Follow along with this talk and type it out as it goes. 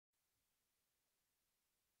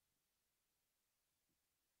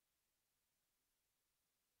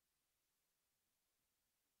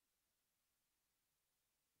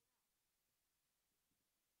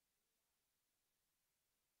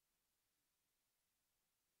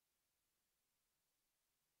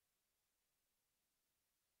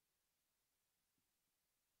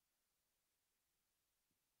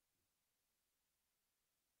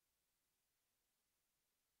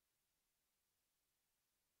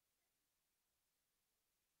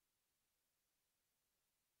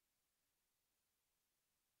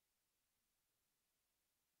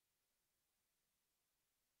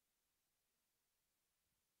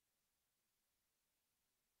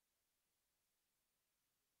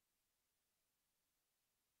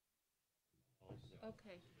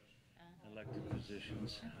Okay. elected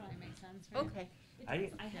positions. That probably makes sense, right? Okay.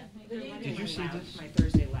 Did you see this? My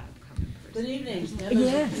Thursday lab coming first. Good evening, members of the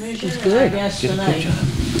Yes, commission it's and good. our guests Did a good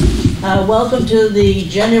tonight. job. Welcome to the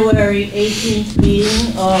January 18th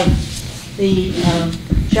meeting of the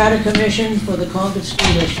Charter Commission for the Concord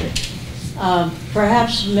School District.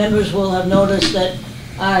 Perhaps members will have noticed that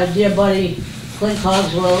our dear buddy Clint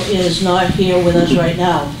Cogswell is not here with us right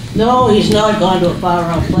now. No, he's not gone to a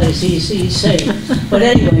far-off place. He's safe. But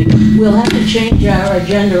anyway, we'll have to change our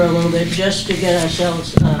agenda a little bit just to get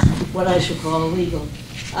ourselves what I should call legal.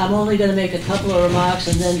 I'm only going to make a couple of remarks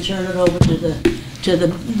and then turn it over to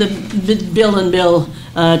the Bill and Bill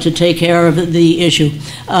to take care of the issue.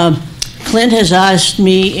 Clint has asked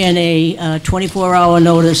me in a 24-hour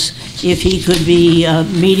notice if he could be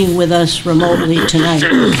meeting with us remotely tonight.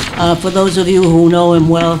 For those of you who know him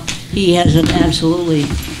well, he has an absolutely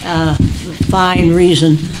fine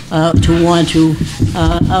reason to want to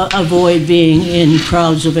avoid being in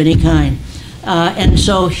crowds of any kind. And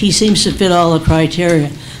so he seems to fit all the criteria.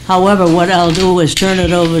 However, what I'll do is turn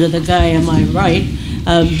it over to the guy on my right,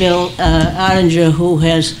 Bill Ottinger, who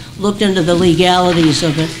has looked into the legalities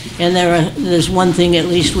of it, and there's one thing at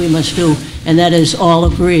least we must do, and that is all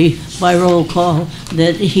agree by roll call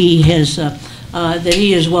that he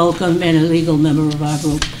is welcome and a legal member of our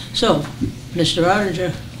group. So, Mr.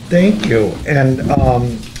 Ottinger. Thank you, and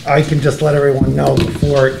I can just let everyone know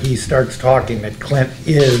before he starts talking that Clint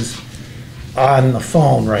is on the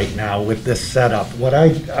phone right now with this setup. What I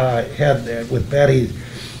had with Betty,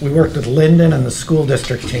 we worked with Lyndon and the school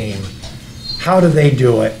district team. How do they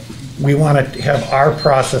do it? We want to have our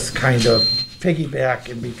process kind of piggyback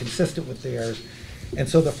and be consistent with theirs. And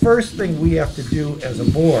so the first thing we have to do as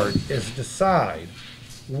a board is decide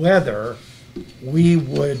whether we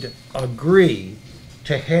would agree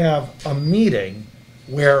to have a meeting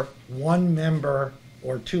where one member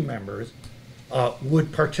or two members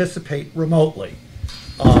would participate remotely.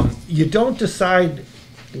 You don't decide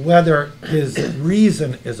whether his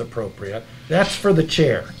reason is appropriate. That's for the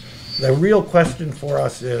chair. The real question for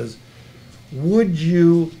us is, would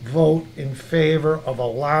you vote in favor of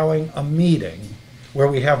allowing a meeting where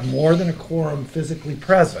we have more than a quorum physically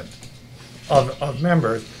present of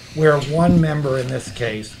members, where one member, in this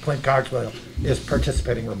case, Clint Cogswell, is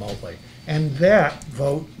participating remotely? And that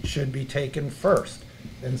vote should be taken first.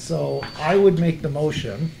 And so I would make the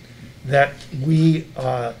motion that we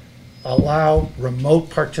allow remote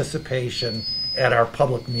participation at our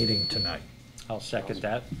public meeting tonight. I'll second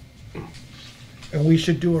that. And we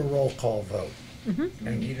should do a roll call vote. Mm-hmm.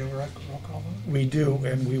 And you do a roll call vote? We do,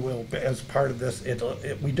 and we will, as part of this,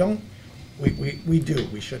 we do,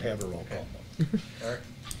 we should have a roll call vote. Eric?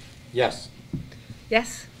 Yes.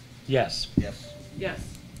 Yes. Yes. Yes. Yes.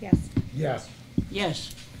 Yes. Yes.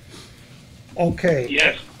 Yes. Okay.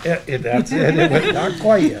 Yes. That's it. Not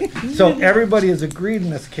quite yet. So everybody has agreed in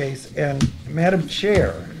this case, and Madam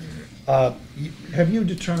Chair, have you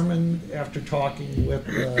determined after talking with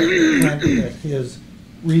Clint that his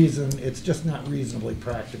reason, it's just not reasonably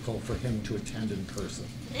practical for him to attend in person?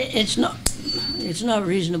 It's not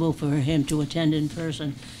reasonable for him to attend in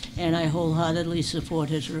person, and I wholeheartedly support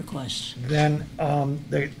his request. Then,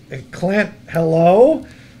 Clint, hello.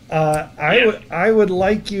 I would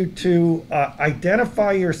like you to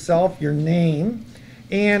identify yourself, your name,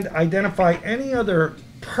 and identify any other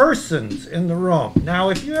persons in the room. Now,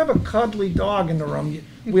 if you have a cuddly dog in the room,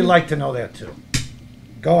 we'd like to know that too.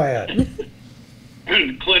 Go ahead.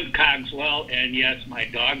 Clint Cogswell, and yes, my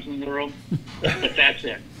dog's in the room, but that's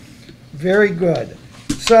it. Very good.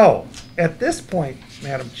 So, at this point,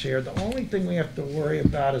 Madam Chair, the only thing we have to worry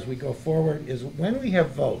about as we go forward is when we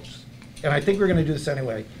have votes, and I think we're going to do this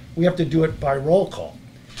anyway, we have to do it by roll call.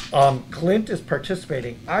 Clint is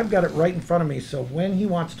participating. I've got it right in front of me, so when he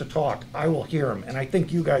wants to talk, I will hear him. And I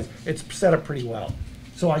think you guys, it's set up pretty well.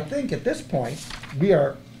 So I think at this point, we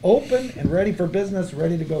are open and ready for business,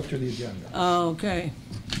 ready to go through the agenda. Okay.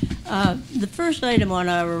 The first item on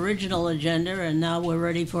our original agenda, and now we're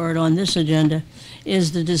ready for it on this agenda,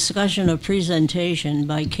 is the discussion of presentation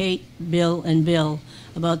by Kate, Bill, and Bill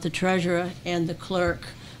about the treasurer and the clerk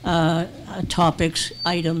topics,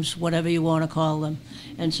 items, whatever you want to call them.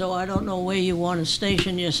 And so I don't know where you want to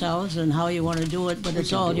station yourselves and how you want to do it, but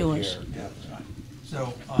it's all yours. Yeah, that's fine.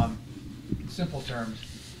 So, in simple terms,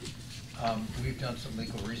 we've done some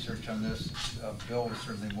legal research on this. Bill was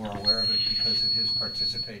certainly more aware of it because of his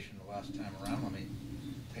participation the last time around. Let me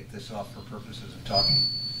take this off for purposes of talking.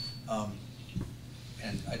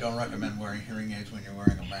 And I don't recommend wearing hearing aids when you're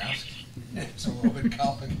wearing a mask. It's a little bit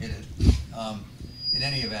complicated. In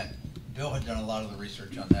any event, Bill had done a lot of the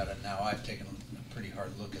research on that, and now I've taken a pretty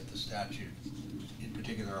hard look at the statute.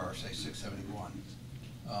 particular RSA 671.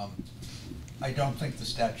 I don't think the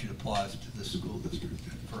statute applies to this school district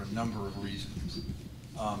for a number of reasons.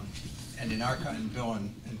 And and Bill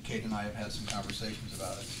and Kate and I have had some conversations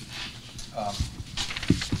about it.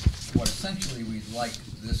 What essentially we'd like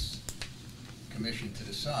this commission to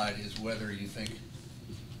decide is whether you think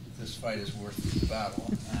this fight is worth the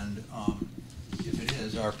battle. And if it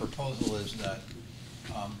is, our proposal is that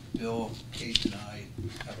Bill, Kate, and I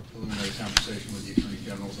have a preliminary conversation with the Attorney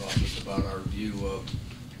General's office about our view of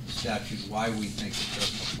the statute, why we think it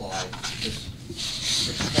doesn't apply. This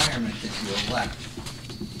requirement that you elect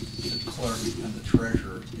the clerk and the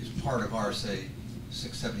treasurer is part of RSA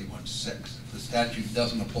 671-6. If the statute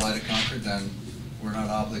doesn't apply to Concord, then we're not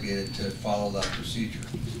obligated to follow that procedure.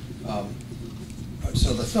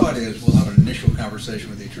 So the thought is we'll have an initial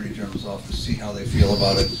conversation with the Attorney General's office, see how they feel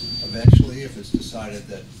about it. Eventually, if it's decided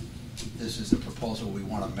that this is a proposal we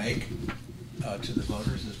want to make to the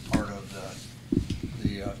voters as part of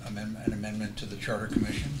an amendment to the Charter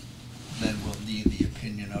Commission, then we'll need the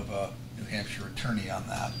opinion of a New Hampshire attorney on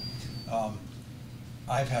that.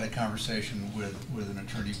 I've had a conversation with an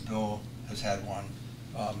attorney. Bill has had one,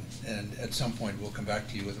 and at some point we'll come back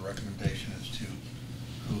to you with a recommendation as to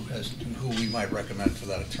who we might recommend for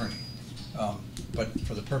that attorney. But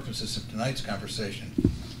for the purposes of tonight's conversation,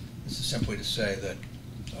 this is simply to say that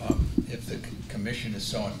if the commission is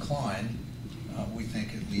so inclined, we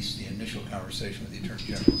think at least the initial conversation with the Attorney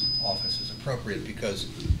General's office is appropriate, because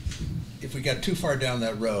if we get too far down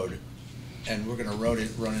that road and we're going to run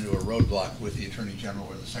into a roadblock with the Attorney General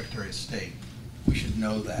or the Secretary of State, we should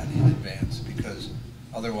know that in advance, because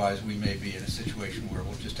otherwise we may be in a situation where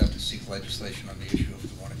we'll just have to seek legislation on the issue if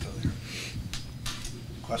we want to go there.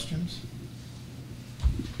 Questions?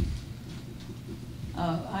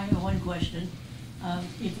 I have one question.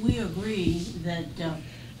 If we agree that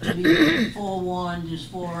to be forewarned is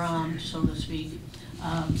forearmed, so to speak,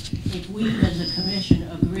 if we as a commission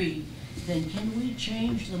agree, then can we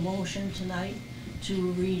change the motion tonight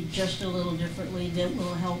to read just a little differently that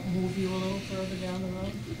will help move you a little further down the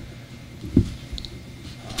road?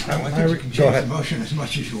 I think you can change the motion as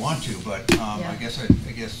much as you want to, but I guess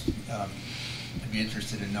I'd be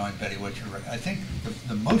interested in knowing, Betty, what you're. I think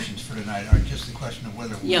the motions for tonight are just the question of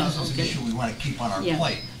whether this is an issue we want to keep on our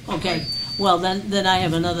plate. Okay. Right? Well, then I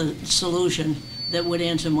have another solution that would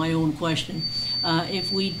answer my own question.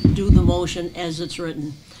 If we do the motion as it's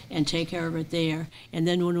written and take care of it there, and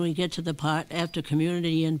then when we get to the part after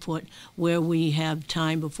community input where we have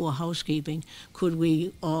time before housekeeping, could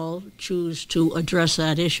we all choose to address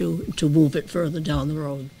that issue to move it further down the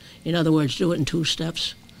road? In other words, do it in 2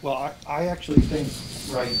 steps. Well, I actually think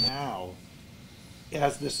right now,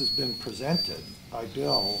 as this has been presented by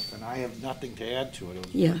Bill, and I have nothing to add to it, it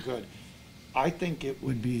was very good, I think it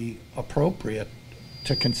would be appropriate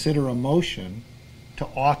to consider a motion to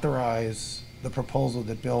authorize the proposal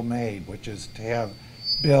that Bill made, which is to have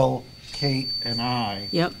Bill, Kate, and I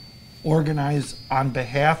organize on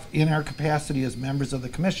behalf, in our capacity as members of the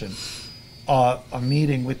commission, a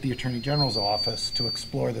meeting with the Attorney General's office to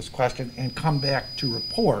explore this question and come back to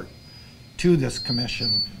report to this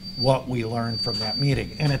commission what we learned from that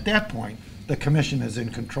meeting. And at that point, the commission is in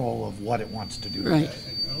control of what it wants to do. Right.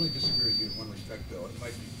 I only disagree with you in one respect, Bill. It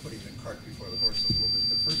might be putting the cart before the horse a little bit.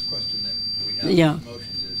 The first question that we have in the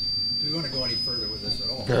motions is, do we want to go any further with this at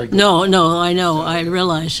all? Very good. No, I know, so I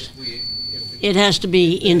realize. It has to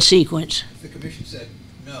be in sequence. If the commission said,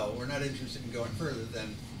 no, we're not interested in going further,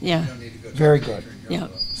 then we Yeah. don't need to go to Very the good. Attorney Yeah.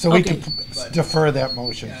 General's office. So we Okay. can But- defer that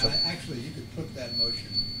motion. Yeah, to- actually, you could put that motion,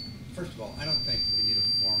 first of all, I don't think we need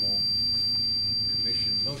a formal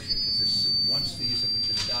commission motion, because once these have been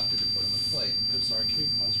adopted and put on the plate. I'm sorry, can you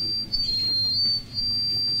pause for a minute? Just trying to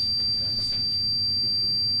get this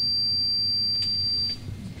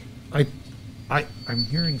back. I'm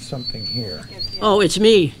hearing something here. Oh, it's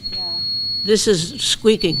me. Yeah. This is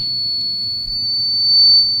squeaking.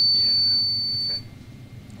 Yeah, okay,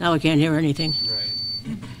 Now I can't hear anything. right.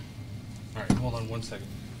 All right, hold on 1 second.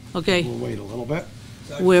 Okay, We'll wait a little bit.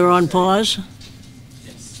 we're on pause?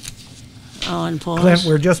 Yes. On pause? Clint,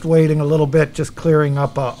 we're just waiting a little bit, just clearing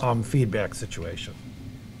up a feedback situation.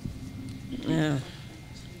 Yeah.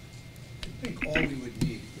 I think all we would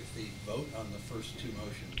need if the vote on the first 2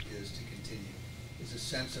 motions is to continue, is a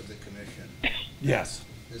sense of the commission. Yes.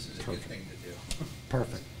 This is a good thing to do.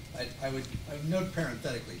 Perfect. I would note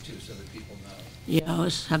parenthetically too, so that people know. Yeah, I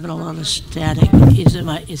was having a lot of static. Is it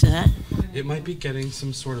that? It might be getting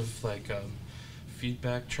some sort of like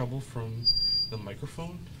feedback trouble from the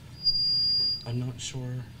microphone. I'm not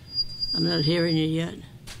sure. I'm not hearing you yet.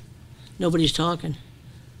 Nobody's talking.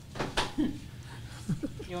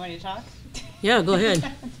 You want me to talk? Yeah, go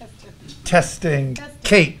ahead. Testing.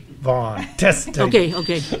 Kate Vaughn. Testing. Okay. I won't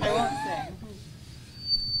sing.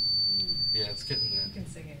 Yeah, it's getting there. You can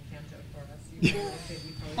sing a canto for us. You probably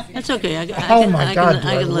sing That's okay. I Oh my God, do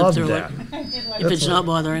I can live love through that. it. it. If it's not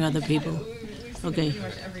bothering other people. Okay. Pretty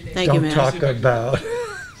much every day. Thank you, Don't ma'am. talk about.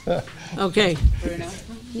 Okay. Bruno.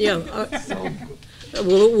 Yeah.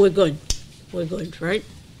 We're good. We're good, right?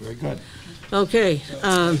 Very good. Okay. Say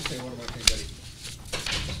one more thing, buddy.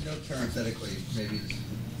 Just note parenthetically, maybe it's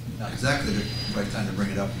not exactly the right time to bring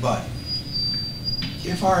it up, but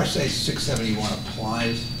if RSA 671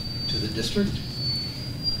 applies to the district,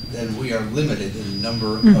 then we are limited in the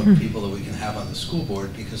number of people that we can have on the school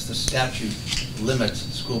board because the statute limits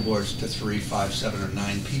school boards to 3, 5, 7, or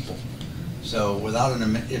 9 people. So without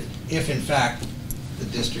if in fact the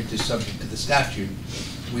district is subject to the statute,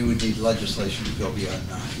 we would need legislation to go beyond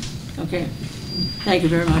 9. Okay. Thank you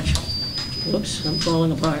very much. Whoops, I'm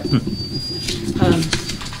falling apart.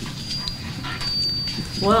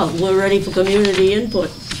 Well, we're ready for community input.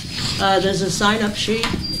 There's a sign-up sheet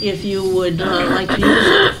if you would like to use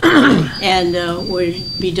it. And we'd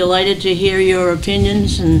be delighted to hear your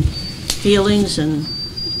opinions and feelings and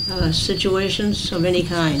situations of any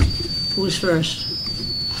kind. Who's first?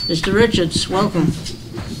 Mr. Richards, welcome.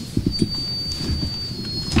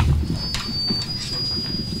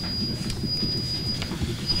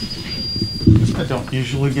 I don't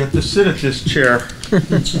usually get to sit at this chair.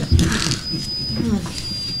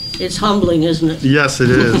 It's humbling, isn't it? Yes, it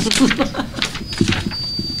is.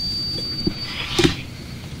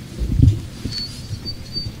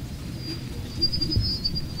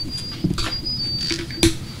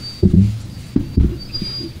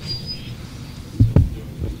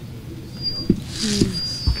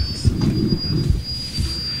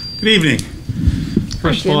 Good evening.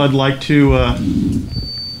 First of all, I'd like to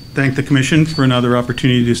thank the Commission for another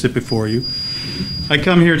opportunity to sit before you. I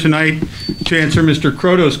come here tonight to answer Mr.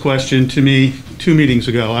 Croto's question to me 2 meetings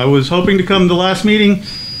ago. I was hoping to come to the last meeting,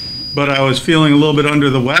 but I was feeling a little bit under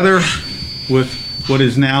the weather with what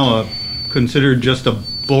is now considered just a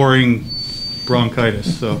boring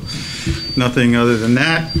bronchitis, so nothing other than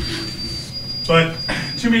that. But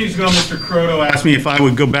 2 meetings ago, Mr. Croto asked me if I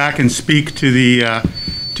would go back and speak to the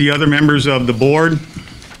other members of the board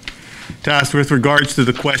to ask with regards to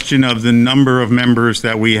the question of the number of members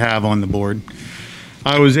that we have on the board.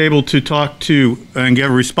 I was able to talk to and get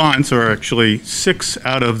a response, or actually 6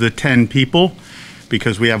 out of the 10 people,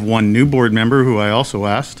 because we have 1 new board member who I also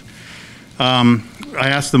asked. I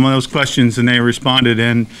asked them those questions and they responded,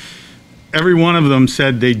 and every one of them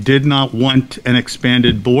said they did not want an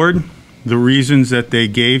expanded board. The reasons that they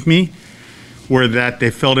gave me were that they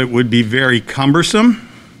felt it would be very cumbersome.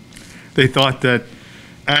 They thought that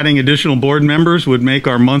adding additional board members would make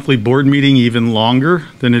our monthly board meeting even longer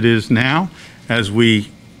than it is now, as we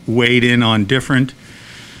weighed in on different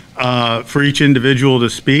for each individual to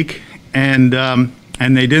speak, and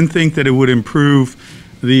they didn't think that it would improve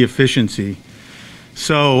the efficiency.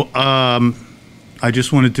 So I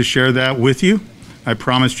just wanted to share that with you. I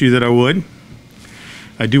promised you that I would.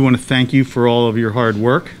 I do want to thank you for all of your hard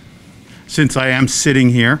work. Since I am sitting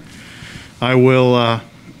here, I will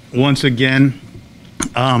once again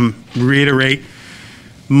reiterate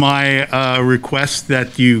my request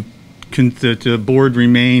that that the board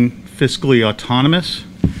remain fiscally autonomous,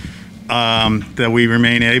 that we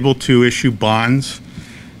remain able to issue bonds.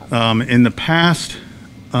 In the past,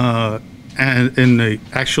 and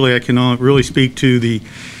actually I can really speak to the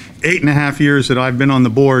 8.5 years that I've been on the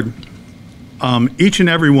board, each and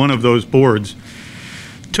every one of those boards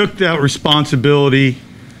took that responsibility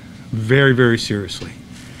very, very seriously.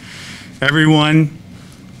 Everyone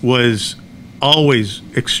was always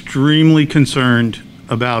extremely concerned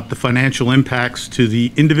about the financial impacts to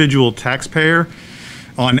the individual taxpayer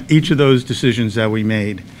on each of those decisions that we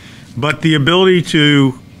made. But the ability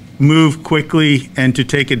to move quickly and to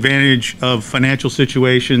take advantage of financial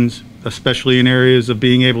situations, especially in areas of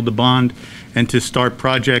being able to bond and to start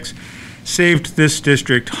projects, saved this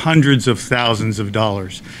district hundreds of thousands of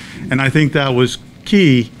dollars. And I think that was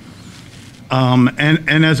key.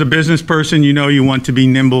 And as a business person, you know you want to be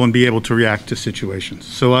nimble and be able to react to situations.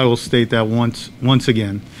 So I will state that once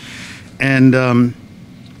again. And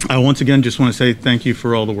I once again just want to say thank you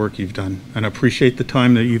for all the work you've done, and I appreciate the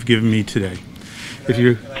time that you've given me today. If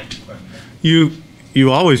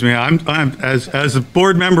you always may. I'm as a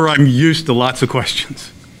board member, I'm used to lots of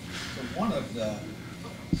questions. So one of the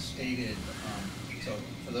stated, so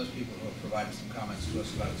for those people who have provided some comments to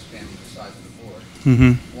us about expanding the size of the board,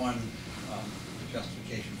 one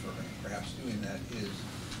justification for perhaps doing that is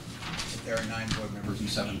that there are 9 board members and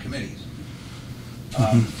 7 committees.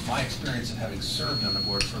 My experience of having served on the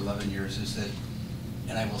board for 11 years is that,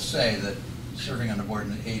 and I will say that serving on the board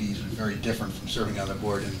in the 80s was very different from serving on the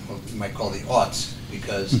board in what you might call the aughts,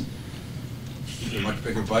 because it was a much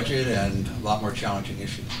bigger budget and a lot more challenging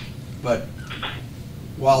issues. But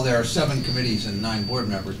while there are 7 committees and 9 board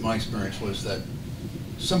members, my experience was that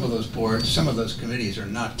some of those boards, some of those committees are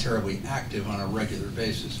not terribly active on a regular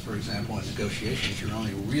basis. For example, in negotiations, you're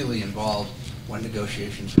only really involved when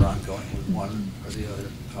negotiations are ongoing with one or the other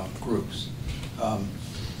groups.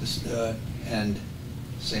 And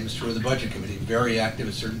same is true of the budget committee, very active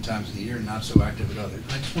at certain times of the year, not so active at others.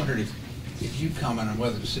 I just wondered if you comment on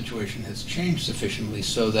whether the situation has changed sufficiently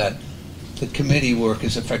so that the committee work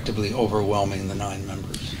is effectively overwhelming the 9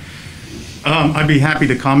 members. I'd be happy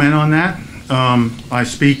to comment on that. I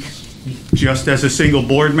speak just as a single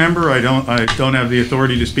board member. I don't have the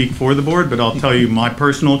authority to speak for the board, but I'll tell you my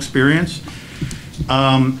personal experience.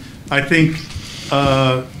 I think,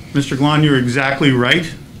 Mr. Glahn, you're exactly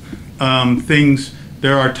right.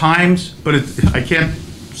 There are times, but I can't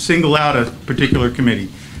single out a particular committee.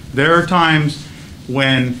 There are times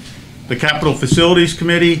when the Capital Facilities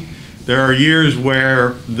Committee, there are years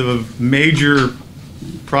where the major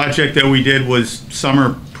project that we did was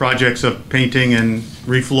summer projects of painting and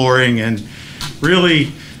reflooring, and really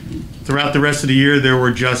throughout the rest of the year there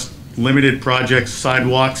were just limited projects,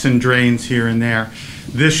 sidewalks and drains here and there.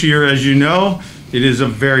 This year, as you know, it is a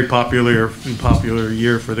very popular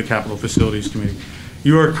year for the Capital Facilities Committee.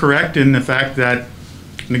 You are correct in the fact that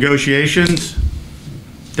negotiations,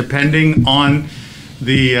 depending on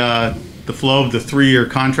the flow of the 3-year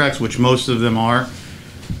contracts, which most of them are,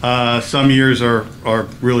 some years are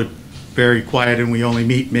really very quiet and we only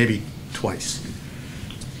meet maybe twice.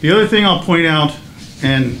 The other thing I'll point out,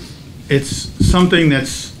 and it's something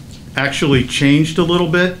that's actually changed a little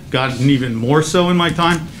bit, gotten even more so in my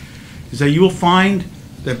time, is that you will find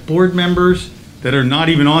that board members that are not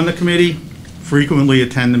even on the committee frequently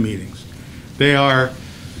attend the meetings. They are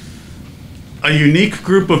a unique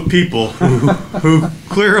group of people who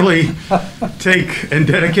clearly take and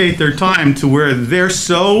dedicate their time to where they're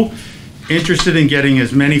so interested in getting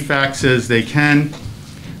as many facts as they can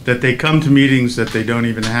that they come to meetings that they don't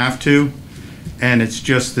even have to. And it's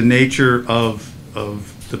just the nature of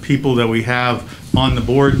the people that we have on the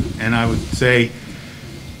board, and I would say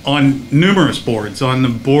on numerous boards. On the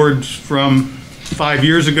boards from 5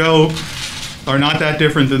 years ago are not that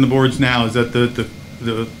different than the boards now, is that the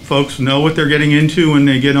folks know what they're getting into when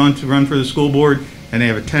they get on to run for the school board, and they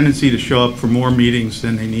have a tendency to show up for more meetings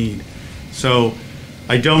than they need. So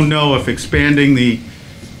I don't know if expanding the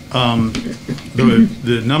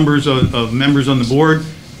numbers of members on the board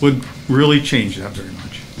would really change that very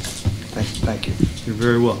much. Thank you. You're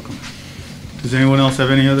very welcome. Does anyone else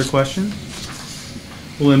have any other questions?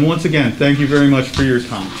 Well, then, once again, thank you very much for your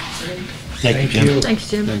time. Thank you. Thanks,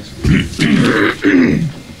 Jim.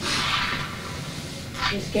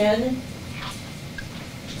 Ms. Gannon?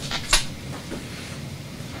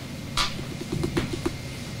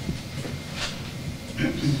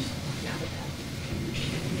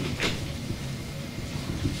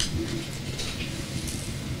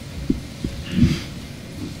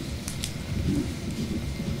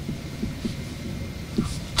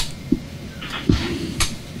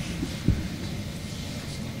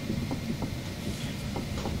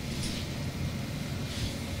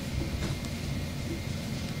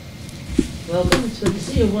 Welcome, it's good to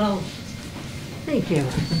see you well. Thank you.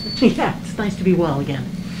 Yeah, it's nice to be well again.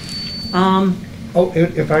 Oh,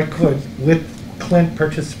 if I could, with Clint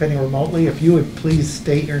participating remotely, if you would please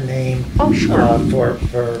state your name. Oh, sure.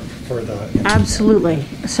 For the. Absolutely.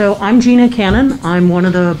 So I'm Gina Cannon. I'm one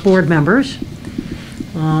of the board members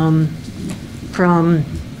from,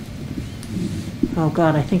 oh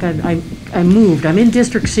God, I think I moved. I'm in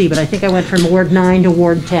District C, but I think I went from Ward 9 to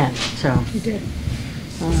Ward 10, so. You did.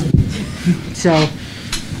 So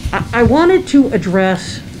I wanted to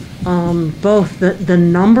address both the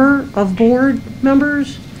number of board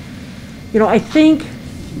members. You know, I think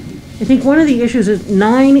one of the issues is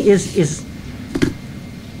 9 is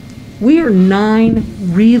we are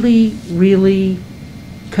 9 really, really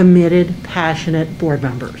committed, passionate board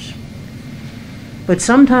members. But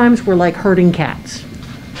sometimes we're like herding cats.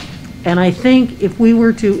 And I think if we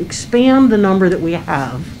were to expand the number that we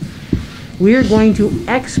have, we are going to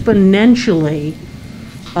exponentially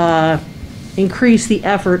increase the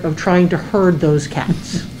effort of trying to herd those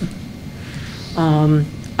cats.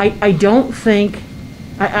 I don't think,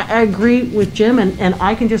 I agree with Jim, and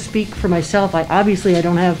I can just speak for myself. Obviously I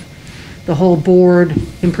don't have the whole board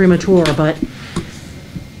imprimatur, but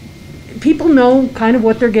people know kind of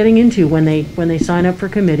what they're getting into when they sign up for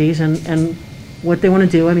committees, and what they want to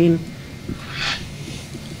do. I mean,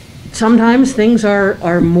 sometimes things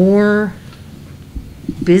are more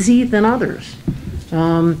busy than others.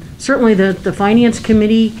 Certainly the Finance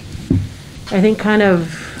Committee, I think, kind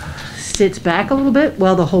of sits back a little bit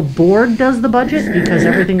while the whole board does the budget because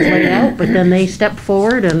everything's laid out, but then they step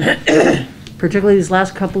forward, and particularly these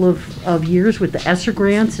last couple of years with the ESSER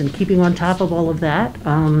grants and keeping on top of all of that.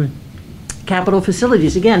 Capital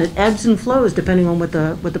facilities, again, it ebbs and flows depending on what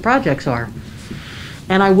the projects are.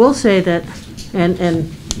 And I will say that,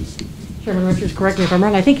 and Chairman Richards, correct me if I'm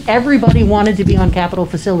wrong, I think everybody wanted to be on capital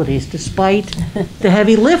facilities despite the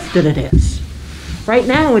heavy lift that it is. Right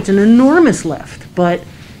now, it's an enormous lift, but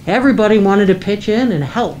everybody wanted to pitch in and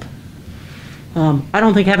help. I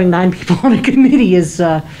don't think having 9 people on a committee is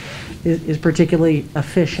particularly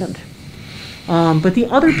efficient. But the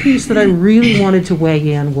other piece that I really wanted to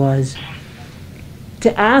weigh in was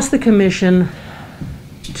to ask the commission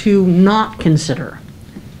to not consider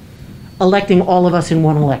electing all of us in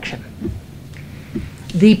one election.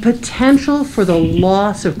 The potential for the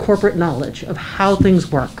loss of corporate knowledge of how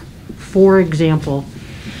things work. For example,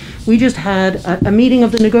 we just had a meeting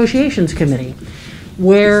of the negotiations committee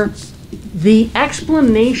where the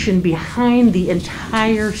explanation behind the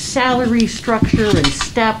entire salary structure and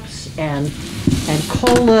steps and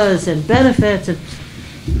COLAs and benefits, and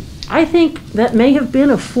I think that may have been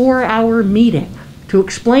a 4-hour meeting to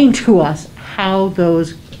explain to us how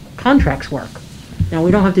those contracts work. Now,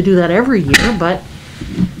 we don't have to do that every year, but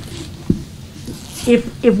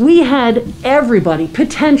if we had everybody,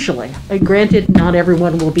 potentially, granted not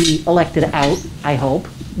everyone will be elected out, I hope,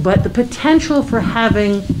 but the potential for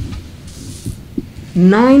having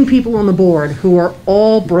 9 people on the board who are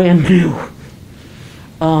all brand new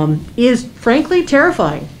is frankly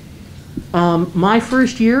terrifying. My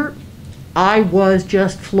first year, I was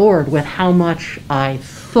just floored with how much I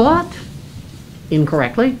thought,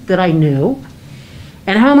 incorrectly, that I knew,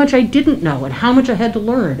 and how much I didn't know, and how much I had to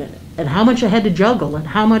learn, and how much I had to juggle, and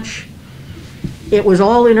how much it was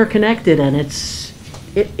all interconnected, and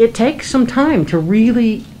it takes some time to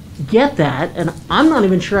really get that, and I'm not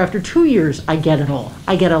even sure after 2 years I get it all.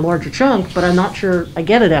 I get a larger chunk, but I'm not sure I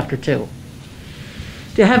get it after 2.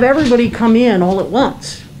 To have everybody come in all at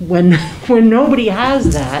once, when nobody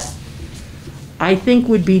has that, I think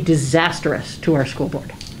would be disastrous to our school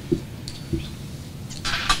board.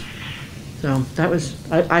 So that was,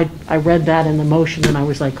 I read that in the motion and I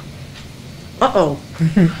was like, uh-oh.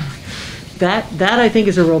 That I think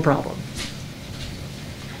is a real problem.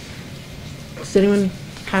 Does anyone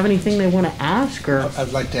have anything they want to ask? Or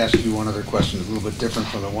I'd like to ask you one other question, a little bit different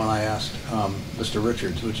from the one I asked Mr.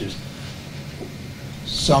 Richards, which is,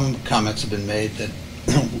 some comments have been made that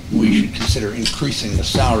we should consider increasing the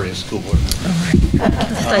salary of school board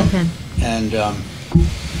members. And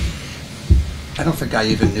I don't think I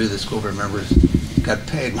even knew the school board members got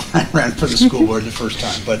paid when I ran for the school board the first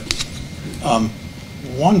time. But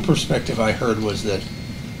one perspective I heard was that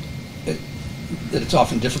it's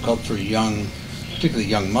often difficult for particularly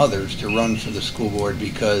young mothers, to run for the school board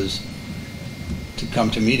because to come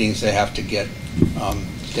to meetings they have to get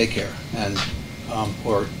daycare and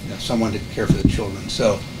or someone to care for the children.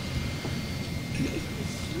 So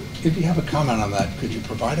if you have a comment on that, could you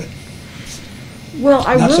provide it? well,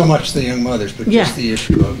 I Not will. so much the young mothers, but Yeah. just the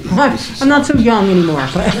issue of... I'm not so young anymore,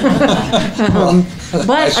 but,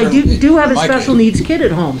 but I do have a special needs kid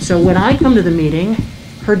at home. So when I come to the meeting,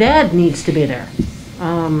 her dad needs to be there,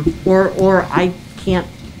 or I can't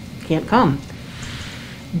come.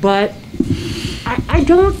 But I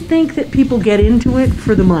don't think that people get into it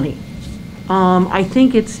for the money. I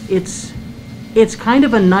think it's kind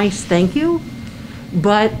of a nice thank you,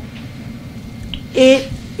 but it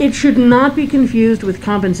should not be confused with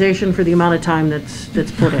compensation for the amount of time that's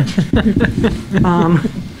put in.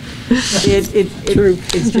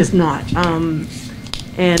 It's just not.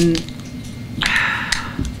 And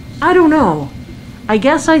I don't know. I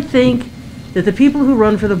guess I think that the people who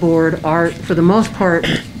run for the board are, for the most part,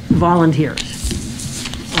 volunteers.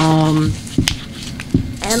 And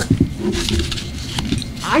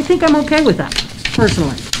I think I'm okay with that,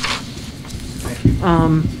 personally.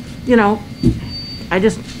 I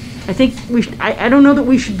think I don't know that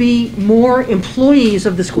we should be more employees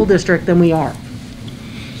of the school district than we are.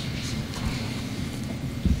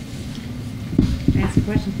 Ask a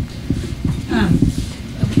question.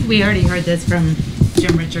 We already heard this from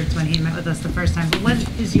Jim Richards when he met with us the first time, but what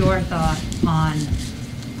is your thought on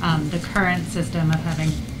the current system of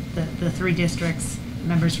having the 3 districts,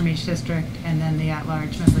 members from each district, and then the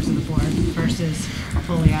at-large members of the board versus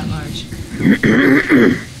fully at-large?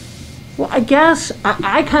 Well, I guess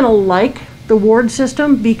I kind of like the ward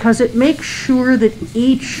system because it makes sure that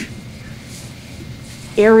each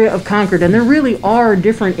area of Concord, and there really are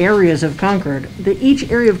different areas of Concord, that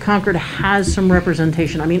each area of Concord has some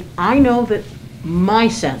representation. I mean, I know that my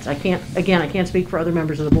sense, I can't speak for other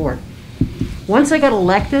members of the board. Once I got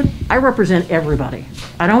elected, I represent everybody.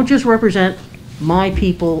 I don't just represent my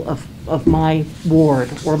people of my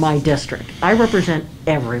ward or my district. I represent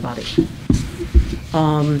everybody.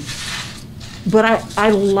 But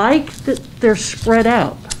I like that they're spread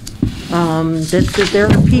out. That there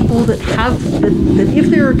are people that have, that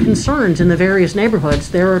if there are concerns in the various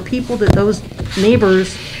neighborhoods, there are people that those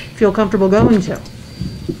neighbors feel comfortable going to.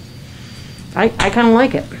 I kind of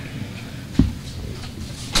like it.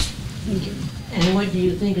 And what do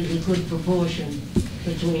you think is a good proportion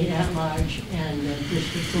between at-large and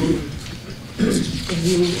district voting? If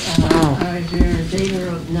you are in favor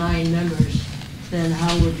of 9 members, then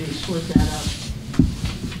how would you split that up?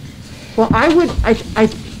 Well,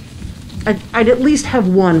 I'd at least have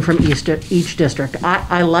 1 from each district.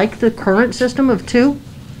 I like the current system of 2,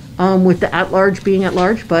 with the at-large being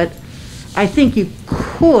at-large, but I think you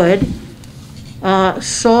could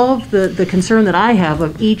solve the concern that I have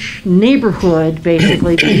of each neighborhood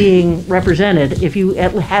basically being represented if you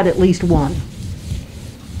had at least 1.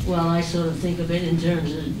 Well, I sort of think of it in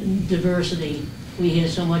terms of diversity. We hear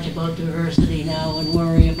so much about diversity now and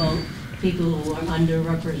worry about people who are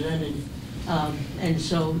underrepresented. And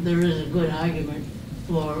so there is a good argument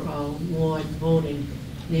for ward voting.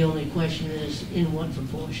 The only question is in what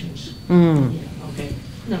proportions. Mm. Yeah, okay.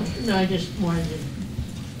 No, I just wanted to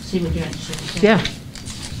see what you had to say. Yeah.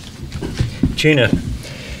 Gina,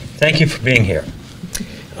 thank you for being here.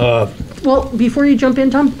 Well, before you jump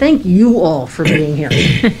in, Tom, thank you all for being here.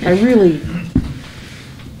 I really...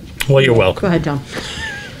 Well, you're welcome. Go ahead, Tom.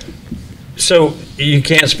 So you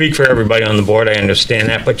can't speak for everybody on the board, I understand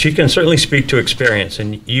that, but you can certainly speak to experience.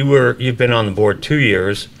 And you've been on the board 2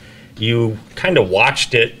 years. You kind of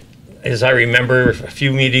watched it, as I remember, a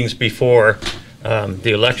few meetings before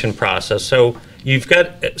the election process. So you've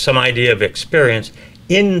got some idea of experience.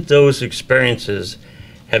 In those experiences,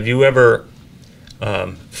 have you ever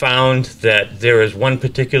found that there is one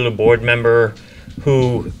particular board member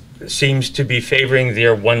who seems to be favoring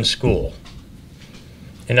their one school?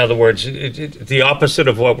 In other words, the opposite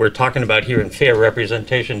of what we're talking about here in fair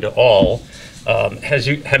representation to all. Have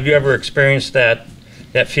you ever experienced that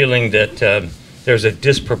feeling that there's a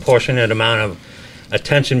disproportionate amount of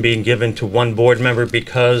attention being given to one board member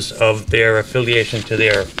because of their affiliation to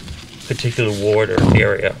their particular ward or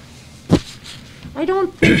area? I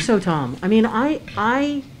don't think so, Tom. I mean,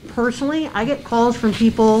 I personally, I get calls from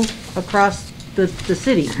people across the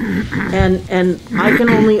city, and I can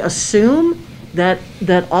only assume that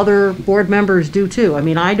other board members do too. I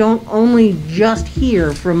mean, I don't only just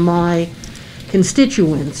hear from my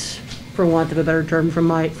constituents, for want of a better term, from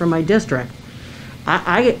my district.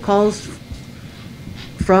 I get calls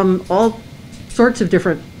from all sorts of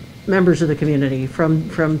different members of the community, from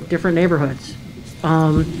different neighborhoods.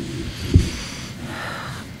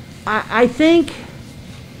 I think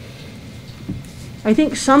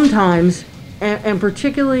sometimes, and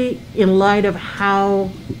particularly in light of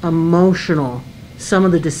how emotional some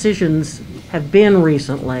of the decisions have been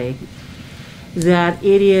recently, that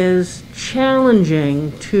it is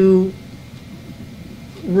challenging to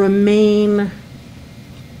remain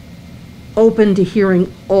open to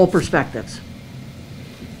hearing all perspectives,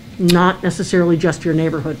 not necessarily just your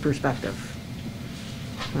neighborhood perspective.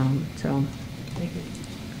 So, thank you.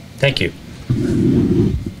 Thank you.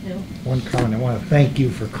 One comment, I want to thank you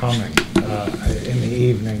for coming in the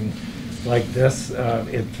evening like this.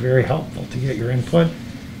 It's very helpful to get your input.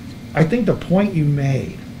 I think the point you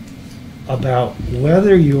made about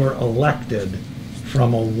whether you're elected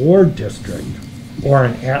from a ward district or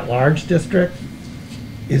an at-large district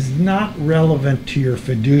is not relevant to your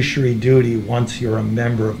fiduciary duty once you're a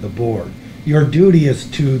member of the board. Your duty is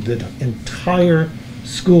to the entire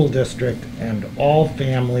school district and all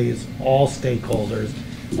families, all stakeholders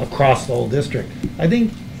across the whole district. I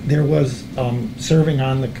think there was, serving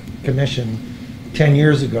on the commission 10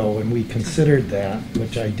 years ago when we considered that,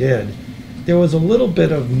 which I did, there was a little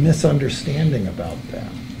bit of misunderstanding about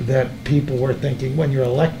that people were thinking when you're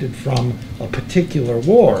elected from a particular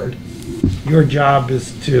ward, your job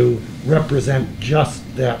is to represent just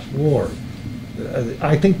that ward.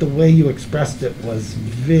 I think the way you expressed it was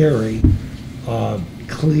very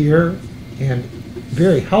clear and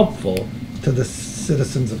very helpful to the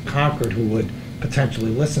citizens of Concord who would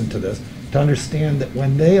potentially listen to this, to understand that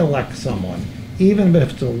when they elect someone, even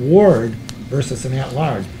if it's a ward versus an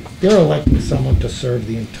at-large, they're electing someone to serve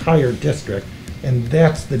the entire district, And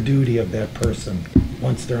that's the duty of that person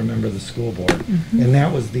once they're a member of the school board. Mm-hmm. And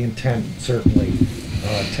that was the intent, certainly,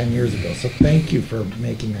 10 years ago. So thank you for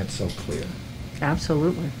making that so clear.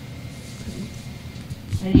 Absolutely.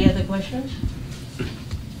 Any other questions?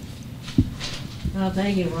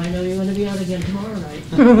 Thank you. I know you're going to be out again tomorrow night.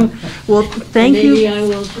 Well, thank you. Maybe I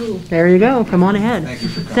will too. There you go. Come on ahead. Thank you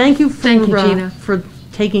for coming. Thank you for, Thank you, Gina. for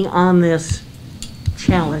taking on this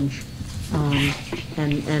challenge.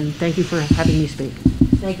 And thank you for having me speak.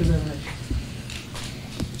 Thank you very much.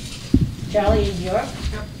 Charlie, you're up?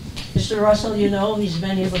 Yep. Mr. Russell, you know, he's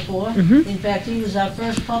been here before. Mhm. In fact, he was our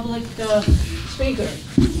first public speaker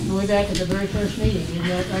way back at the very first meeting. Isn't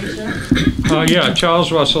that right, sir? Yeah,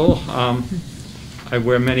 Charles Russell. I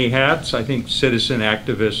wear many hats. I think citizen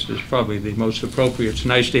activist is probably the most appropriate. It's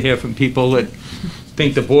nice to hear from people that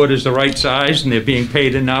think the board is the right size and they're being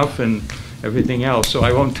paid enough and everything else. So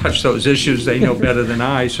I won't touch those issues. They know better than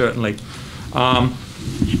I, certainly.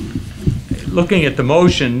 Looking at the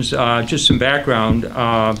motions, just some background.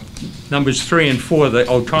 Numbers 3 and 4, the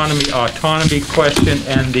autonomy question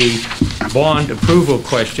and the bond approval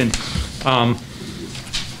question.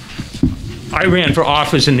 I ran for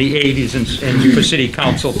office in the 80s and for city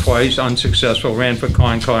council twice, unsuccessful. Ran for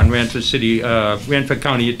Concord, ran for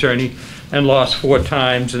county attorney, and lost 4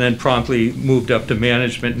 times, and then promptly moved up to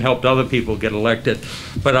management and helped other people get elected.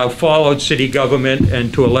 But I've followed city government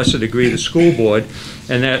and to a lesser degree the school board,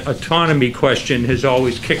 and that autonomy question has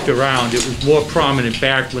always kicked around. It was more prominent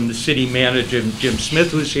back when the city manager, Jim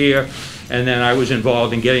Smith, was here, and then I was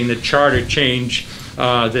involved in getting the charter change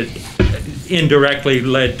that indirectly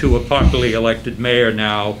led to a popularly elected mayor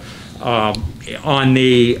now.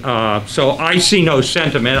 So I see no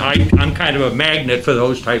sentiment. I'm kind of a magnet for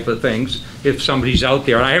those type of things if somebody's out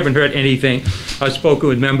there. And I haven't heard anything. I've spoken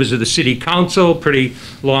with members of the city council, pretty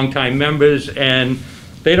long-time members, and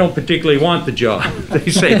they don't particularly want the job.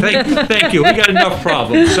 They say, thank you, we got enough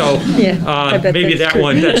problems. So maybe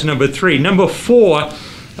that's number 3. Number 4,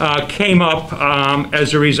 came up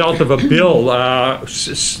as a result of a bill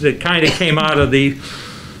that kind of came out of the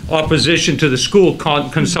opposition to the school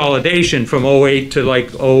consolidation from 08 to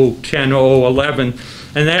like 010 or 011,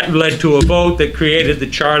 and that led to a vote that created the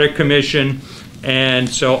Charter Commission. And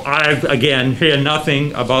so I've, again, hear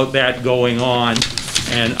nothing about that going on,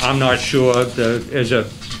 and I'm not sure there's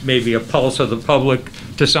maybe a pulse of the public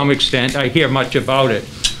to some extent. I hear much about it.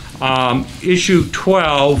 Issue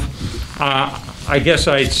 12, I guess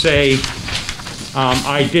I'd say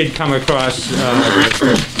I did come across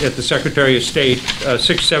at the Secretary of State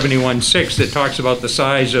 671-6 that talks about the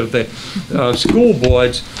size of the school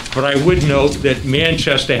boards, but I would note that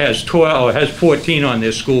Manchester has 14 on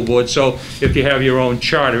their school board, so if you have your own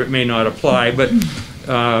charter, it may not apply, but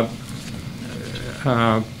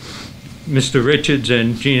Mr. Richards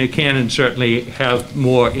and Gina Cannon certainly have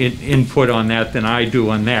more input on that than I do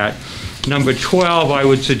on that. Number 12, I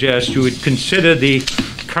would suggest you would consider the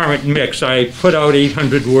current mix. I put out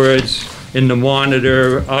 800 words in the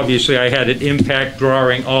Monitor. Obviously, I had an impact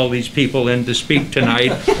drawing all these people in to speak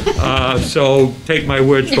tonight. So take my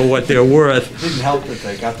words for what they're worth. It didn't help that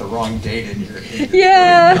they got the wrong date in your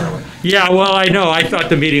Yeah. Yeah, well, I know. I thought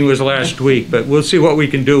the meeting was last week, but we'll see what we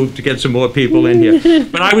can do to get some more people in here.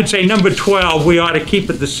 But I would say number 12, we ought to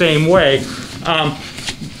keep it the same way.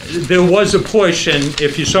 There was a push, and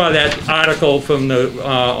if you saw that article from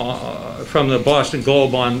the Boston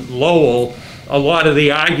Globe on Lowell, a lot of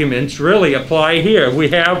the arguments really apply here. We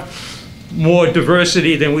have more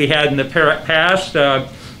diversity than we had in the past.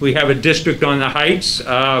 We have a district on the Heights.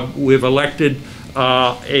 We've elected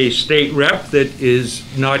a state rep that is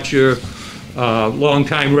not your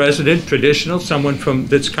longtime resident, traditional, someone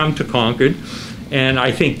that's come to Concord. And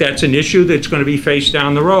I think that's an issue that's going to be faced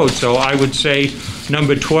down the road. So I would say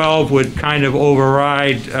number 12 would kind of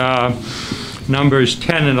override numbers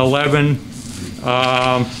 10 and 11.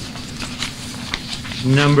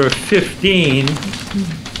 Number 15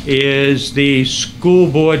 is the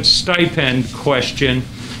school board stipend question.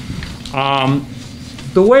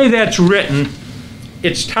 The way that's written,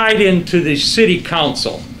 it's tied into the city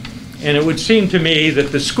council. And it would seem to me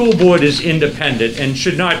that the school board is independent and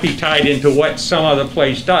should not be tied into what some other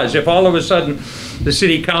place does. If all of a sudden the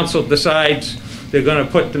city council decides they're going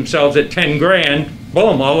to put themselves at 10 grand,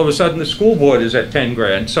 boom, all of a sudden the school board is at 10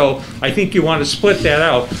 grand. So I think you want to split that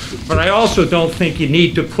out. But I also don't think you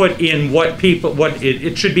need to put in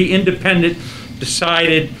it should be independent,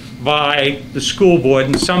 decided by the school board.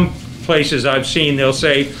 In some places I've seen, they'll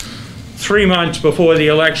say 3 months before the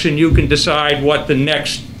election, you can decide what the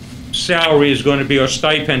next salary is going to be or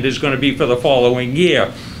stipend is going to be for the following year.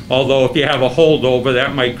 although if you have a holdover,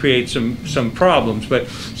 that might create some problems. But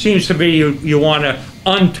seems to me you want to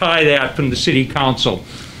untie that from the city council.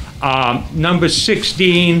 Number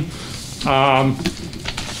 16,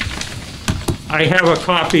 I have a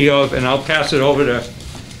copy of, and I'll pass it over to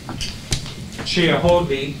Chair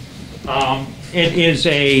Hoadley. It is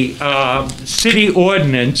a city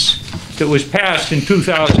ordinance that was passed in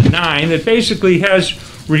 2009 that basically has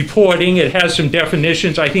reporting. It has some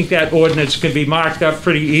definitions. I think that ordinance can be marked up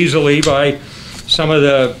pretty easily by some of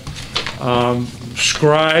the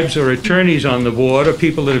scribes or attorneys on the board or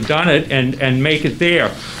people that have done it and make it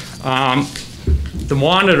there. The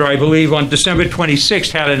Monitor, I believe, on December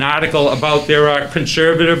 26th had an article about there are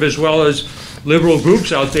conservative as well as liberal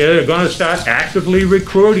groups out there that are going to start actively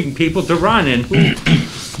recruiting people to run. And who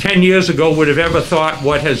 10 years ago would have ever thought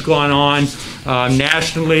what has gone on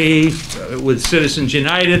nationally with Citizens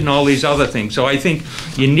United and all these other things. So I think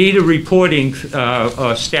you need a reporting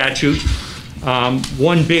statute.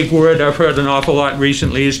 One big word I've heard an awful lot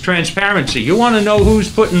recently is transparency. You want to know who's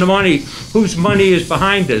putting the money, whose money is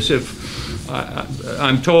behind this. If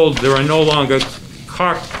I'm told there are no longer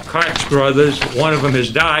Cox brothers, one of them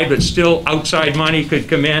has died, but still outside money could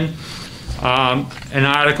come in. An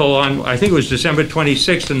article on, I think it was December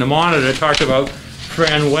 26th in the Monitor, talked about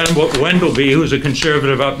Fran Wendelby, who's a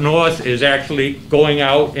conservative up north, is actually going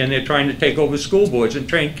out and they're trying to take over school boards and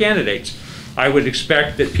train candidates. I would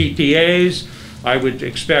expect that PTAs, I would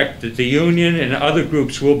expect that the union and other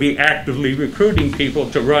groups will be actively recruiting people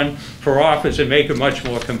to run for office and make it much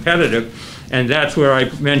more competitive. And that's where I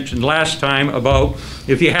mentioned last time about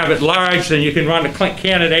if you have it large, then you can run a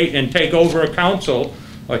candidate and take over a council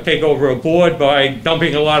or take over a board by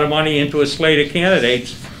dumping a lot of money into a slate of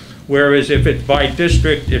candidates. Whereas if it's by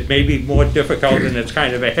district, it may be more difficult and it's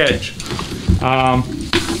kind of a hedge.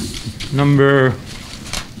 Number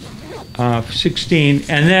 16.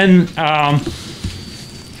 And then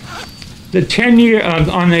the 10-year,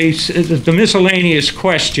 on the miscellaneous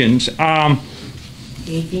questions.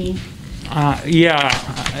 18? Yeah,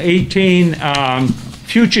 18,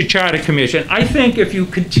 future charter commission. I think if you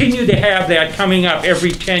continue to have that coming up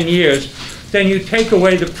every 10 years, then you take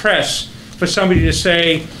away the press for somebody to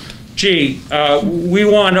say, gee, we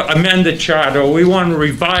want to amend the charter, or we want to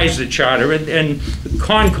revise the charter. And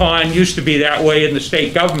Concord used to be that way in the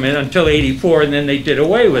state government until '84, and then they did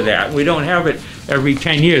away with that. We don't have it every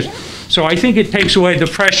 10 years. So I think it takes away the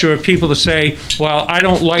pressure of people to say, well, I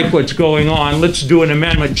don't like what's going on, let's do an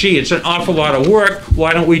amendment. Gee, it's an awful lot of work,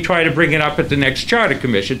 why don't we try to bring it up at the next charter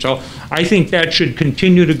commission? So I think that should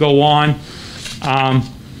continue to go on. And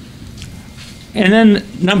then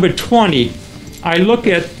number 20, I look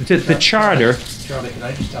at the charter. Charlie, can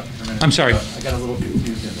I just stop you for a minute? I'm sorry. I got a little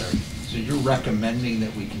confused in there. So you're recommending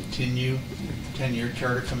that we continue 10-year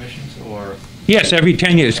charter commissions, or? Yes, every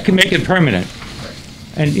 10 years, can make it permanent.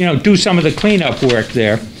 And, you know, do some of the cleanup work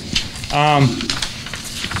there. And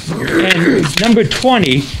number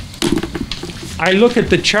 20, I look at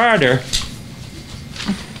the charter,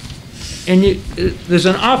 and there's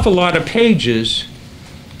an awful lot of pages.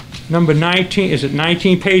 Number 19, is it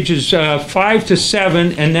 19 pages? 5 to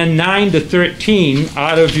 7, and then 9 to 13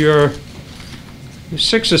 out of your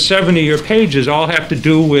 6 or 7 of your pages all have to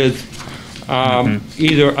do with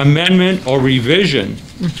either amendment or revision.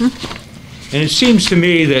 And it seems to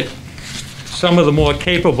me that some of the more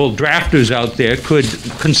capable drafters out there could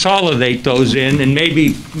consolidate those in and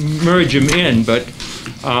maybe merge them in, but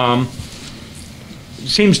it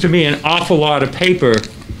seems to me an awful lot of paper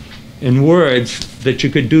and words that you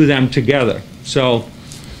could do them together. So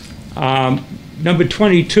number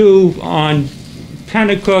 22 on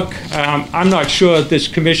Pennacook, I'm not sure if this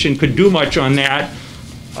commission could do much on that.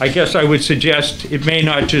 I guess I would suggest it may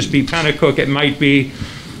not just be Pennacook, it might be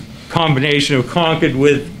combination of Concord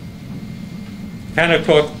with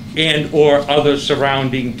Pennacook and or other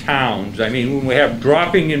surrounding towns. I mean, when we have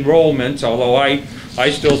dropping enrollments, although I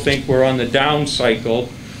still think we're on the down cycle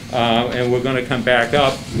and we're going to come back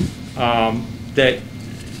up, that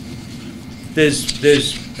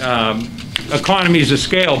there's economies of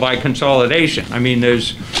scale by consolidation. I mean,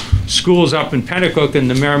 there's schools up in Pennacook in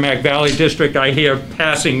the Merrimack Valley District. I hear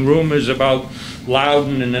passing rumors about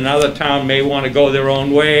Loudon and another town may want to go their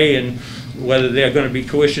own way, and whether they're going to be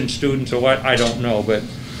tuition students or what, I don't know. But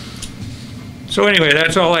so anyway,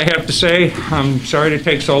 that's all I have to say. I'm sorry to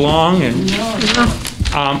take so long, and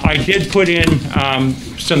I did put in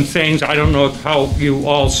some things. I don't know how you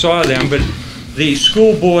all saw them, but the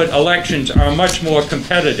school board elections are much more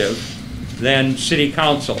competitive than city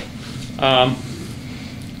council.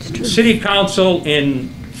 City council, in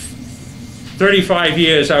 35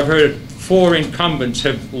 years, I've heard 4 incumbents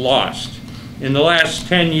have lost. in the last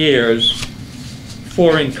 10 years,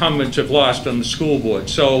 4 incumbents have lost on the school board.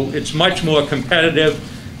 So it's much more competitive,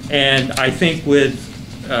 and I think with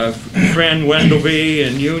Fran Wendelby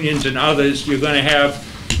and unions and others, you're going to have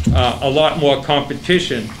a lot more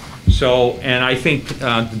competition. So, and I think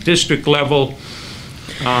the district level,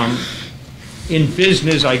 in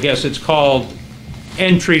business, I guess it's called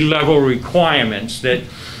entry-level requirements that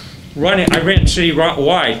I ran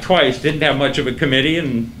city-wide twice, didn't have much of a committee,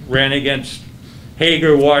 and ran against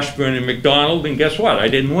Hager, Washburn, and McDonald, and guess what? I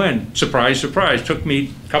didn't win. Surprise, surprise. Took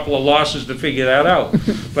me a couple of losses to figure that out.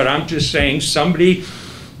 But I'm just saying, somebody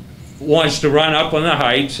wants to run up on the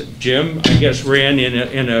Heights. Jim, I guess, ran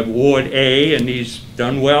in a Ward A, and he's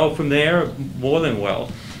done well from there, more than well.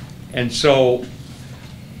 And so,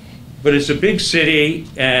 but it's a big city,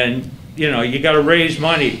 and you know, you got to raise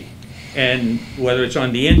money, and whether it's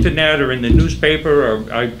on the internet or in the newspaper or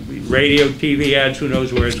radio, TV ads, who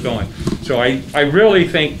knows where it's going. So I really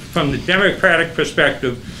think, from the Democratic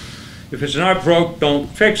perspective, if it's not broke, don't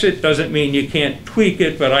fix it. Doesn't mean you can't tweak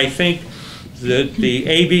it, but I think that the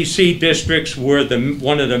ABC districts were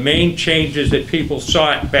one of the main changes that people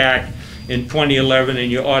sought back in 2011,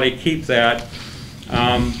 and you ought to keep that.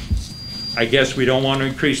 I guess we don't want to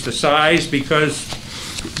increase the size because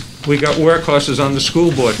we got workhorses on the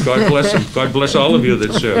school board. God bless them. God bless all of you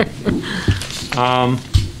that serve.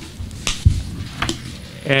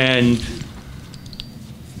 And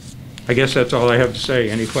I guess that's all I have to say.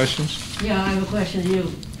 Any questions? Yeah, I have a question to you.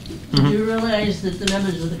 Mm-hmm. Do you realize that the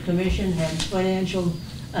members of the commission had financial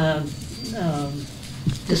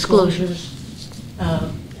disclosures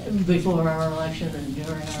before our election and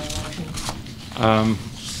during our election?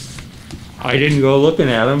 I didn't go looking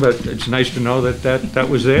at them, but it's nice to know that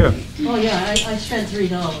was there. Oh, yeah, I spent $3.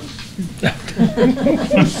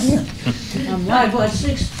 I bought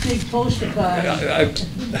 6 big poster cards.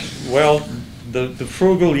 Well, the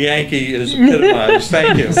frugal Yankee is epitomized.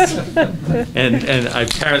 Thank you. And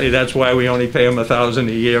apparently that's why we only pay them $1,000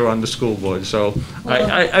 a year on the school board. So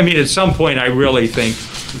I mean, at some point, I really think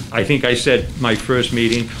I said my first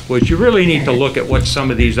meeting was you really need to look at what some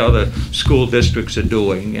of these other school districts are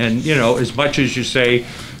doing. And you know, as much as you say,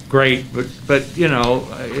 great, but you know,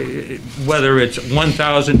 whether it's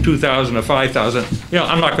 1,000, 2,000, or 5,000, you know,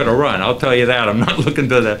 I'm not going to run. I'll tell you that. I'm not looking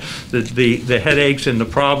to the headaches and the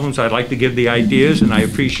problems. I'd like to give the ideas, and I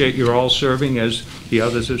appreciate you're all serving, as the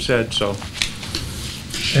others have said. So.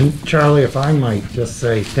 And Charlie, if I might just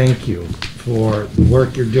say thank you for the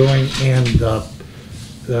work you're doing and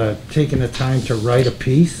taking the time to write a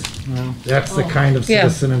piece. Well, that's the kind of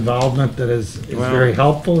citizen involvement that is very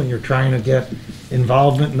helpful, and you're trying to get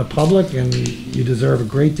involvement in the public, and you deserve a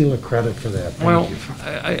great deal of credit for that. Thank you.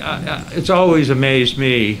 It's always amazed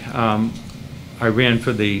me. I ran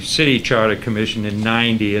for the City Charter Commission in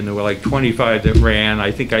 '90, and there were like 25 that ran.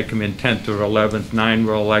 I think I come in 10th or 11th, 9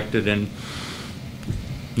 were elected, and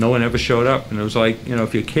no one ever showed up. And it was like, you know,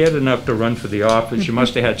 if you cared enough to run for the office, you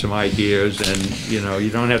must have had some ideas, and, you know, you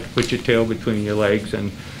don't have to put your tail between your legs,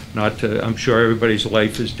 and not to, I'm sure everybody's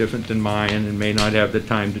life is different than mine and may not have the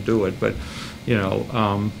time to do it, but, you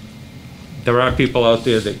know, there are people out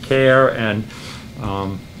there that care, and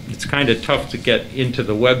it's kind of tough to get into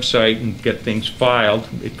the website and get things filed.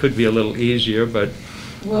 It could be a little easier, but...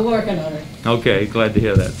 We're working on it. Okay, glad to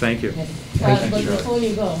hear that. Thank you. But before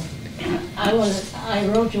you go, I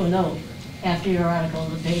wrote you a note after your article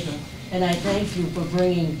in the paper, and I thank you for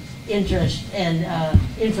bringing interest and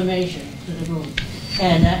information to the group.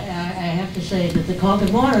 And I have to say that the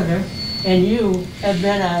Concord Monitor and you have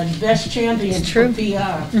been our best champions for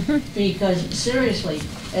PR, because seriously,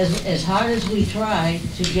 as hard as we try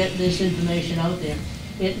to get this information out there,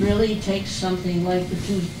 it really takes something like the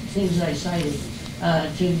 2 things I cited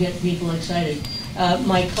to get people excited.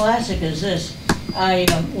 My classic is this. I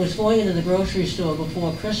was going into the grocery store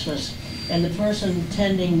before Christmas, and the person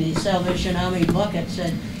tending the Salvation Army bucket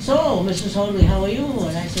said, "So, Mrs. Hoadley, how are you?"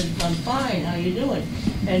 And I said, "I'm fine, how are you doing?"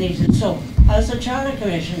 And he said, "So, how's the Charter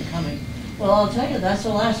Commission coming?" Well, I'll tell you, that's the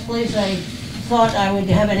last place I thought I would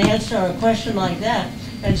have an answer or a question like that.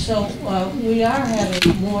 And so we are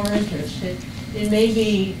having more interest. It may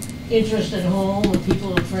be interest at home, or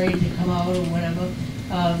people are afraid to come out or whatever,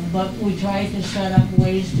 but we try to set up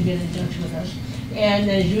ways to get in touch with us. And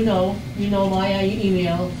as you know my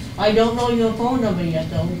email. I don't know your phone number yet,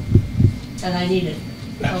 though, and I need it.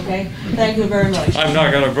 Okay? Thank you very much. I'm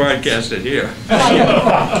not going to broadcast it here.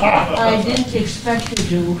 I didn't expect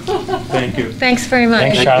you to. Thank you. Thanks very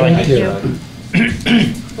much. Thanks, Charlie. Thank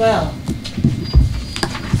you. Well,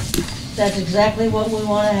 that's exactly what we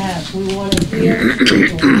want to have. We want to hear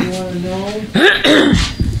people. We want to know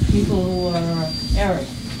people who are... Eric,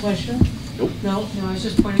 question? No? No, I was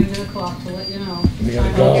just pointing to the clock to let you know. We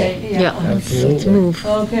gotta go. Okay, Yeah, let's move.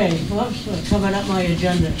 Okay, whoops, we're coming up my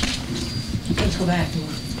agenda. Let's go back to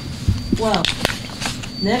it. Well,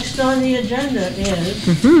 next on the agenda is,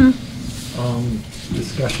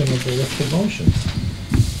 Discussion of the list of motions.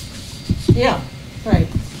 yeah, right,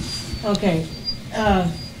 okay.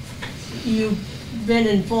 You've been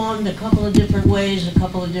informed a couple of different ways, a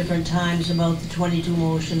couple of different times about the 22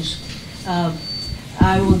 motions.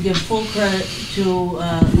 I will give full credit to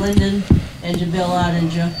Lyndon and to Bill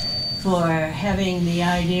Ottinger for having the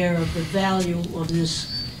idea of the value of this,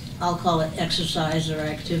 I'll call it exercise or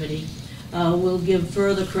activity. We'll give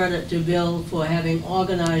further credit to Bill for having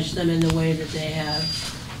organized them in the way that they have.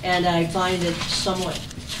 And I find it somewhat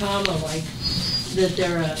trauma-like that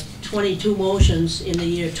there are 22 motions in the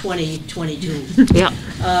year 2022. Yeah.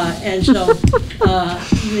 And so,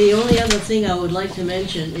 the only other thing I would like to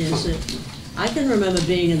mention is that I can remember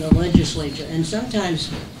being in the legislature, and sometimes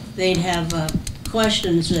they'd have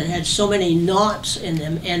questions that had so many knots in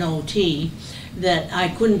them, N-O-T, that I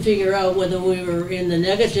couldn't figure out whether we were in the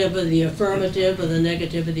negative or the affirmative or the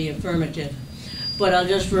negative or the affirmative. But I'll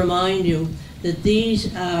just remind you that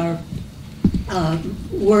these are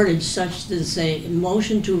worded such to say,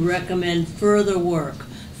 motion to recommend further work.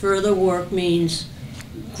 Further work means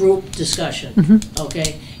group discussion,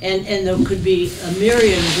 okay? And there could be a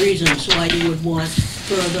myriad of reasons why you would want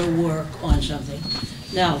further work on something.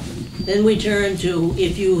 Now, then we turn to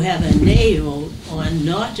if you have a nay vote on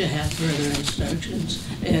not to have further instructions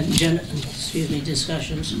and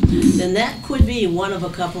discussions, then that could be one of a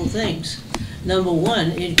couple things. Number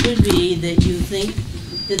one, it could be that you think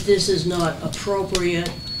that this is not appropriate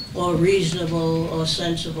or reasonable or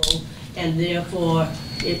sensible, and therefore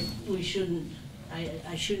we shouldn't,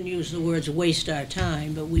 I shouldn't use the words waste our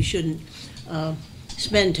time, but we shouldn't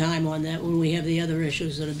spend time on that when we have the other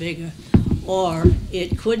issues that are bigger. Or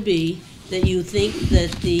it could be that you think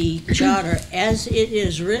that the charter, as it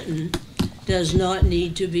is written, does not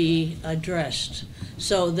need to be addressed.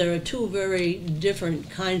 So there are two very different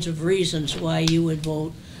kinds of reasons why you would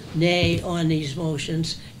vote nay on these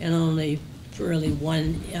motions, and only really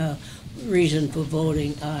one reason for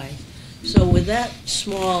voting aye. So with that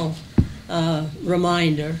small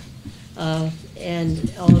reminder,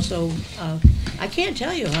 and also, I can't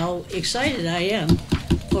tell you how excited I am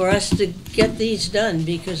for us to get these done,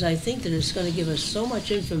 because I think that it's going to give us so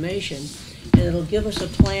much information, and it'll give us a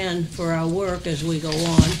plan for our work as we go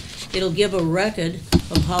on. It'll give a record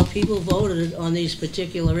of how people voted on these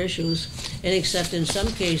particular issues, and except in some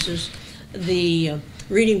cases, the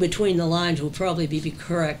reading between the lines will probably be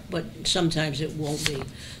correct, but sometimes it won't be.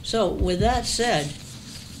 So with that said,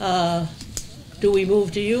 do we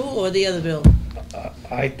move to you or the other bill?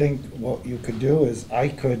 I think what you could do is I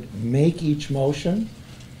could make each motion,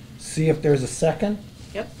 see if there's a second.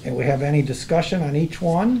 Yep. And we have any discussion on each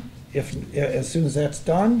one. If, as soon as that's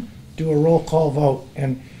done, do a roll call vote.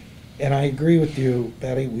 And I agree with you,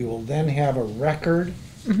 Betty, we will then have a record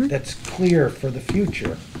that's clear for the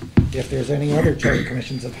future, if there's any other charter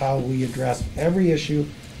commissions, of how we address every issue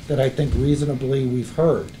that I think reasonably we've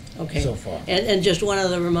heard so far. And just one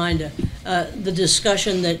other reminder, the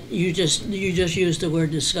discussion that you just used the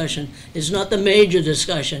word discussion, is not the major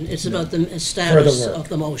discussion, it's about the status of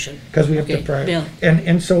the motion. Because we have to try.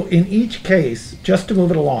 And so in each case, just to move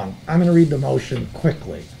it along, I'm going to read the motion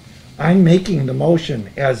quickly. I'm making the motion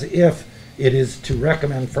as if it is to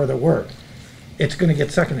recommend further work. It's going to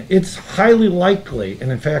get seconded. It's highly likely,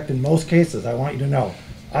 and in fact, in most cases, I want you to know,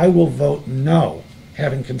 I will vote no,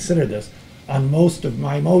 having considered this, on most of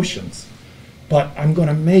my motions. But I'm going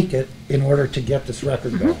to make it in order to get this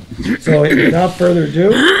record going. So without further ado.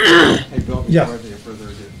 Hey, Bill, before further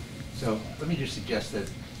ado. So let me just suggest that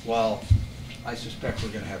while I suspect we're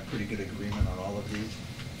going to have pretty good agreement on all of these,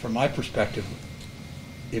 from my perspective,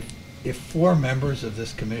 if 4 members of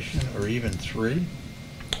this commission, or even 3,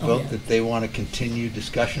 vote that they want to continue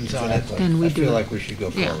discussions on it, I feel like we should go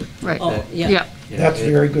forward. Right. That's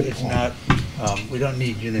very good. It's not, we don't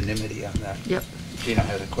need unanimity on that. Yep. Gina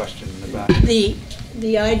has a question in the back.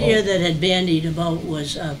 The idea that had bandied about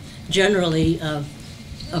was generally a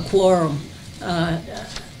quorum.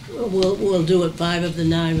 We'll do it, 5 of the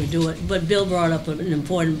 9 will do it. But Bill brought up an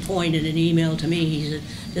important point in an email to me. He said,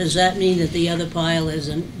 does that mean that the other pile is,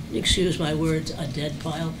 excuse my words, a dead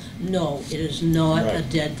pile? No, it is not a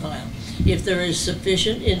dead pile. If there is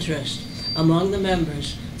sufficient interest among the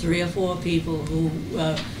members, 3 or 4 people who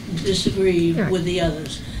disagree with the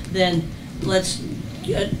others, then let's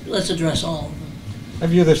address all of them. I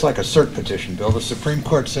view this like a cert petition, Bill. The Supreme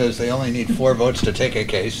Court says they only need 4 votes to take a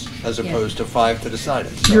case, as opposed to 5 to decide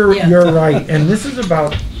it. So- You're right, and this is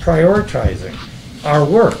about prioritizing our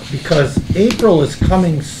work, because April is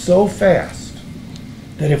coming so fast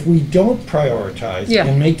that if we don't prioritize Yeah.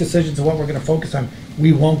 and make decisions on what we're gonna focus on,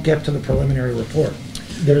 we won't get to the preliminary report.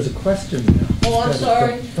 There's a question now. Oh, I'm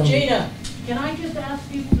sorry. From- Gina, Can I just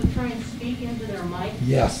ask people to try and speak into their mic?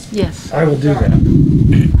 Yes. Yes. I will do that.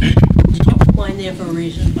 mine there for a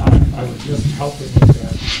reason. I was just helping with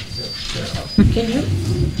that. Can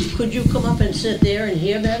you, could you come up and sit there and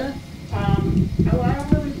hear better? I don't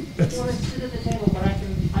really want to sit at the table, but I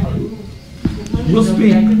can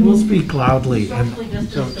move. We'll speak loudly and, Socially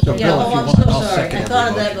distanced. So Yeah, Bill, if oh, you I'm want, so I'll sorry. second I thought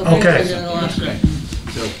of that every before, Okay. and then I lost it.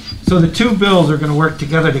 motion. so the two bills are gonna work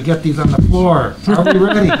together to get these on the floor. Are we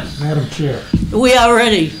ready, Madam Chair? We are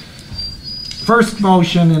ready. First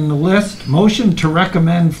motion in the list, motion to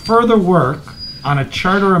recommend further work on a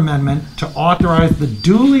charter amendment to authorize the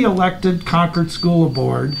duly elected Concord School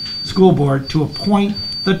Board to appoint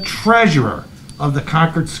the treasurer of the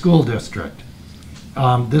Concord School District.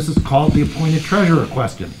 This is called the appointed treasurer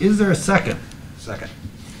question. Is there a second? Second.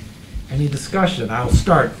 Any discussion? I'll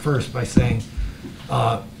start first by saying,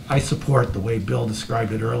 I support the way Bill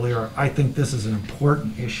described it earlier. I think this is an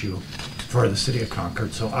important issue for the city of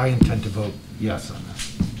Concord, so I intend to vote yes on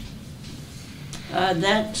this.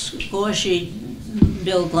 That score sheet,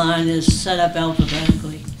 Bill Klein, is set up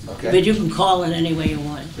alphabetically. Okay. But you can call it any way you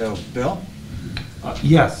want. So, Bill?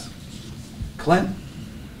 Yes. Clint?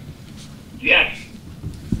 Yes.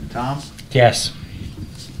 Tom? Yes.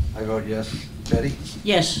 I vote yes. Betty?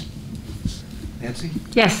 Yes. Nancy?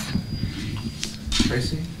 Yes.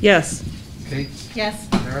 Tracy? Yes. Kate? Yes.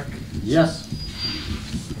 Eric? Yes.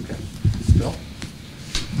 Okay. Bill?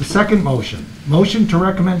 The second motion, motion to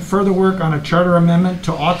recommend further work on a charter amendment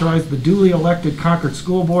to authorize the duly elected Concord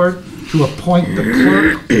School Board to appoint the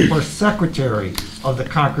clerk or secretary of the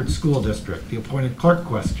Concord School District, the appointed clerk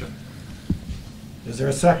question. Is there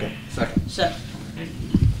a second? Second. So,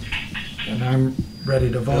 And I'm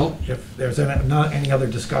ready to vote if there's not any other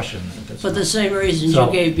discussion at this for the point. same reasons So-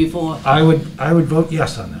 you gave before. I would vote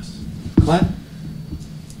yes on this. Clint?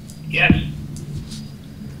 Yes.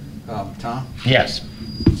 Tom? Yes.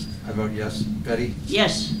 I vote yes. Betty?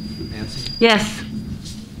 Yes. Nancy? Yes.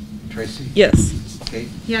 Tracy? Yes. Kate?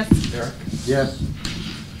 Yes. Eric? Yes.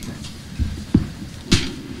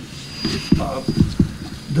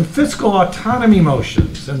 The fiscal autonomy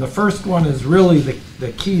motions, and the first one is really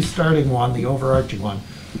the key starting one, the overarching one.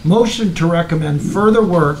 Motion to recommend further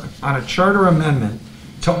work on a charter amendment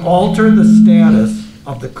to alter the status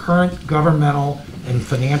of the current governmental and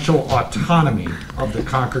financial autonomy of the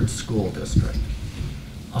Concord School District.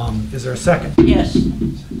 Is there a second? Yes.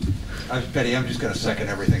 Betty, I'm just gonna second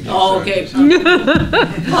everything. you Oh, said.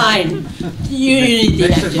 okay. Fine. You need the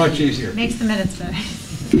Makes it much activity. easier. Makes the minutes better.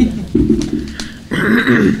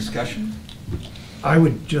 Discussion? I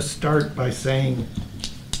would just start by saying,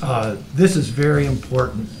 this is very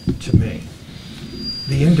important to me.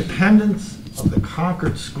 The independence of the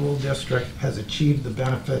Concord School District has achieved the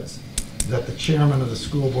benefits that the chairman of the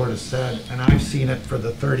school board has said, and I've seen it for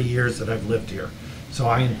the 30 years that I've lived here. So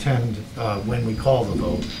I intend, when we call the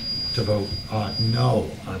vote, to vote no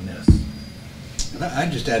on this. And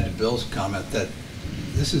I'd just add to Bill's comment that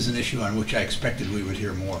this is an issue on which I expected we would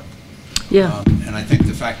hear more. Yeah. And I think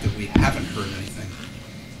the fact that we haven't heard anything,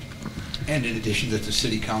 and in addition that the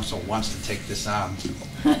city council wants to take this on,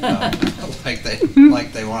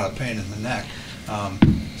 like they want a pain in the neck.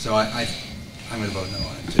 So I'm going to vote no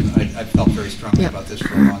on it too. I felt very strongly about this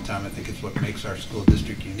for a long time. I think it's what makes our school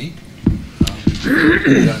district unique.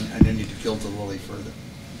 I didn't need to gild the lily further.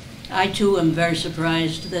 I too am very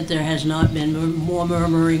surprised that there has not been more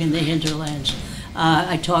murmuring in the hinterlands.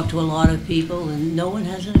 I talked to a lot of people and no one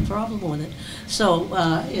has any problem with it. So,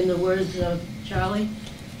 in the words of Charlie,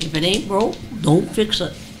 if it ain't broke, don't fix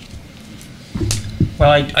it. Well,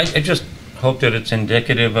 I just hope that it's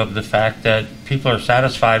indicative of the fact that people are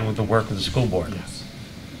satisfied with the work of the school board. Yes.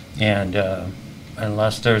 And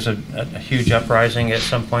unless there's a huge uprising at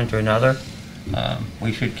some point or another,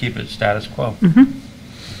 we should keep it status quo.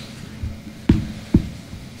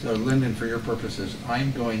 So Lyndon, for your purposes,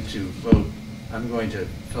 I'm going to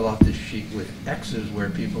fill out this sheet with X's where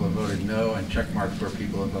people have voted no and check marks where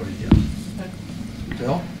people have voted yes.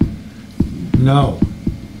 Bill? No.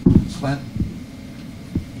 Clint?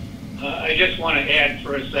 I just want to add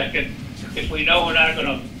for a second, if we know we're not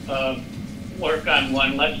going to work on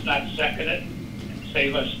one, let's not second it and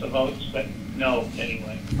save us the votes, but no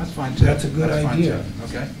anyway. That's fine too. That's a good fine, idea. too.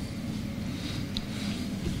 Okay.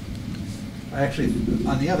 I actually,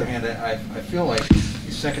 on the other hand, I feel like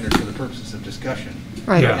you seconded for the purposes of discussion.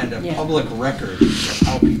 Right. Yeah. And a Yeah. public record of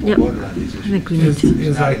how people Yep. voted on these I think issues. we need to.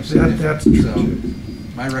 is not insignificant. That's true, So too.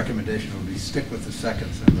 my recommendation would be stick with the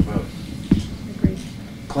seconds and the vote. Agreed.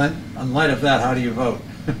 Clint, in light of that, how do you vote?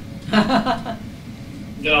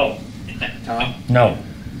 No. Tom? No.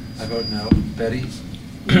 I vote no. Betty?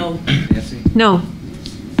 No. Nancy? No.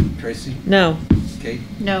 Tracy? No. Kate?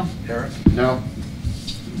 No. Eric? No.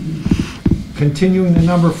 Continuing to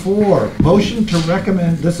number 4, motion to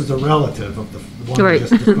recommend, this is a relative of the one we Right.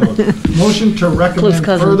 just disclosed. Motion to Close recommend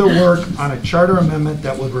cousin. further work on a charter amendment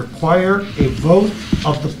that would require a vote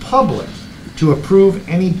of the public to approve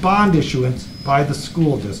any bond issuance by the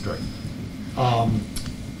school district.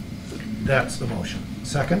 That's the motion.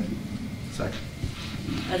 Second? Second.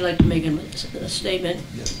 I'd like to make a statement.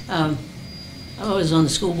 Yes. I was on the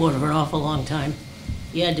school board for an awful long time.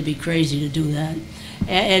 You had to be crazy to do that.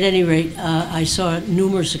 At any rate, I saw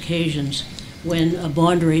numerous occasions when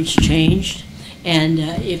bond rates changed, and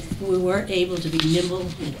if we weren't able to be nimble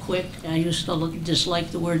and quick, I used to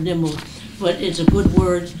dislike the word nimble, but it's a good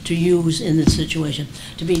word to use in this situation,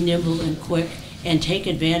 to be nimble and quick and take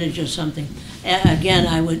advantage of something. Again,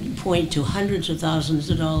 I would point to hundreds of thousands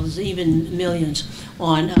of dollars, even millions,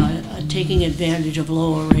 on taking advantage of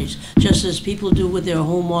lower rates. Just as people do with their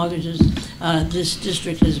home mortgages, this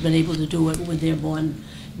district has been able to do it with their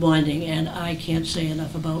bonding, and I can't say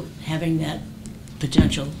enough about having that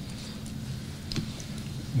potential.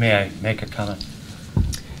 May I make a comment?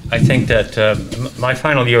 I think that my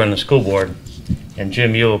final year on the school board, and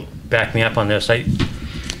Jim, you'll back me up on this,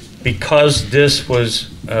 because this was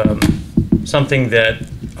something that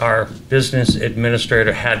our business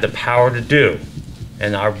administrator had the power to do,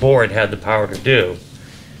 and our board had the power to do,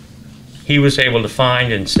 he was able to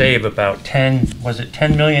find and save about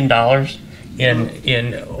 $10 million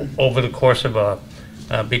in over the course of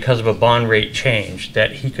because of a bond rate change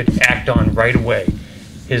that he could act on right away.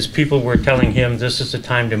 His people were telling him this is the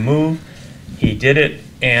time to move. He did it,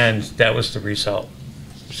 and that was the result.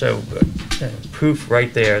 So proof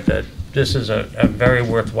right there that this is a very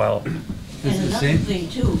worthwhile. And another thing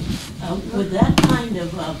too, with that kind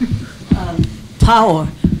of power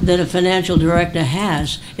that a financial director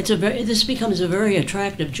has, this becomes a very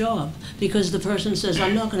attractive job, because the person says,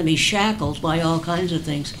 I'm not going to be shackled by all kinds of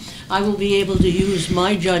things. I will be able to use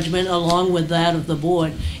my judgment along with that of the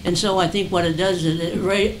board. And so I think what it does is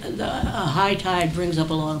a high tide brings up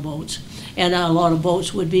a lot of boats. And a lot of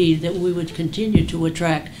boats would be that we would continue to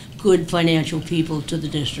attract good financial people to the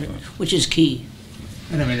district, which is key.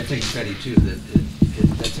 And I mean, I think, Betty, too,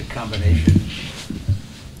 that that's a combination,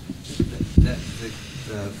 that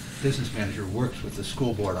the business manager works with the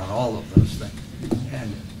school board on all of those things.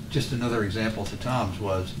 And just another example to Tom's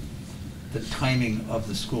was the timing of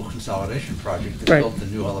the school consolidation project that built the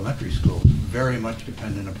new elementary school, very much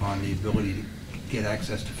dependent upon the ability to get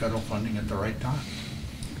access to federal funding at the right time.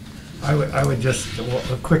 I would just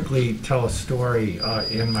quickly tell a story.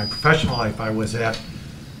 In my professional life, I was at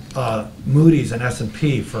Moody's and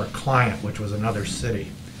S&P for a client, which was another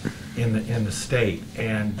city in the state,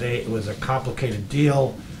 and it was a complicated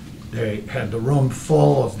deal. They had the room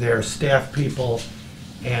full of their staff people,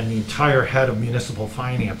 and the entire head of municipal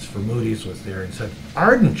finance for Moody's was there, and said,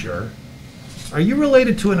 "Ardinger, are you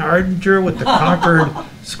related to an Ardinger with the Concord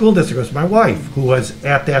School District?" It was my wife, who was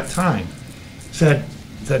at that time, said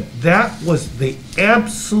that was the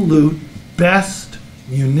absolute best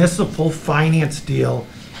municipal finance deal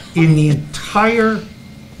in the entire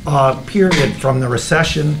period from the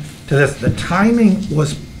recession to this. The timing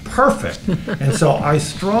was perfect. And so I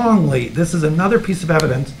strongly, this is another piece of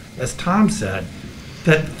evidence, as Tom said,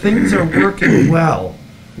 that things are working well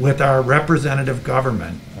with our representative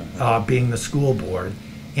government, being the school board,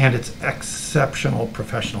 and its exceptional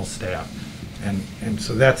professional staff. And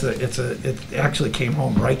so it actually came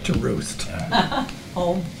home right to roost.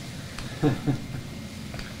 Home.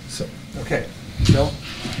 So, Okay, Bill?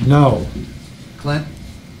 no. Clint?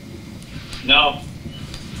 No.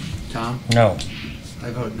 Tom? No.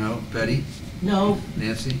 I vote no. Betty? No.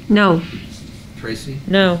 Nancy? No. Tracy?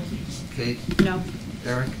 No. Kate? No.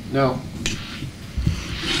 Eric? No.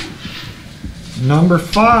 Number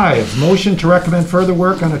 5, motion to recommend further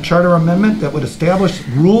work on a charter amendment that would establish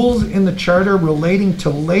rules in the charter relating to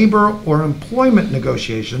labor or employment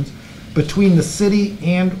negotiations between the city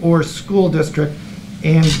and/or school district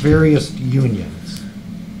and various unions.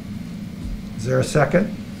 Is there a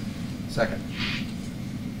second? Second.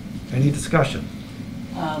 Uh, Any discussion?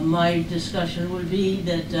 My discussion would be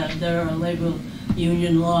that there are labor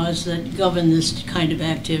union laws that govern this kind of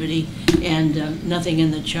activity, and nothing in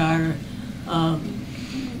the charter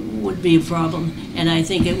would be a problem, and I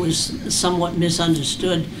think it was somewhat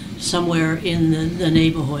misunderstood somewhere in the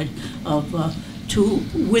neighborhood of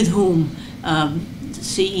with whom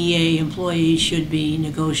CEA employees should be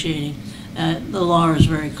negotiating. The law is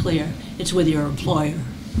very clear. It's with your employer.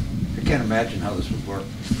 I can't imagine how this would work.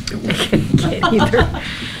 Can't either.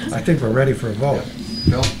 I think we're ready for a vote.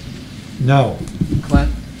 Bill? No.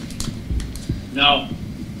 Clint? No.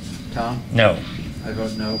 Tom? No. I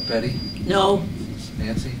vote no. Betty? No?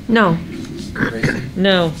 Nancy? No. Tracy?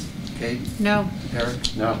 No. Kate? No.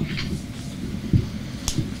 Eric? No.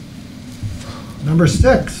 Number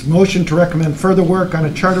 6, motion to recommend further work on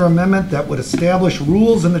a charter amendment that would establish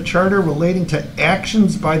rules in the charter relating to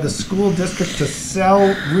actions by the school district to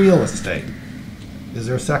sell real estate. Is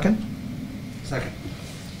there a second? Second.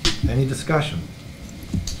 Any discussion?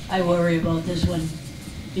 I worry about this one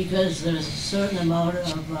because there's a certain amount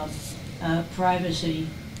of privacy,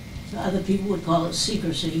 other people would call it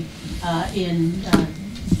secrecy, in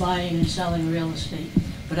buying and selling real estate.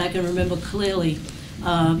 But I can remember clearly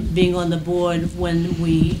being on the board when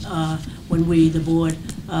the board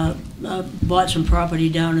bought some property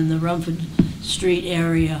down in the Rumford Street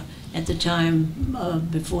area at the time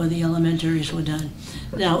before the elementaries were done.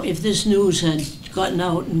 Now, if this news had gotten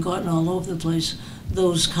out and gotten all over the place,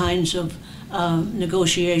 those kinds of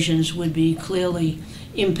negotiations would be clearly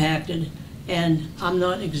impacted. And I'm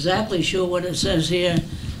not exactly sure what it says here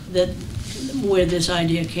that where this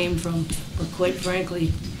idea came from, but quite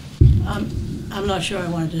frankly, I'm not sure I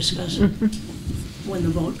want to discuss it when the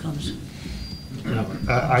vote comes. No,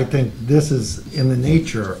 I think this is in the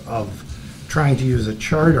nature of trying to use a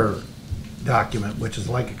charter document, which is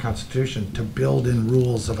like a constitution, to build in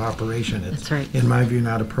rules of operation. It's, That's right. in my view,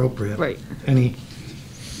 not appropriate. Right. Any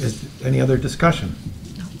other discussion?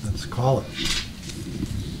 No. Let's call it.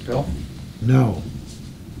 Bill? No.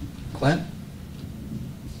 Clint?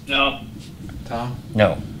 No. Tom?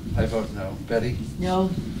 No. I vote no. Betty? No?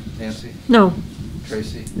 Nancy? No.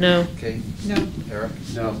 Tracy? No. Kate? No. Eric?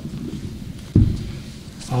 No.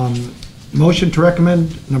 Motion to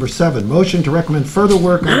recommend, number 7, motion to recommend further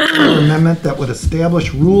work on a charter amendment that would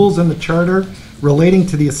establish rules in the charter relating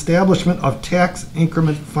to the establishment of tax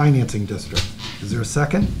increment financing district. Is there a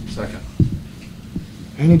second? Second.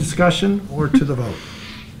 Any discussion or to the vote?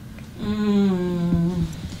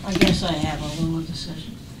 I guess I have a little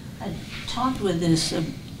discussion. I talked with this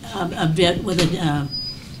a bit with the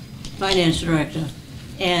finance director,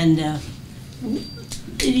 and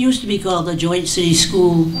it used to be called the Joint City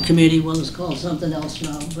School Committee. Well, it's called something else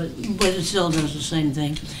now, but it still does the same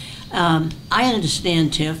thing. I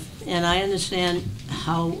understand TIF, and I understand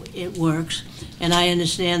how it works, and I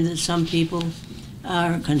understand that some people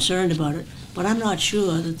are concerned about it, but I'm not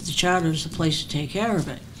sure that the charter is the place to take care of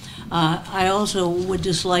it. I also would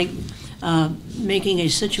dislike making a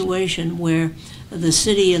situation where the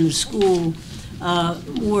city and the school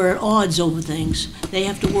were at odds over things. They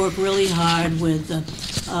have to work really hard with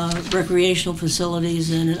recreational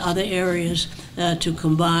facilities and in other areas to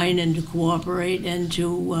combine and to cooperate and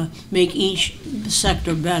to make each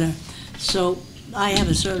sector better. So I have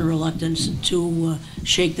a certain reluctance to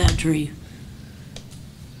shake that tree.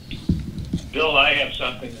 Bill, I have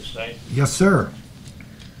something to say. Yes, sir.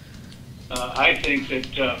 I think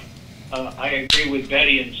that I agree with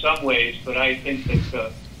Betty in some ways, but I think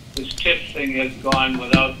that this TIF thing has gone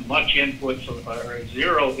without much input or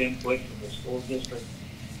zero input from the school district,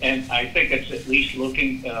 and I think it's at least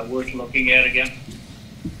worth looking at again.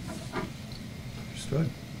 Understood.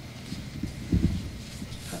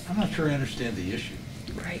 I'm not sure I understand the issue.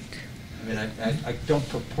 Right. I mean, I don't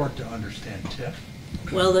purport to understand TIF.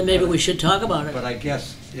 Well, then maybe we should talk about it. But I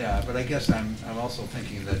guess, I'm also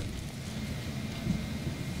thinking that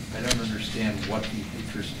I don't understand what the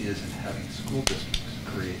interest is in having school districts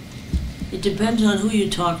create. It depends on who you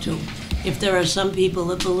talk to. If there are some people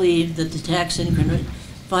that believe that the tax increment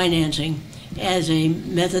financing as a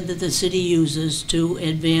method that the city uses to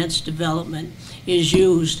advance development is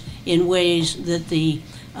used in ways that the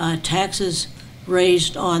taxes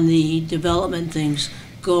raised on the development things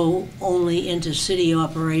go only into city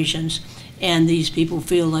operations, and these people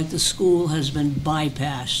feel like the school has been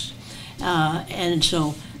bypassed. And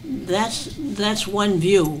so that's one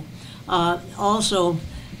view. Also,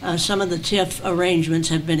 some of the TIF arrangements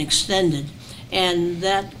have been extended, and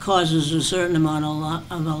that causes a certain amount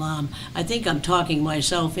of alarm. I think I'm talking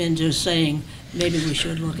myself into saying maybe we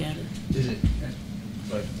should look at it. Is it?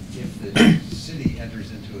 But if the city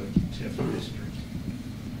enters into a TIF district,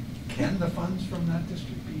 can the funds from that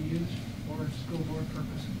district be used for school board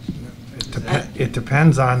purposes? It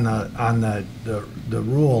depends on the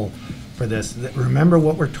rule for this. Remember,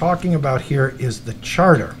 what we're talking about here is the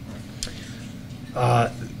charter.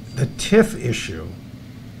 the TIF issue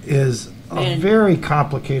is a Man. very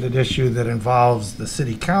complicated issue that involves the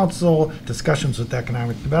city council, discussions with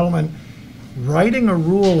economic development. Writing a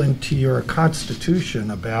rule into your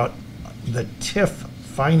constitution about the TIF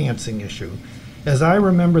financing issue, as I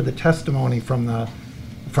remember the testimony from the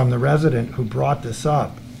resident who brought this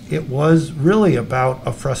up, it was really about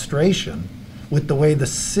a frustration with the way the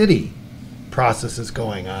city process is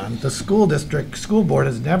going on. The school board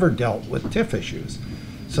has never dealt with TIF issues.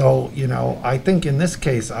 So, I think in this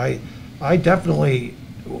case, I definitely,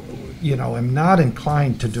 am not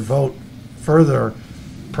inclined to devote further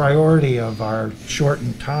priority of our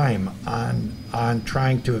shortened time on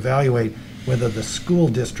trying to evaluate whether the school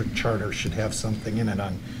district charter should have something in it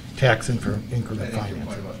on tax increment I think your point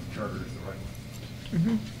financing. about the charter is the right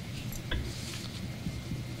one.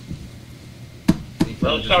 Any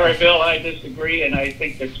further Well, sorry, discussion? Bill, I disagree, and I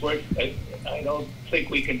think that's worth, I don't think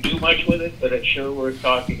we can do much with it, but it's sure worth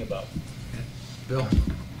talking about. Bill,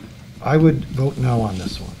 I would vote no on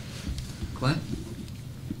this one. Clint,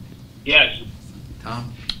 Yes,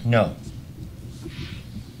 Tom, No.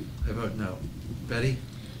 I vote no. Betty,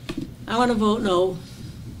 I want to vote no.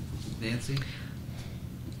 Nancy,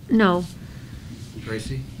 No.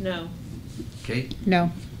 Tracy, No. Kate,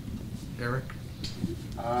 No. Eric,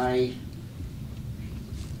 I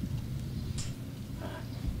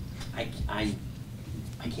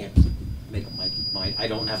can't make up my mind. I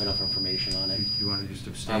don't have enough information on it. you want to just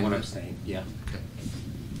abstain? I want to abstain, yeah. Okay.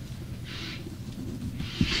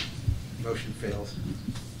 Motion fails.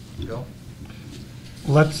 Bill?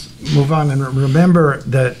 Let's move on and remember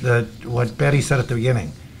that what Betty said at the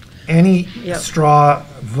beginning. Any Yep. straw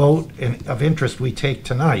vote of interest we take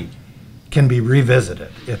tonight can be revisited.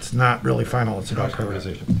 It's not really final, it's about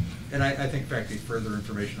prioritization. And I think, frankly, further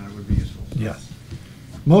information on it would be useful. Yes.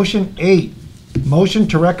 Motion 8, motion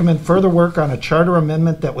to recommend further work on a charter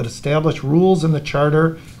amendment that would establish rules in the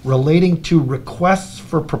charter relating to requests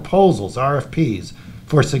for proposals, RFPs,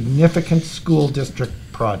 for significant school district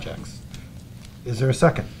projects. Is there a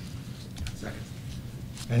second? Second.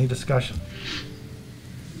 Any discussion?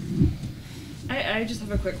 I just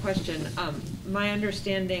have a quick question. My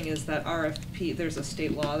understanding is that RFP, there's a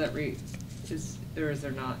state law that is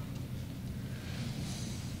there not?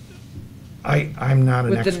 I'm not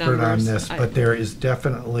an With the expert on numbers, this, but there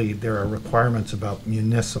are requirements about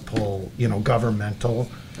municipal, governmental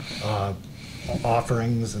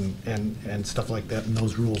offerings and stuff like that, and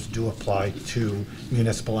those rules do apply to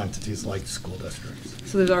municipal entities like school districts.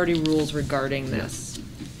 So there's already rules regarding this.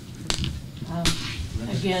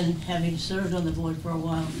 Again, having served on the board for a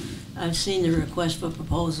while, I've seen the request for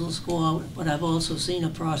proposals go out, but I've also seen a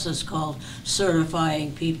process called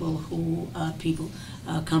certifying people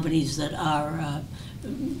companies that are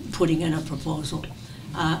putting in a proposal.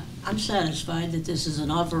 I'm satisfied that this is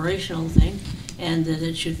an operational thing and that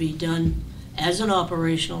it should be done as an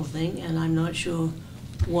operational thing, and I'm not sure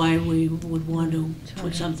why we would want to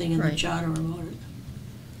put something in the Right. charter about it.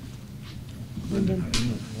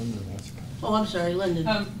 Oh, I'm sorry,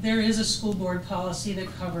 Lyndon. There is a school board policy that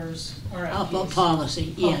covers RFPs.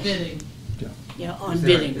 Policy, Oh, yes. bidding. Yeah, on Is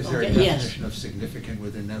there- bidding. Is there a Okay, yes. definition of significant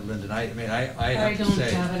within that, Lyndon? I I have to don't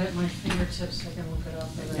say, have it at my fingertips, I can look it up.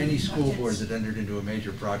 but any school it's- board that entered into a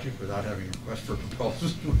major project without having a request for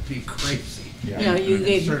proposals would be crazy. Yeah, you And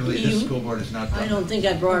gave- certainly this you- school board has not done I don't that. think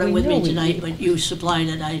I brought it We with know me we tonight, did. but you supplied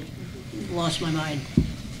it. I lost my mind.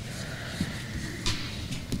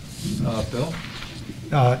 Bill?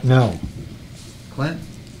 No. Clint?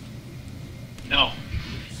 no.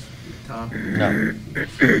 Tom? No.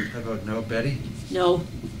 I vote no. Betty? No,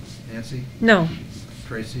 Nancy? No.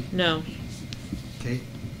 Tracy? No. Kate?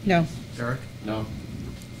 No. Eric? No.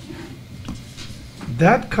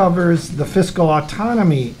 That covers the fiscal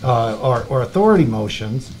autonomy or authority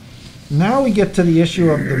motions. Now we get to the issue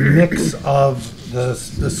of the mix of the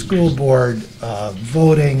school board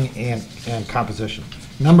voting and composition.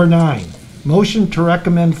 Number 9, motion to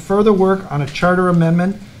recommend further work on a charter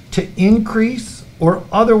amendment to increase or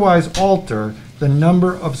otherwise alter the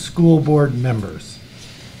number of school board members.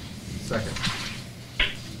 Second.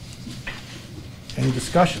 Any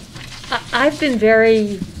discussion? I've been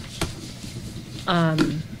very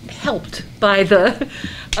helped by the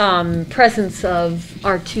presence of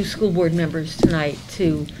our 2 school board members tonight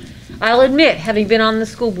too. I'll admit, having been on the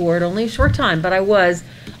school board only a short time, but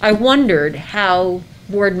I wondered how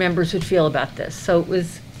board members would feel about this. So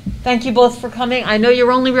thank you both for coming. I know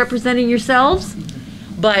you're only representing yourselves,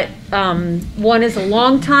 but one is a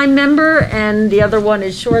longtime member and the other one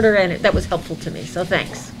is shorter, and that was helpful to me, so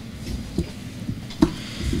thanks.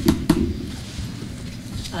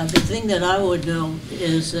 The thing that I would know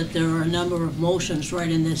is that there are a number of motions right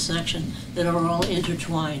in this section that are all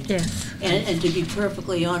intertwined. Yes. And to be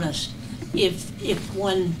perfectly honest, if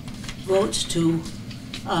one votes to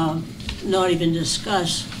not even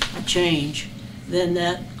discuss a change, then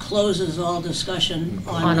that closes all discussion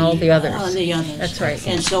On all the others. On the others. That's right.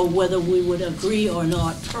 And so whether we would agree or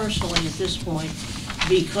not personally at this point,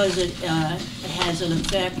 because it has an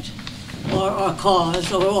effect or a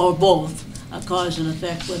cause, or both, a cause and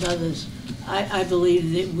effect with others, I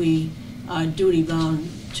believe that we are duty-bound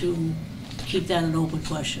to keep that an open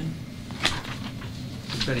question.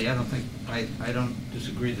 Betty, I don't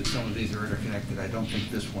disagree that some of these are interconnected. I don't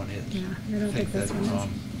think this one is. Yeah, I don't think this one is.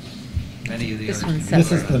 Many of the This others. one's can be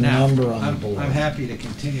This is voted the on. Now, number on the board. I'm happy to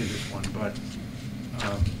continue this one, but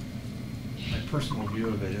my personal view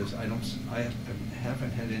of it is I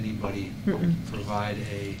haven't had anybody provide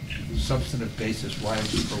a substantive basis for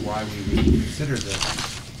why we would consider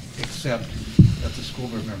this, except that the school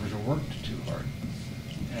board members are worked too hard.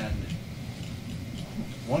 And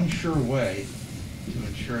one sure way to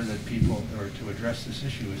ensure that people, or to address this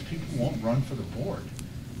issue, is people won't run for the board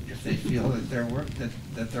if they feel that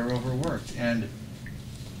they're overworked. And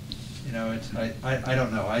you know, I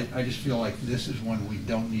don't know. I just feel like this is one we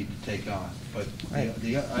don't need to take on. But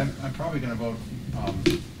I'm probably going to vote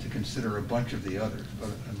to consider a bunch of the others, but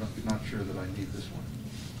I'm not sure that I need this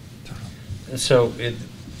one. So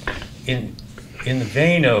in the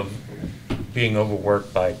vein of being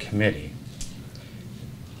overworked by a committee,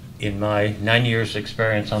 in my 9 years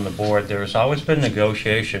experience on the board, there's always been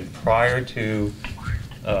negotiation prior to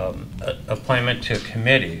appointment to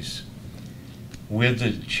committees with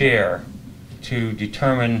the chair to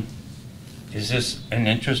determine, is this an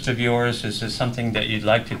interest of yours? Is this something that you'd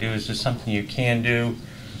like to do? Is this something you can do?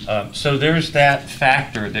 So there's that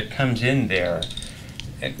factor that comes in there.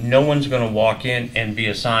 No one's going to walk in and be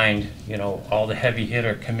assigned, you know, all the heavy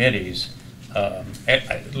hitter committees.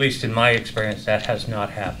 At least in my experience, that has not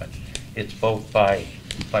happened. It's both by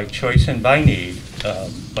choice and by need,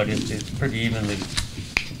 but it's pretty evenly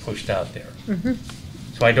pushed out there. Mm-hmm.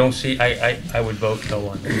 So I don't see, I would vote no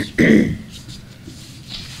on this.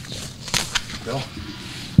 Bill?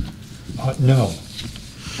 No.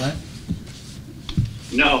 Clint?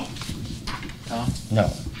 No. Tom?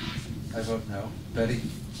 No. I vote no. Betty?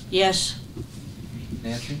 Yes?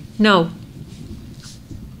 Nancy? No.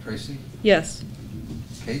 Tracy? Yes.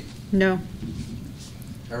 Kate? No.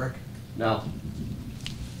 Eric? No.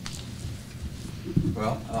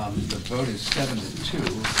 Well, the vote is 7-2.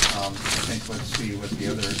 I think let's see what the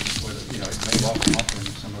other, it may well come up in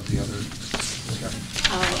some of the other discussions.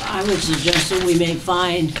 I would suggest that we may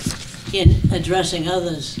find in addressing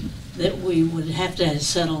others that we would have to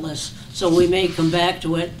settle this. So we may come back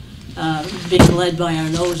to it being led by our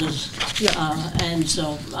noses. And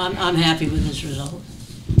so I'm happy with this result.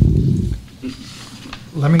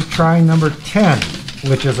 Let me try number 10,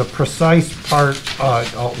 which is a precise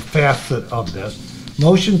facet of this.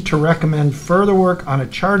 Motion to recommend further work on a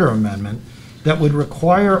charter amendment that would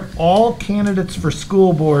require all candidates for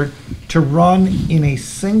school board to run in a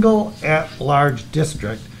single at-large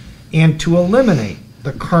district and to eliminate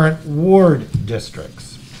the current ward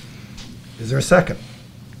districts. Is there a second?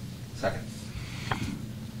 Second.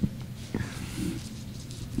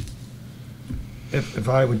 If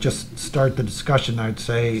I would just start the discussion, I'd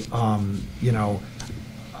say,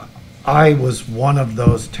 I was one of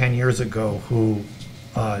those 10 years ago who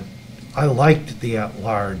I liked the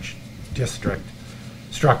at-large district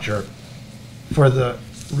structure for the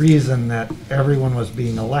reason that everyone was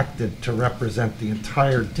being elected to represent the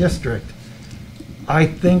entire district. I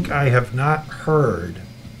think I have not heard,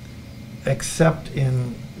 except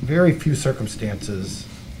in very few circumstances,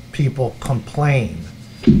 people complain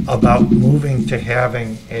about moving to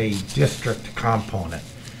having a district component.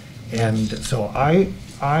 And so I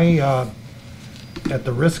at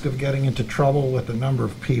the risk of getting into trouble with a number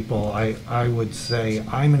of people, I would say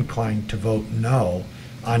I'm inclined to vote no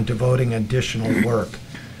on devoting additional work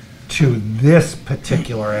to this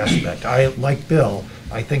particular aspect. Like Bill,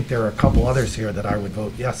 I think there are a couple others here that I would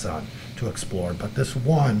vote yes on to explore, but this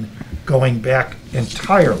one, going back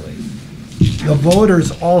entirely, the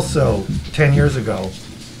voters also 10 years ago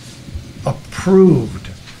approved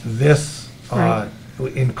this,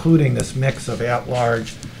 including this mix of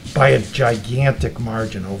at-large by a gigantic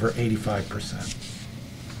margin, over 85%.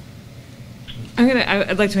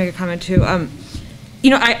 I'd like to make a comment too.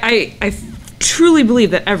 I truly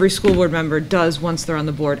believe that every school board member does, once they're on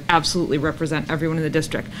the board, absolutely represent everyone in the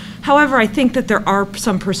district. However, I think that there are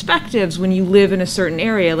some perspectives when you live in a certain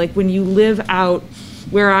area, like when you live out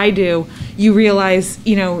where I do, you realize,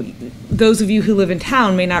 those of you who live in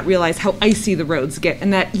town may not realize how icy the roads get,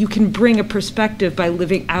 and that you can bring a perspective by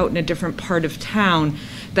living out in a different part of town,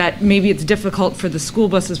 that maybe it's difficult for the school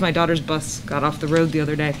buses. My daughter's bus got off the road the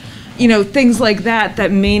other day. Things like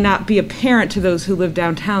that may not be apparent to those who live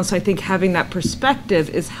downtown. So I think having that perspective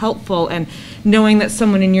is helpful, and knowing that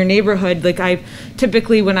someone in your neighborhood, like I've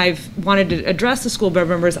typically, when I've wanted to address the school board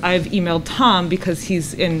members, I've emailed Tom, because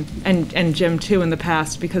he's and Jim too in the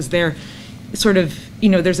past, because they're sort of,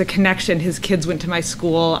 there's a connection. His kids went to my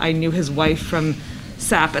school. I knew his wife from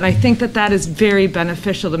SAP, and I think that is very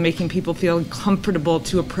beneficial to making people feel comfortable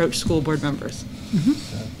to approach school board members.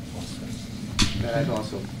 I'd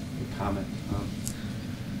also comment,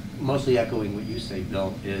 mostly echoing what you say,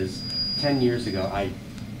 Bill, is 10 years ago I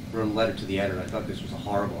wrote a letter to the editor. I thought this was a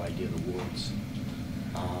horrible idea, the wards.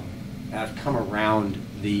 I've come around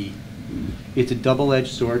it's a double-edged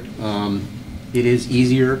sword. It is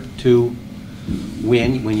easier to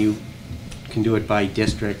win when you can do it by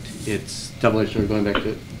district. It's double-edged sword. Going back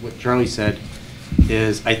to what Charlie said,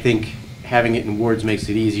 is I think having it in wards makes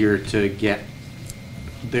it easier to get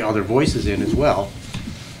the other voices in as well.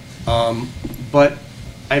 But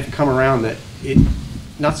I've come around that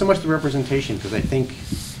not so much the representation, because I think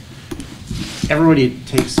everybody who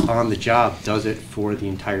takes on the job does it for the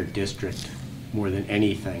entire district more than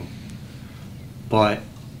anything. But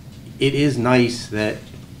it is nice that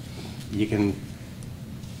you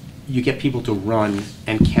get people to run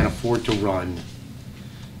and can afford to run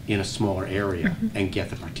in a smaller area and get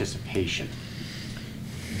the participation.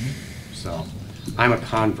 So I'm a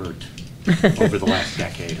convert over the last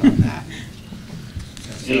decade on that.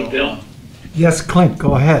 Hey, Bill? Yes, Clint,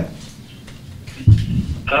 go ahead.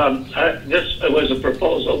 This was a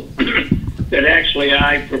proposal that actually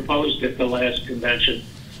I proposed at the last convention,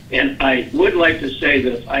 and I would like to say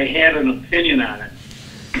that if I had an opinion on it,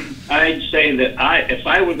 I'd say that if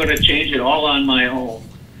I were going to change it all on my own,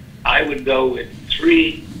 I would go with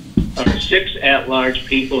 3 or 6 at-large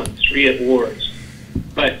people and 3 at wards.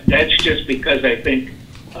 But that's just because I think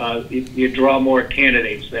you draw more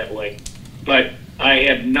candidates that way. But I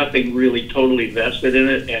have nothing really totally vested in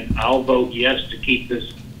it, and I'll vote yes to keep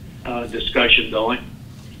this discussion going.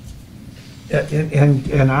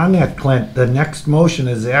 And on that, Clint, the next motion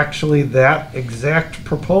is actually that exact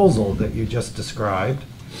proposal that you just described.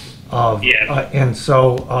 Yes. And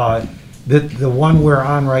so the one we're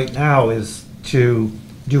on right now is to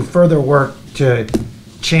do further work to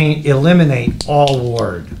eliminate all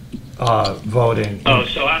ward voting. Oh,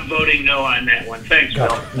 so I'm voting no on that one. Thanks,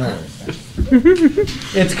 Bill. No.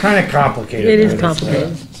 It's kind of complicated. It is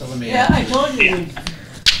complicated. So let me Yeah, I told you.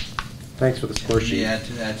 Thanks for the score Let me sheet.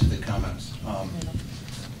 add to the comments.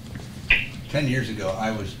 10 years ago,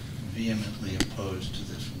 I was vehemently opposed to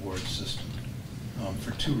this ward system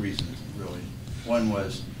for 2 reasons, really. One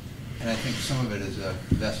was, and I think some of it is a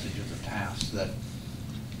vestige of the past, that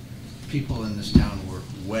people in this town were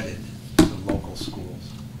wedded to local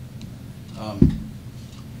schools.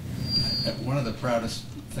 One of the proudest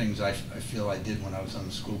things I feel I did when I was on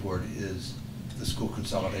the school board is the school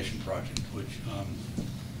consolidation project, which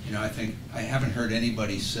I think I haven't heard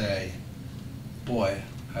anybody say, boy,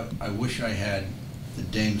 I wish I had the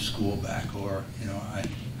Dame school back, or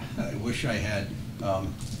I wish I had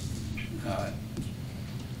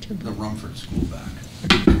the Rumford school back.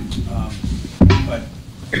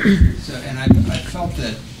 And I felt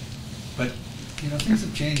that, but things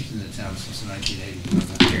have changed in the town since the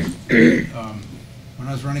 1980s. When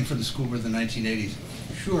I was running for the school board in the 1980s,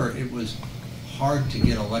 sure, it was hard to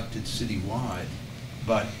get elected citywide,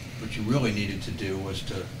 but what you really needed to do was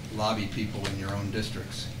to lobby people in your own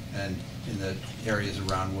districts and in the areas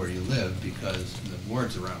around where you live, because the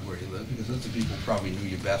wards around where you live, because those are the people who probably knew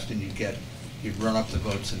you best, and you'd run up the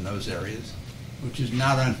votes in those areas, which is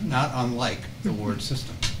not unlike the ward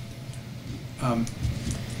system.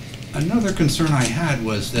 Another concern I had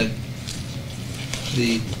was that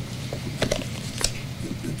the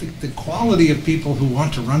quality of people who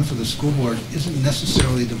want to run for the school board isn't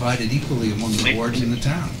necessarily divided equally among the wards in the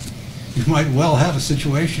town. You might well have a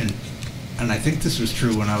situation, and I think this was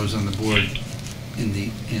true when I was on the board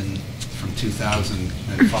from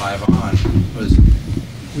 2005 on, was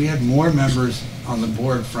we had more members on the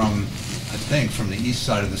board from the east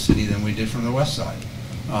side of the city than we did from the west side.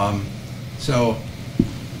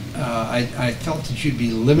 I felt that you'd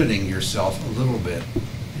be limiting yourself a little bit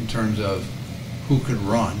in terms of who could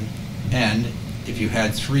run, and if you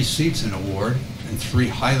had 3 seats in a ward and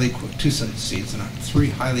 2 seats and 3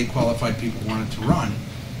 highly qualified people wanted to run,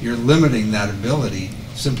 you're limiting that ability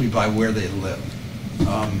simply by where they live.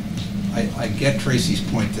 I get Tracy's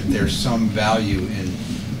point that there's some value in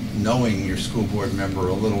knowing your school board member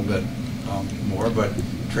a little bit more, but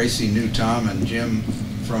Tracy knew Tom and Jim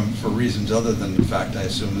for reasons other than the fact, I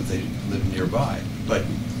assume, that they live nearby. But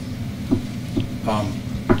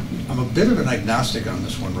I'm a bit of an agnostic on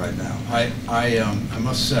this one right now. I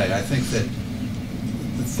must say, I think that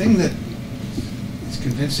the thing that is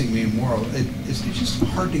convincing me more is it's just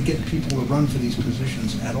hard to get people to run for these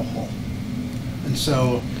positions at all. And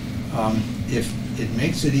so if it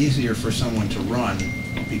makes it easier for someone to run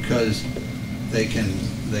because they can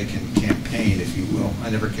campaign, if you will. I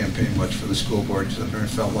never campaigned much for the school board because I never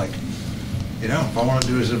felt like, you know, if I want to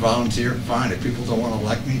do it as a volunteer, fine. If people don't want to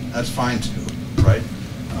elect me, that's fine too, right?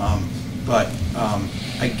 But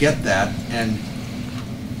I get that, and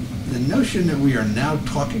the notion that we are now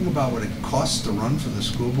talking about what it costs to run for the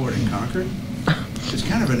school board in Concord is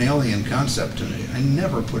kind of an alien concept to me. I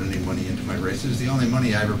never put any money into my races. The only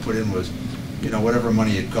money I ever put in was, you know, whatever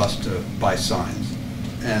money it cost to buy signs.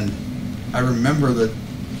 And I remember that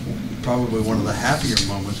probably one of the happier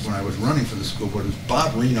moments when I was running for the school board was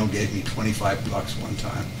Bob Reno gave me $25 one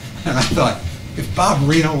time. And I thought, if Bob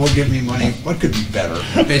Reno will give me money, what could be better?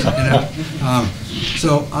 You know?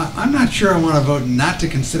 So I'm not sure I want to vote not to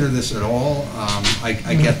consider this at all.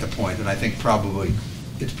 I get the point, and I think probably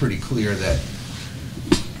it's pretty clear that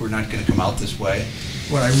we're not going to come out this way.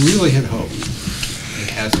 What I really had hoped, it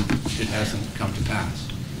hasn't come to pass,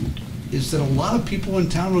 is that a lot of people in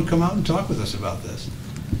town would come out and talk with us about this.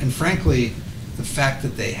 And frankly, the fact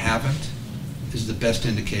that they haven't is the best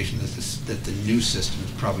indication that the new system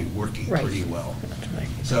is probably working pretty well.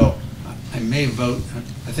 So I may vote,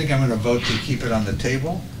 I think I'm going to vote to keep it on the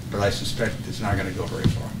table, but I suspect it's not going to go very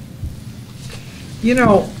far. You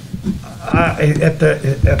know, at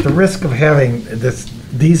the risk of having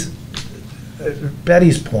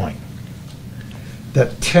Betty's point,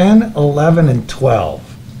 that 10, 11, and 12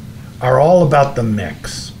 are all about the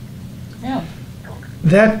mix. Yeah.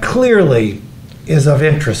 That clearly is of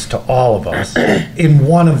interest to all of us in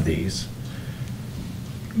one of these.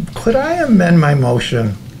 Could I amend my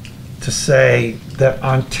motion to say that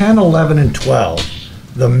on 10, 11, and 12,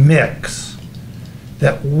 the mix,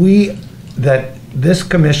 that this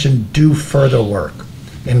commission do further work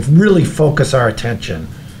and really focus our attention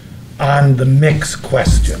on the mix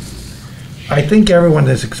question? I think everyone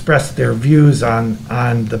has expressed their views on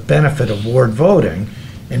the benefit of ward voting.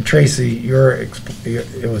 And Tracy,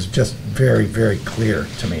 it was just very, very clear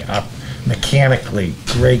to me. Mechanically,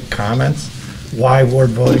 great comments. Why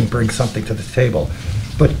ward voting brings something to the table.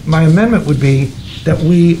 But my amendment would be that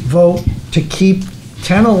we vote to keep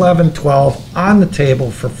 10, 11, 12 on the table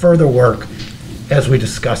for further work as we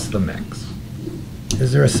discuss the mix.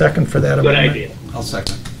 Is there a second for that amendment? Good idea. I'll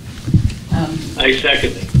second. I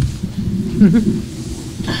second it.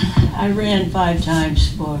 I ran 5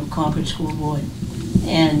 times for Concord School Board,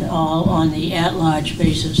 and all on the at-large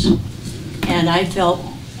basis. And I felt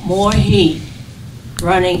more heat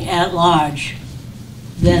running at-large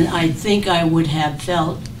than I think I would have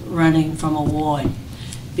felt running from a ward.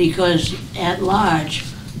 Because at-large,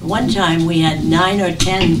 one time we had 9 or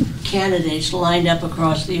 10 candidates lined up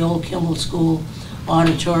across the old Kimball School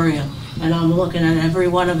auditorium. And I'm looking at every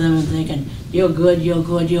one of them and thinking, you're good, you're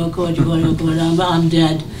good, you're good, you're good, you're good, I'm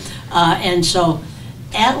dead. And so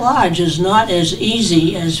at-large is not as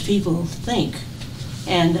easy as people think.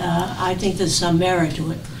 And I think there's some merit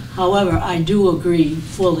to it. However, I do agree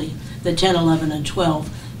fully that 10, 11, and 12,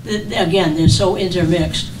 again, they're so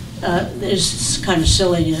intermixed. It's kind of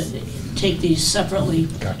silly to take these separately.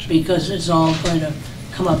 Gotcha. Because it's all going to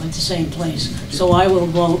come up at the same place. So I will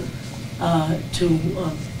vote to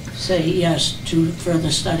say yes to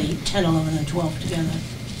further study 10, 11, and 12 together.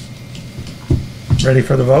 Ready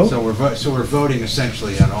for the vote? So we're voting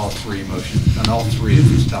essentially on all 3 motions, on all 3 of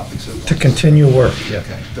these topics at once. To continue work, yeah.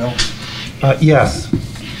 Okay. Bill? Yes.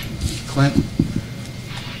 Clint?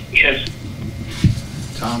 Yes.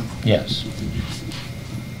 Tom? Yes.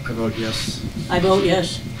 I vote yes. I vote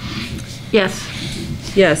yes. Yes.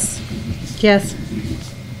 Yes. Yes.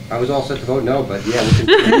 I was all set to vote no, but yeah, we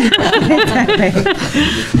can.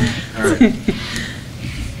 All right.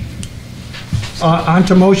 On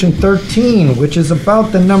to motion 13, which is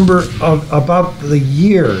about the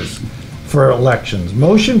years for elections.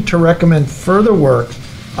 Motion to recommend further work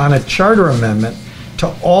on a charter amendment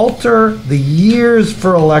to alter the years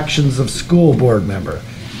for elections of school board member.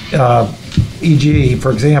 E.g.,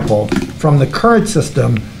 for example, from the current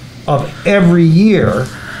system of every year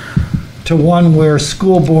to one where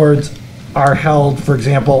school boards are held, for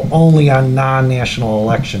example, only on non-national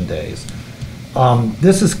election days.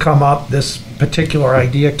 This has come up, this particular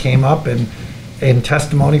idea came up, and in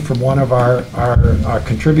testimony from one of our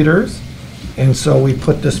contributors. And so we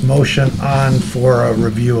put this motion on for a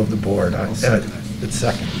review of the board. It's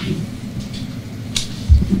second.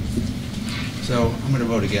 So I'm going to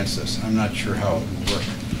vote against this. I'm not sure how it will work.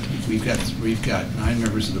 We've got 9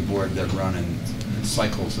 members of the board that run in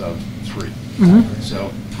cycles of 3.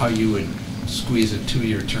 So how you would squeeze a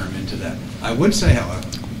 2-year term into that. I would say, however,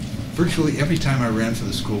 virtually every time I ran for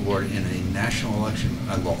the school board in a national election,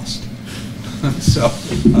 I lost. So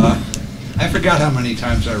I forgot how many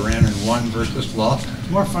times I ran and won versus lost. It's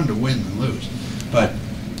more fun to win than lose. But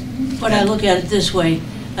I look at it this way.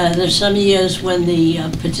 There's some years when the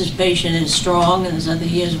participation is strong, and there's other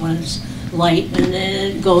years when it's light, and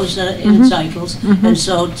then it goes in cycles. And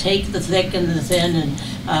so take the thick and the thin, and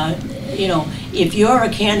you know, if you're a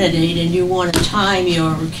candidate and you want to time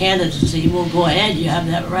your candidacy, well, go ahead, you have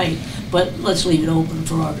that right. But let's leave it open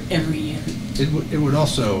for every year. it would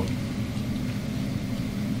also,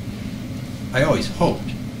 I always hoped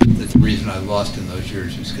that the reason I lost in those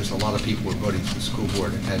years is because a lot of people were voting for the school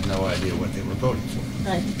board and had no idea what they were voting for.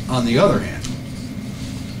 Right. On the other hand,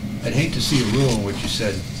 I'd hate to see a rule in which you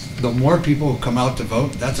said, the more people who come out to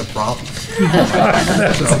vote, that's a problem.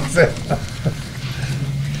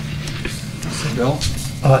 Bill?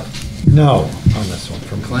 No on this one.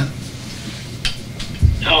 From Clint?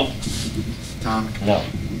 No. Tom? No.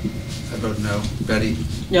 I vote no. Betty?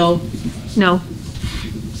 No. No.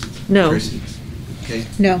 No. Tracy? Kate?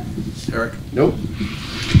 No. Eric? Nope.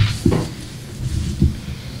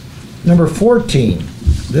 Number 14,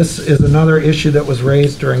 this is another issue that was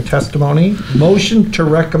raised during testimony. Motion to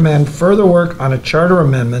recommend further work on a charter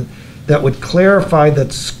amendment that would clarify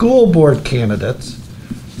that school board candidates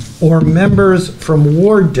or members from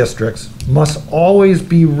ward districts must always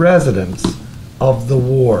be residents of the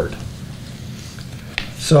ward.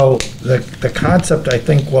 So the concept, I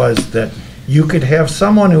think, was that you could have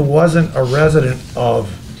someone who wasn't a resident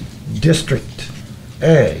of District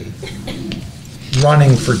A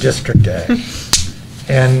running for District A.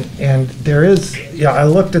 And there is, yeah, I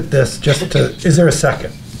looked at this just to, is there a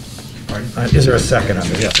second? Is there a second on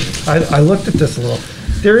this? Yeah. I looked at this a little.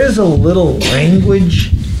 There is a little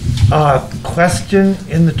language question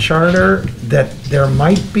in the charter that there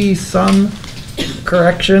might be some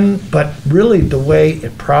correction, but really the way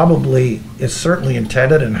it probably is certainly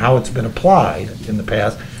intended and how it's been applied in the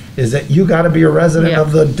past is that you got to be a resident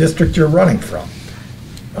of the district you're running from.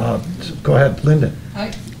 So go ahead, Linda.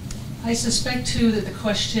 I suspect too that the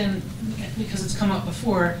question, because it's come up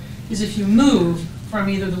before, is if you move from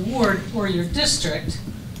either the ward or your district,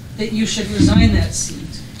 that you should resign that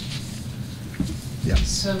seat. Yeah.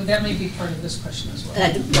 So that may be part of this question as well.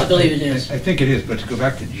 I believe it is. I think it is, but to go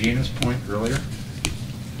back to Gina's point earlier,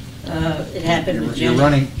 It happened with you're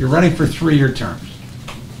Jenny. running for 3-year terms.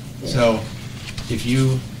 So if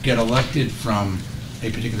you get elected from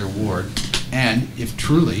a particular ward, and if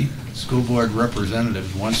truly school board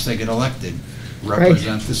representatives, once they get elected,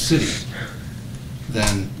 represent the city,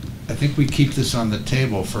 then I think we keep this on the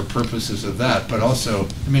table for purposes of that, but also,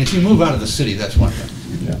 I mean, if you move out of the city, that's one thing.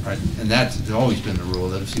 Right? And that's always been the rule,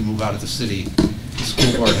 that if you move out of the city, the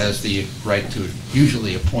school board has the right to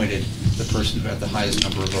usually appointed the person who had the highest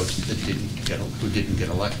number of votes who didn't get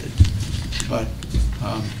elected. But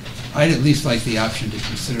I'd at least like the option to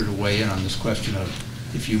consider to weigh in on this question of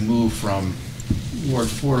if you move from Ward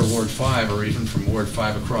 4 to Ward 5, or even from Ward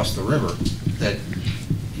 5 across the river, that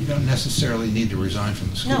you don't necessarily need to resign from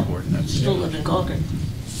the school board. And that's Still live in Concord.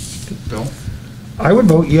 Bill? I would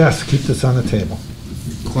vote yes, keep this on the table.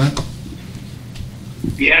 Clint?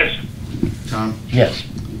 Yes. Tom? Yes.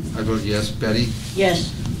 I vote yes. Betty?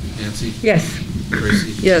 Yes. Nancy? Yes.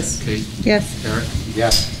 Tracy? Yes. Kate? Yes. Eric?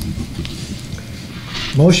 Yes.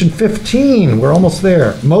 Motion 15, we're almost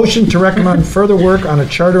there. Motion to recommend further work on a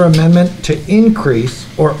charter amendment to increase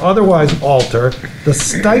or otherwise alter the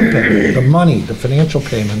stipend, the money, the financial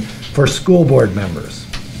payment for school board members.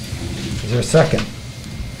 Is there a second?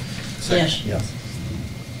 Yes. Yes.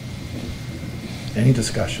 Any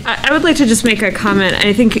discussion? I would like to just make a comment.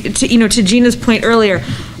 I think, to Gina's point earlier,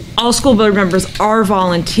 all school board members are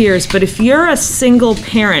volunteers, but if you're a single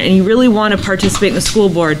parent and you really want to participate in the school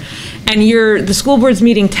board, and the school board's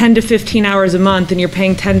meeting 10 to 15 hours a month, and you're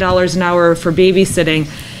paying $10 an hour for babysitting,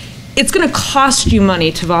 it's going to cost you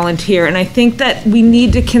money to volunteer. And I think that we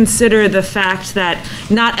need to consider the fact that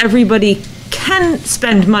not everybody can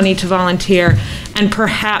spend money to volunteer, and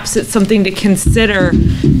perhaps it's something to consider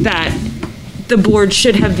that the board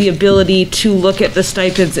should have the ability to look at the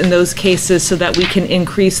stipends in those cases so that we can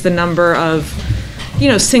increase the number of,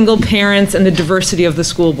 single parents and the diversity of the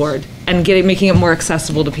school board and making it more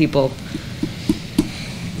accessible to people.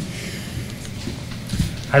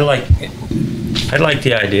 I like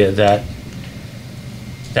the idea that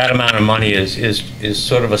that amount of money is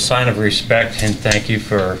sort of a sign of respect and thank you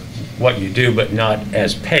for what you do, but not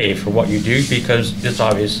as pay for what you do, because it's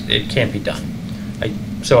obvious it can't be done.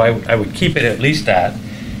 So I would keep it at least that.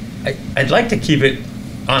 I'd like to keep it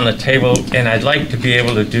on the table, and I'd like to be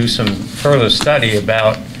able to do some further study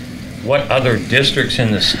about what other districts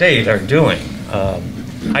in the state are doing.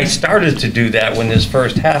 I started to do that when this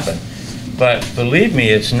first happened, but believe me,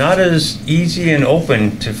 it's not as easy and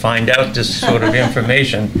open to find out this sort of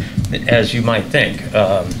information as you might think.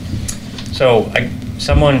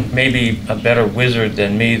 Someone maybe a better wizard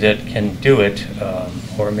than me that can do it,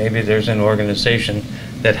 or maybe there's an organization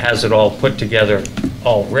that has it all put together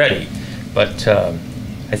already. But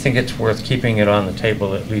I think it's worth keeping it on the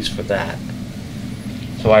table at least for that.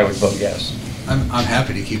 So I would vote yes. I'm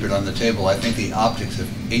happy to keep it on the table. I think the optics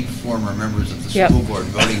of 8 former members of the Yep. school board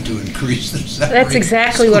voting to increase the salary. That's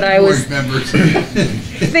exactly what I was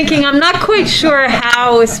thinking. I'm not quite sure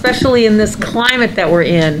how, especially in this climate that we're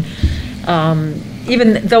in,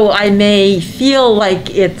 even though I may feel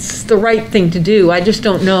like it's the right thing to do, I just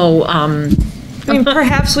don't know. I mean,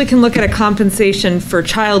 perhaps we can look at a compensation for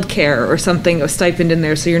childcare or something, a stipend in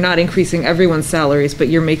there, so you're not increasing everyone's salaries, but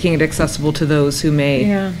you're making it accessible to those who may.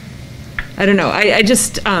 Yeah. I don't know. I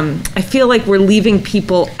just I feel like we're leaving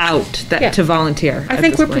people out to volunteer. I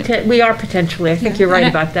think we are potentially. I think you're right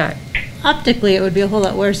about that. Optically, it would be a whole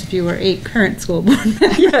lot worse if you were 8 current school board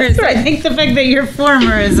members. Yes, right. I think the fact that you're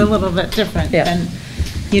former is a little bit different. Yeah. And,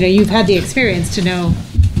 you've had the experience to know.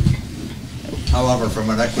 However, from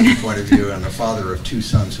an equity point of view, I'm a father of 2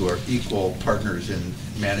 sons who are equal partners in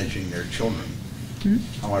managing their children.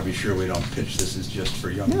 I want to be sure we don't pitch this as just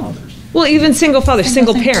for young mothers. Well, even single fathers,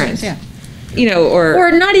 single parents. Yeah.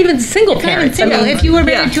 Or not even single parents. If you were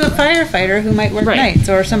married to a firefighter who might work nights,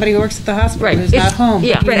 or somebody who works at the hospital who's not home.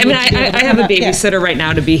 Yeah, right. I mean, I have a babysitter right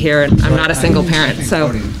now to be here, and I'm not a single parent, so.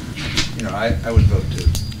 I would vote to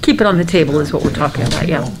keep it on the table is what we're talking about,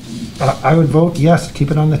 yeah. I would vote yes,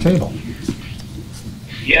 keep it on the table.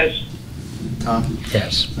 Yes. Tom?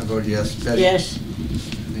 Yes. I vote yes. Betty? Yes.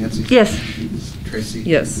 Nancy? Yes. Tracy?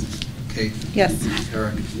 Yes. Kate? Yes.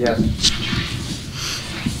 Eric? Yes.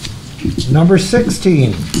 Number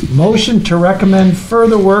 16, motion to recommend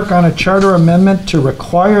further work on a charter amendment to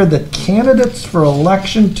require that candidates for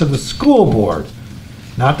election to the school board,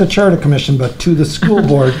 not the charter commission, but to the school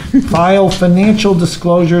board, file financial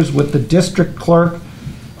disclosures with the district clerk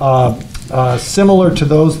similar to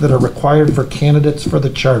those that are required for candidates for the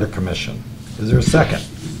charter commission. Is there a second?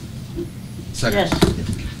 Second.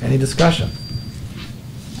 Yes. Any discussion?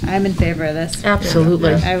 I'm in favor of this.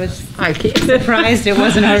 Absolutely. I was surprised it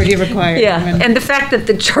wasn't already required. Yeah, and the fact that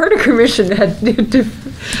the charter commission had to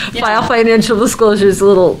file financial disclosures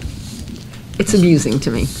is it's amusing to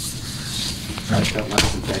me.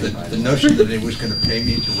 The notion that it was going to pay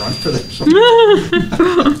me to run for this.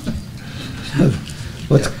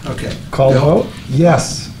 Let's okay. Call Bill? vote.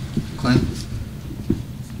 Yes. Clint?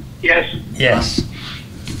 Yes. Yes.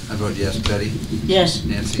 I vote yes. Betty? Yes.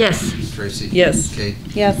 Nancy? Yes. Tracy? Yes. Kate?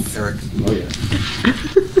 Yes. Eric? Oh, yes.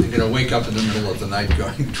 I'm going to wake up in the middle of the night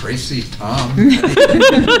going, Tracy, Tom?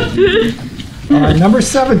 Number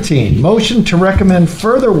 17, motion to recommend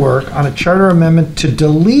further work on a charter amendment to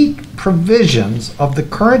delete provisions of the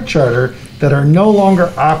current charter that are no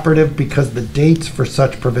longer operative because the dates for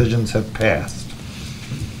such provisions have passed.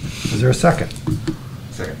 Is there a second?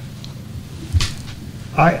 Second.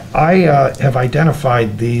 I have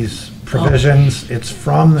identified these provisions. It's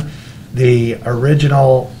from the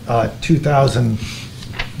original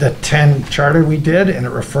 2010 charter we did, and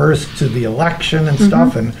it refers to the election and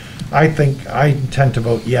stuff, and I intend to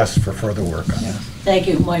vote yes for further work on that. Thank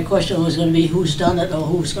you. My question was going to be who's done it or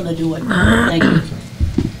who's going to do it. Thank you.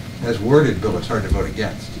 As worded, Bill, it's hard to vote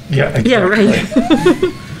against. Yeah, exactly. Yeah, right.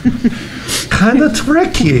 Kind of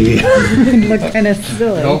tricky. Look kind of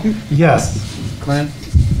silly. Bill? Yes. Clint?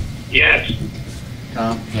 Yes.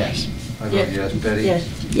 Tom? Yes. I vote yes. Betty? Yes.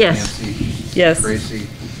 Yes. Nancy? Yes. Tracy?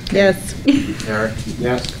 Yes. Eric?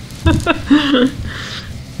 Yes.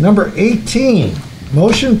 Number 18,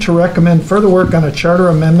 motion to recommend further work on a charter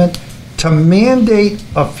amendment to mandate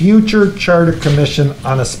a future charter commission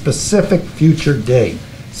on a specific future date,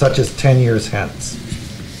 such as 10 years hence.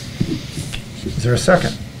 Is there a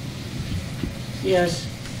second? Yes.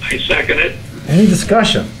 I second it. Any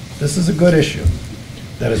discussion? This is a good issue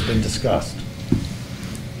that has been discussed.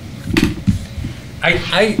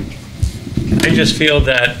 I just feel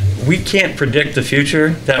that we can't predict the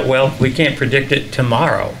future that well. We can't predict it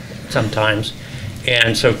tomorrow sometimes.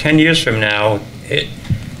 And so 10 years from now,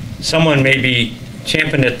 someone may be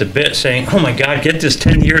champing at the bit saying, oh my God, get this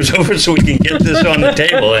 10 years over so we can get this on the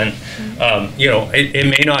table. And, you know, it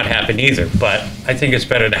may not happen either, but I think it's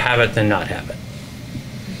better to have it than not have it.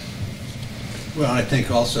 Well, I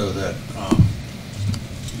think also that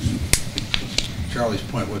Charlie's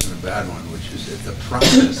point wasn't a bad one, which is that the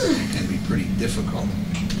process can be pretty difficult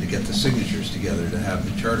to get the signatures together to have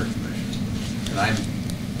the charter commission. And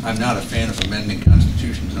I'm not a fan of amending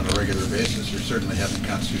constitutions on a regular basis, or certainly having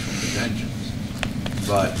constitutional conventions.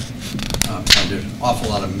 But there's an awful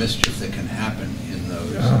lot of mischief that can happen in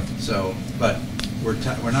those. Yeah. So, but we're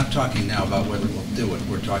not talking now about whether we'll do it.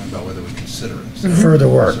 We're talking about whether we consider it. So, further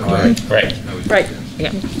work, so right?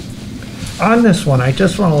 Yeah. On this one, I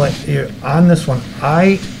just want to let you, on this one,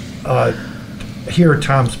 I hear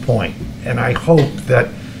Tom's point, and I hope that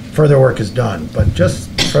further work is done. But just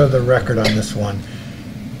for the record on this one,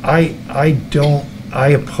 I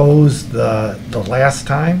oppose the last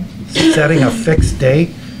time, setting a fixed date,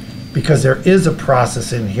 because there is a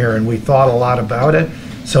process in here, and we thought a lot about it.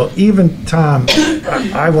 So even Tom,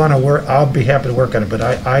 I want to work, I'll be happy to work on it, but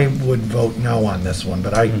I would vote no on this one,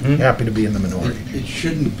 but I'm happy to be in the minority. It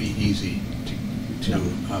shouldn't be easy to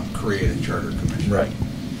create a charter commission. Right.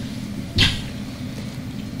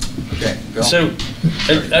 Okay, Bill? So,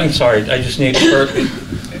 I'm sorry, I just need to,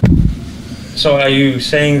 so are you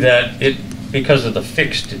saying that because of the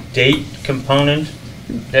fixed date component,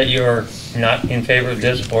 that you're not in favor of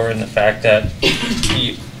this, or in the fact that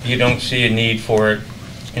you don't see a need for it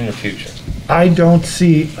in the future? I don't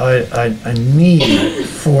see a need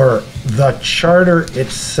for the charter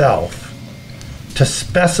itself to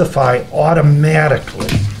specify automatically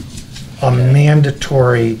a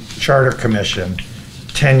mandatory charter commission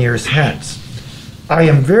 10 years hence. I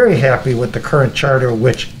am very happy with the current charter,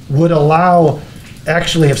 which would allow,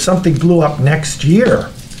 actually, if something blew up next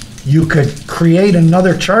year, you could create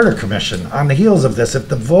another charter commission on the heels of this. If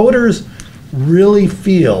the voters really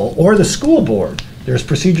feel, or the school board, there's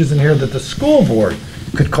procedures in here that the school board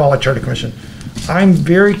could call a charter commission. I'm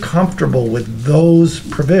very comfortable with those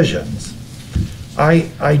provisions. I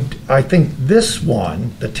think this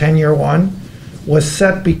one, the 10-year one, was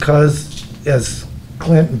set because, as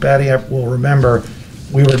Clint and Betty will remember,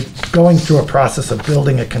 we were going through a process of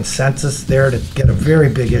building a consensus there to get a very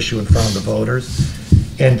big issue in front of the voters.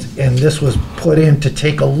 And this was put in to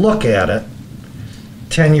take a look at it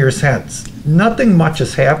 10 years hence. Nothing much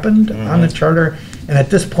has happened on the charter, and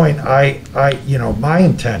at this point, my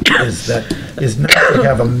intent is not to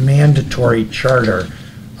have a mandatory charter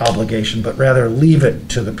obligation, but rather leave it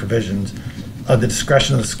to the provisions of the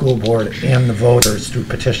discretion of the school board and the voters through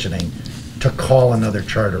petitioning to call another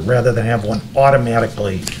charter, rather than have one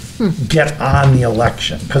automatically get on the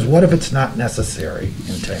election. Because what if it's not necessary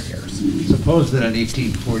in 10 years? Suppose that in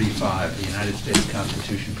 1845, the United States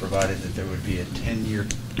Constitution provided that there would be a 10-year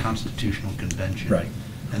constitutional convention. Right.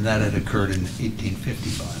 And that had occurred in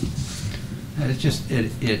 1855. And it's just,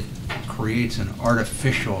 it creates an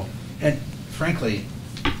artificial, and frankly,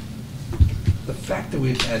 the fact that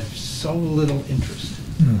we've had so little interest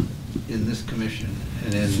in this commission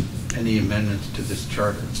and in any amendments to this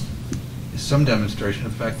charter is some demonstration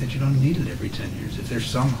of the fact that you don't need it every 10 years. If there's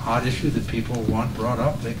some hot issue that people want brought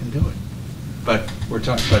up, they can do it. But let's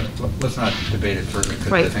not debate it further,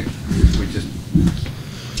 because I think we just,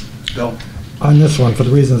 Bill? On this one, for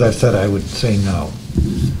the reasons I've said, I would say no.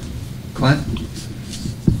 Clint?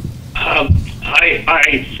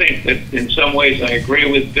 I think that in some ways I agree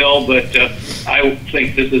with Bill, but I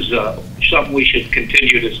think this is something we should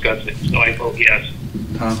continue discussing, so I vote yes.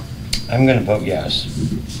 Tom? I'm going to vote yes.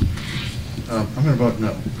 I'm going to vote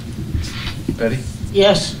no. Betty?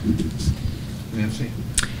 Yes. Nancy?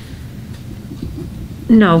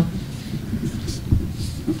 No.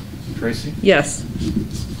 Tracy? Yes.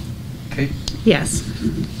 Kate? Yes.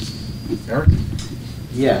 Eric?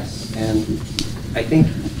 Yes, and I think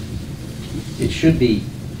it should be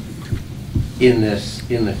in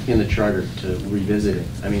the charter to revisit it.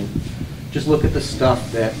 I mean, just look at the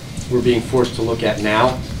stuff that we're being forced to look at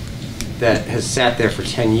now that has sat there for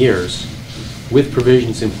 10 years with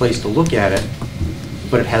provisions in place to look at it,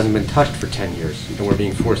 but it hasn't been touched for 10 years, and we're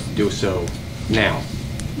being forced to do so now.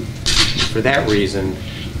 For that reason,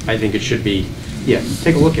 I think it should be,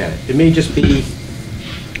 take a look at it. It may just be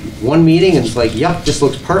one meeting and it's like, yep, this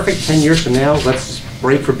looks perfect. 10 years from now, let's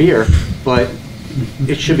break for beer. But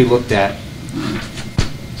it should be looked at.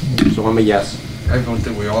 So I'm a yes. I don't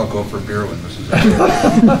think we all go for beer when this is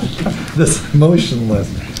This motion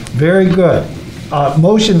list. Very good.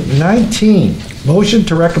 Motion 19. Motion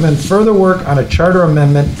to recommend further work on a charter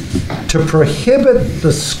amendment to prohibit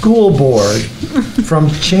the school board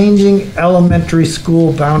from changing elementary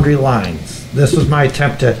school boundary lines. This was my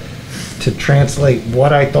attempt to translate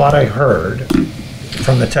what I thought I heard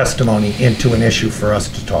from the testimony into an issue for us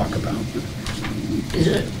to talk about. Is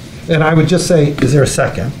it? And I would just say, is there a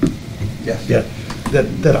second? Yes. Yeah,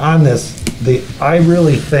 that on this, I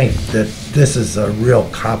really think that this is a real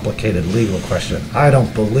complicated legal question. I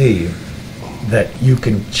don't believe that you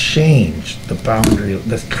can change the boundary,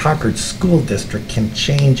 this Concord School District can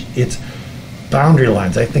change its boundary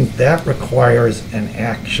lines. I think that requires an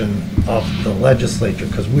action of the legislature,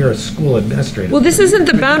 because we're a school administrator. Well, this isn't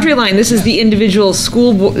the boundary line, this is the individual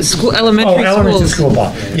elementary elementary schools. school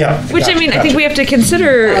law, yeah. Which, I mean, I think we have to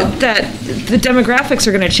consider that the demographics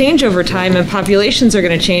are going to change over time and populations are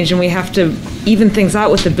going to change, and we have to even things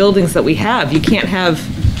out with the buildings that we have. You can't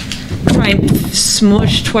try and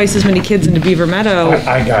smush twice as many kids into Beaver Meadow.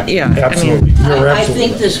 I got you, Yeah, absolutely. You're I absolutely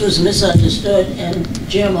think this was misunderstood, and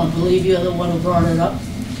Jim, I believe you're the one who brought it up.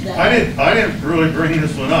 I didn't really bring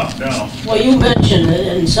this one up, no. Well, you mentioned it,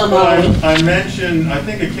 and somehow... I mentioned, I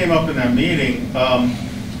think it came up in that meeting, and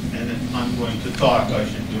if I'm going to talk, I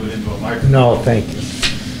should do it into a microphone. No, thank you.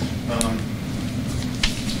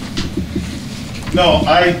 No,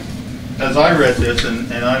 as I read this,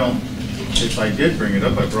 and I don't, if I did bring it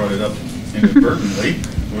up, I brought it up inadvertently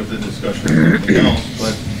with the discussion of something else,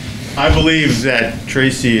 but I believe that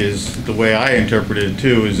Tracy is, the way I interpreted it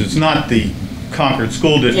too, is it's not the Concord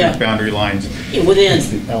School District boundary lines. Within.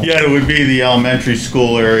 Yeah, it would be the elementary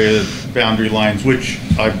school area boundary lines, which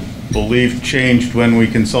I believe changed when we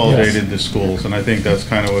consolidated the schools, and I think that's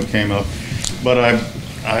kind of what came up. But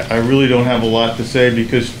I really don't have a lot to say,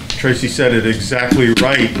 because Tracy said it exactly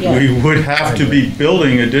right. Yeah. We would have to be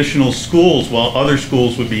building additional schools while other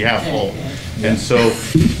schools would be half full. And so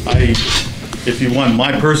if you want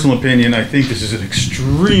my personal opinion, I think this is an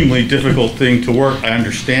extremely difficult thing to work. I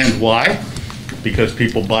understand why, because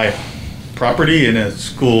people buy property in a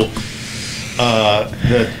school,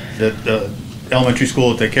 the elementary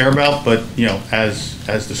school that they care about, but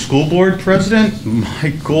as the school board president,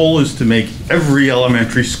 my goal is to make every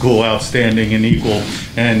elementary school outstanding and equal,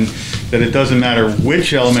 and that it doesn't matter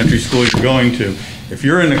which elementary school you're going to. If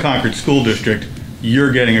you're in the Concord School District,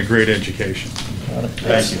 you're getting a great education.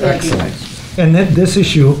 Thank you. Excellent. And this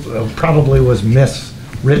issue probably was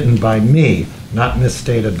miswritten by me, not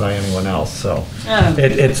misstated by anyone else, so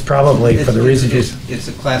it's probably for the reason It's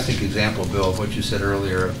a classic example, Bill, of what you said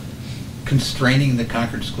earlier, constraining the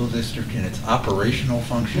Concord School District in its operational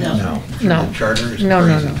function. No. No. The charter is No,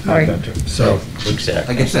 crazy. right. So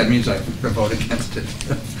I guess that means I vote against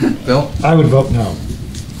it. Bill? I would vote no.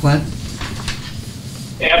 Clint?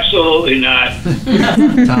 Absolutely not.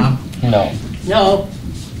 Tom? No. No.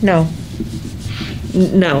 No.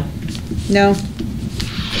 No. No.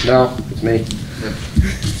 No, it's me.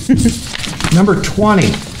 Number 20,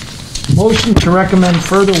 motion to recommend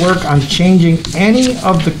further work on changing any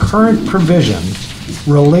of the current provisions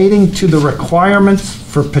relating to the requirements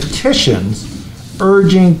for petitions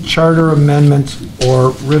urging charter amendments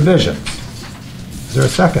or revisions. Is there a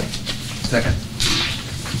second? Second.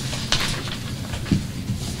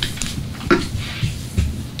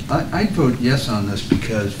 I'd vote yes on this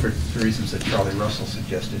because, for the reasons that Charlie Russell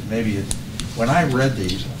suggested, maybe when I read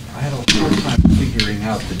these, I had a hard time figuring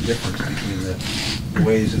out the difference between the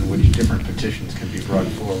ways in which different petitions can be brought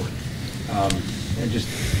forward. And just,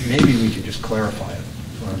 maybe we could just clarify it,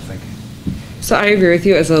 is what I'm thinking. So I agree with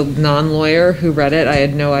you. As a non-lawyer who read it, I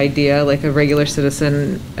had no idea. Like a regular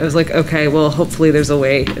citizen, I was like, okay, well, hopefully there's a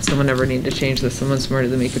way. If someone ever needed to change this, someone smarter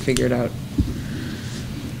than me could figure it out.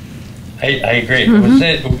 I agree.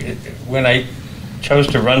 When I chose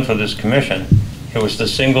to run for this commission, it was the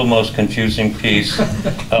single most confusing piece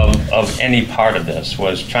of any part of this,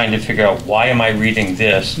 was trying to figure out, why am I reading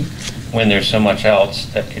this when there's so much else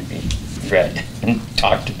that could be read and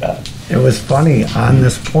talked about? It was funny, on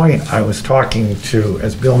this point, I was talking to,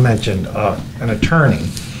 as Bill mentioned, an attorney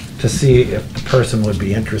to see if the person would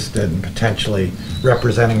be interested in potentially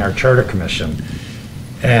representing our charter commission.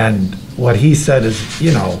 And what he said is,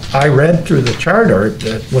 I read through the charter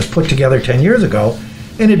that was put together 10 years ago,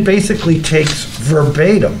 and it basically takes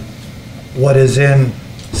verbatim what is in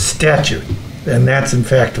statute. And that's in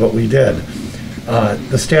fact what we did.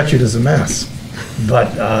 The statute is a mess,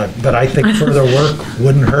 but I think further work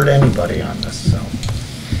wouldn't hurt anybody on this, so.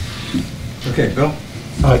 Okay, Bill?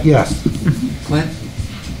 Yes. Clint?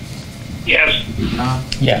 Yes. Tom?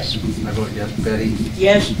 Yes. I vote yes. Betty?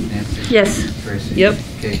 Yes. Nancy? Yes. Tracy? Yep.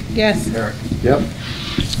 Kate? Yes. Eric? Yep.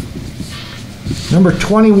 Number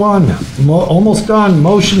 21, almost done.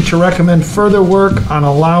 Motion to recommend further work on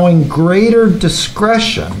allowing greater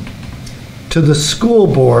discretion to the school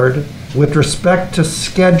board with respect to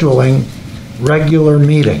scheduling regular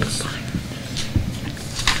meetings.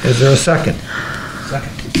 Is there a second?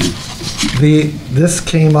 Second. This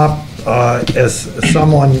came up as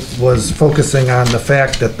someone was focusing on the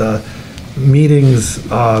fact that the meetings,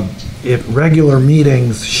 regular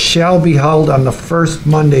meetings shall be held on the first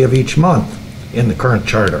Monday of each month in the current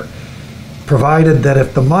charter, provided that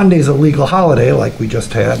if the Monday is a legal holiday, like we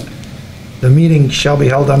just had, the meeting shall be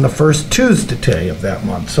held on the first Tuesday of that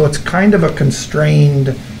month. So it's kind of a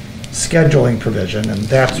constrained scheduling provision, and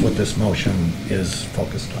that's what this motion is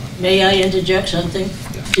focused on. May I interject something?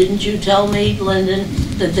 Didn't you tell me, Lyndon,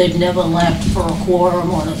 that they've never left for a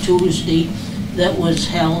quorum on a Tuesday that was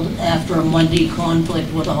held after a Monday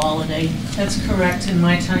conflict with a holiday? That's correct in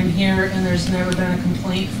my time here, and there's never been a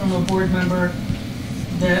complaint from a board member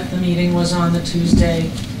that the meeting was on the Tuesday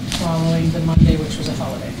following the Monday, which was a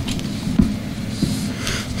holiday.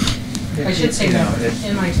 I should say never,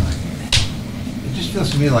 in my time. It just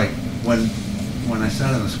feels to me like when I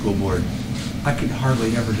sat on the school board, I could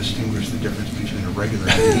hardly ever distinguish the difference between a regular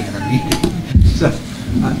meeting and a meeting. So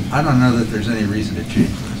I don't know that there's any reason to change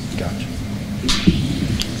this. Gotcha.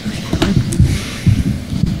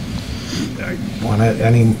 Want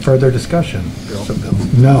any further discussion? Bill?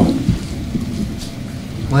 No.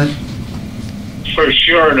 Clint? For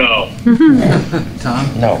sure, no.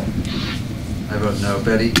 Tom? No. I vote no.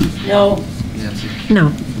 Betty? No. Nancy?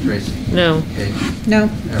 No. Tracy? No. Kate? No.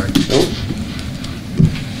 Eric?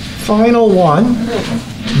 Final one,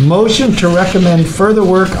 motion to recommend further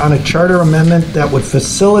work on a charter amendment that would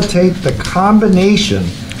facilitate the combination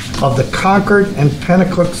of the Concord and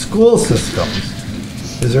Pennacook school systems.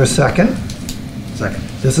 Is there a second? Second.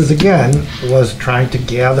 This is, again, was trying to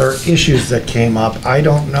gather issues that came up. I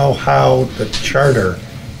don't know how the charter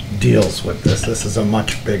deals with this. This is a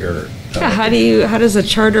much bigger. Yeah, how does a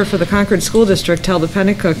charter for the Concord School District tell the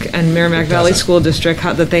Pennacook and Merrimack Valley School District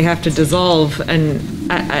that they have to dissolve? And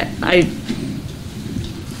I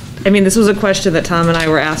mean, this was a question that Tom and I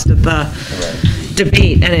were asked at the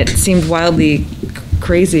debate, and it seemed wildly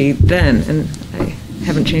crazy then, and I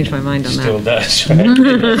haven't changed my mind on that. Still does, right?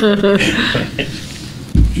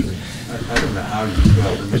 I don't know how you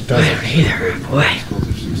go. It doesn't. Either, boy.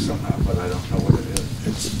 Somehow, but I don't know what it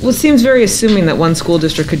is. Well, it seems very assuming that one school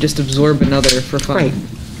district could just absorb another for fun. Right.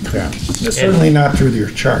 Yeah. Certainly not through your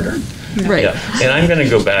charter. Right. Yeah. And I'm going to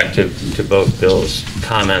go back to both Bill's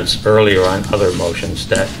comments earlier on other motions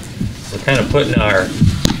that we're kind of putting our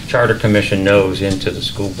charter commission nose into the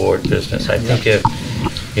school board business. I think if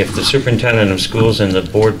the superintendent of schools and the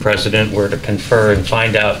board president were to confer and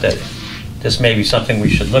find out that this may be something we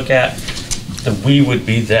should look at, the we would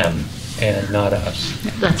be them and not us.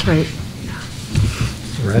 That's right.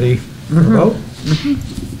 Ready for a vote?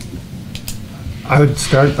 I would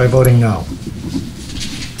start by voting no.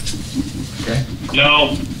 Okay.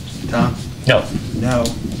 No. Tom? No. No.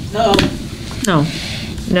 No. No.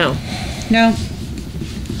 No. No.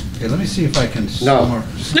 Okay, let me see if I can No.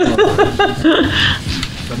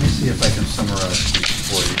 Let me see if I can summarize these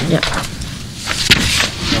for you. Yeah.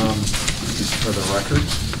 Just for the record.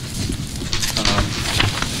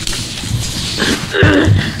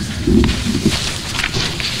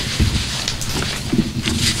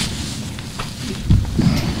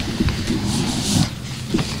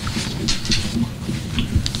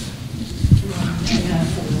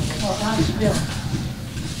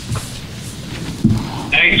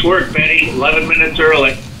 Nice work, Betty. 11 minutes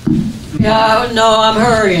early. Yeah, no, I'm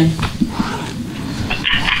hurrying.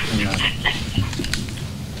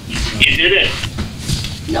 You did it.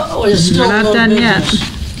 No, it's still We're not no done yet.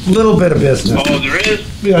 business. Little bit of business. Oh, there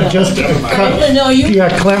is? Yeah, just, No, you.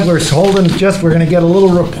 yeah, Clint, we're holding, we're gonna get a little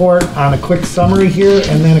report on a quick summary here,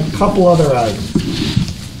 and then a couple other items.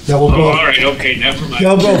 That will Oh, go, all right, okay, never mind.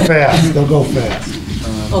 they'll go fast, they'll go fast.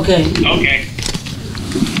 Okay, Okay.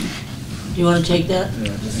 you want to take that? Hang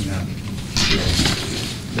on.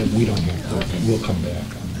 That we don't get, we'll come back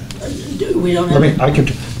on that. We don't have. I can,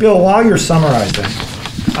 Bill, while you're summarizing,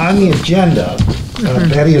 on the agenda,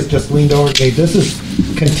 Betty has just leaned over, okay, this is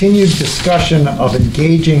continued discussion of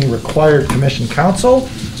engaging required commission counsel.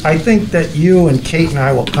 I think that you and Kate and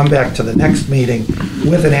I will come back to the next meeting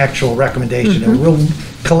with an actual recommendation, and we'll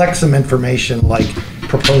collect some information like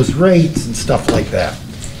proposed rates and stuff like that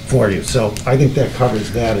for you. So I think that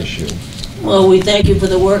covers that issue. Well, we thank you for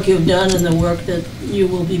the work you've done and the work that you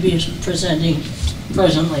will be presenting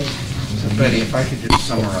presently. So Betty, if I could just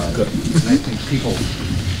summarize, and I think people,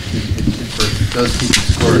 it does keep the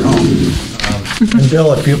score at home. And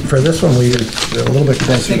Bill, if you, for this one, we, a little bit I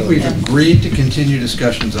closer. think we've agreed to continue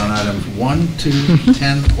discussions on items 1, 2,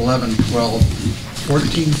 10, 11, 12,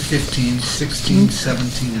 14, 15, 16,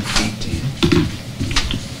 17, and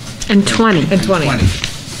 18. And 20. And 20.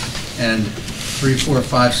 And 3, 4,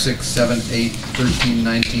 5, 6, 7, 8, 13,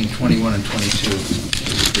 19, 21, and 22.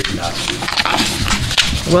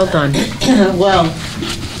 Well done. Well,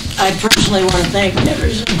 I personally want to thank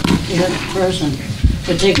every person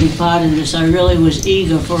for taking part in this. I really was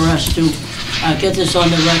eager for us to get this on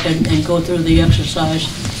the record and go through the exercise.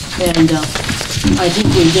 And I think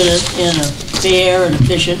we did it in a fair and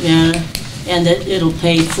efficient manner, and that it'll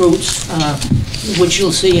pay fruits, which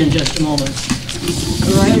you'll see in just a moment.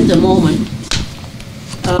 Right at the moment,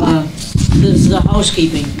 this is the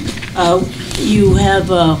housekeeping. You have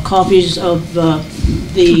copies of the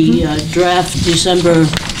draft December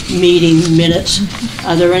meeting minutes.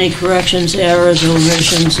 Are there any corrections, errors, or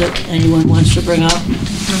omissions that anyone wants to bring up?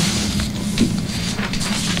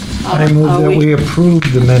 I move that we approve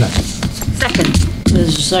the minutes. Second.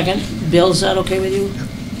 There's a second. Bill, is that okay with you?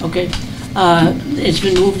 Okay. It's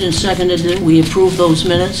been moved and seconded that we approve those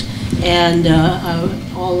minutes, and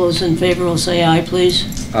all those in favor will say aye,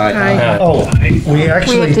 please. Aye. Oh, we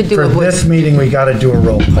actually, for this meeting, we got to do a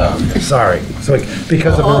roll call. Sorry. So,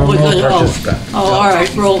 because of a remote participant. Oh, all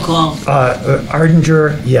right, roll call.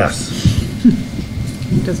 Ardinger, yes.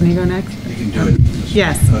 Doesn't he go next? You can do it.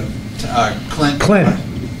 Yes. Clint. Clint.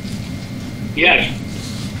 Yes.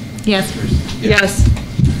 Yes. Yes.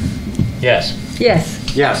 Yes.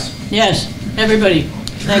 Yes. Yes. Yes, everybody,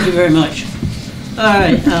 thank you very much. All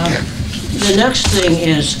right, the next thing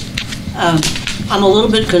is, I'm a little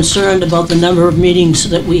bit concerned about the number of meetings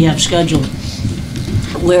that we have scheduled.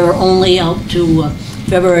 We're only out to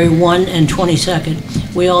February 1 and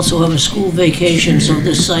 22nd. We also have a school vacation, so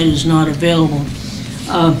this site is not available.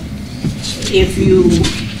 If you,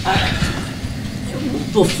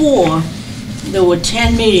 before, there were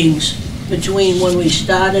 10 meetings between when we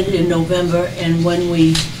started in November and when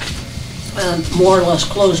we more or less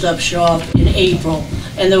closed up shop in April,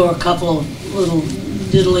 and there were a couple of little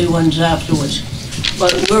diddly ones afterwards.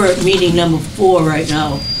 But we're at meeting number 4 right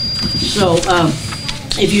now. So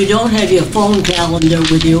if you don't have your phone calendar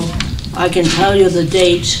with you, I can tell you the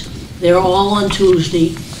dates. They're all on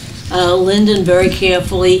Tuesday. Lyndon very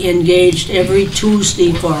carefully engaged every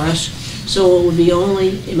Tuesday for us, so it would be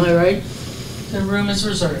only, am I right? The room is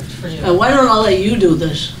reserved for you. Why don't I let you do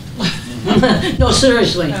this? No,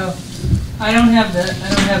 seriously. Oh, I don't have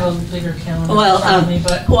a bigger calendar Well, in front of me,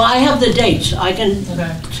 but. well, I have the dates. I can,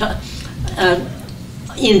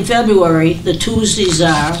 in February, the Tuesdays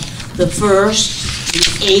are the 1st,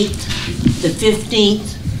 the 8th, the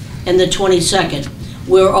 15th, and the 22nd.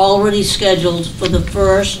 We're already scheduled for the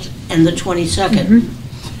 1st and the 22nd.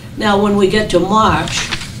 Now, when we get to March,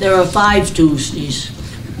 there are 5 Tuesdays.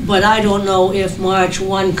 But I don't know if March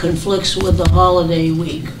 1 conflicts with the holiday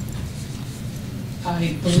week.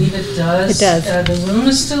 I believe it does. It does. The room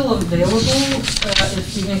is still available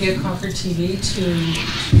if you can get Concord TV to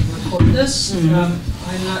record this.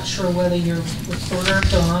 I'm not sure whether your reporter,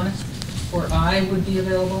 Dawn, or I would be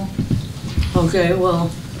available. Okay,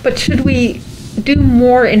 well. But should we do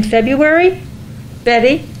more in February,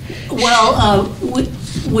 Betty? Well,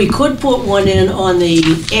 we could put one in on the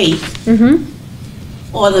 8th.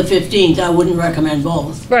 Or the 15th. I wouldn't recommend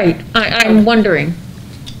both. Right, I'm wondering.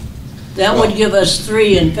 That would give us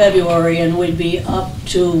 3 in February, and we'd be up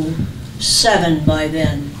to 7 by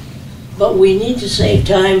then. But we need to save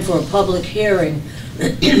time for a public hearing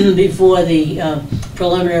before the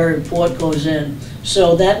preliminary report goes in.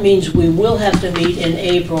 So that means we will have to meet in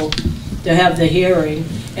April to have the hearing,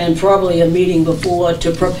 and probably a meeting before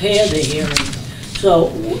to prepare the hearing.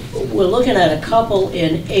 So we're looking at a couple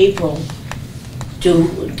in April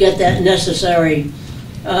to get that necessary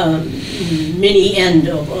mini end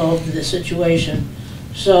of the situation.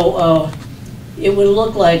 So it would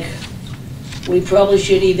look like we probably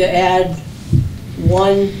should either add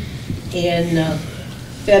 1 in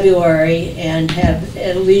February and have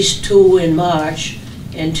at least 2 in March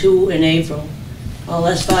and 2 in April. Well,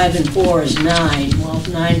 that's 5 and 4 is 9. Well,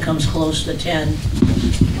 9 comes close to 10.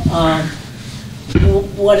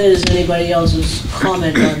 What is anybody else's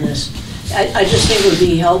comment on this? I just think it would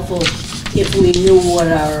be helpful if we knew what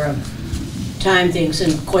our time things,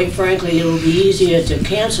 and quite frankly, it would be easier to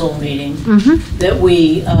cancel a meeting that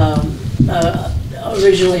we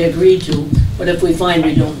originally agreed to, but if we find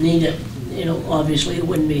we don't need it, obviously it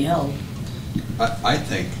wouldn't be held. I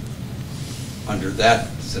think, under that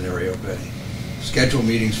scenario, Betty, schedule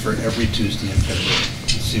meetings for every Tuesday in February,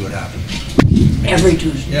 see what happens. Every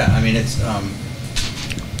Tuesday? Yeah, I mean, it's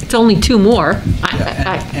only 2 more.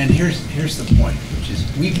 And here's the point, which is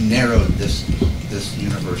we've narrowed this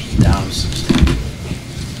universe down substantially.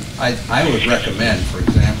 I would recommend, for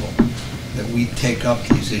example, that we take up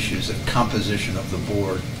these issues of composition of the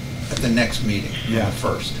board at the next meeting, the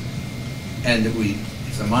 1st. and that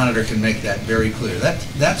the monitor can make that very clear.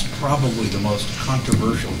 That's probably the most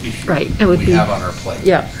controversial issue we have on our plate.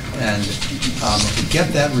 Yeah. And if we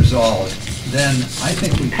get that resolved, then I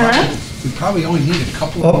think we probably only need a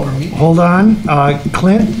couple of more meetings. Hold on.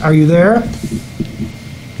 Clint, are you there?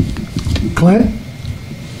 Clint?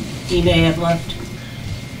 He may have left.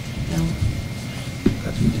 No.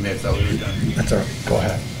 You may have thought we were done. That's all right. Go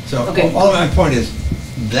ahead. So Okay. all my point is,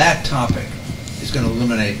 that topic is going to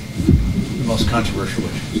eliminate the most controversial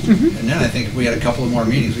issues. And then I think if we had a couple of more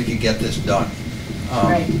meetings, we could get this done.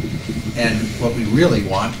 Right. And what we really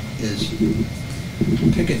want is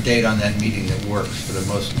pick a date on that meeting that works for the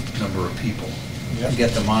most number of people. And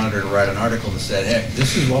get the monitor to write an article that said, hey,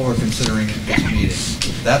 this is what we're considering at this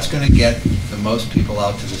meeting. That's going to get the most people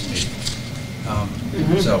out to this meeting.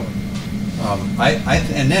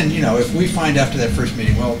 And then, you know, if we find after that first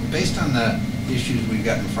meeting, well, based on the issues we've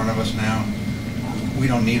got in front of us now, we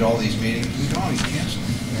don't need all these meetings, we can always cancel.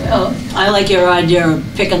 I like your idea of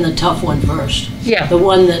picking the tough one first. Yeah. The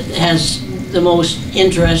one that has the most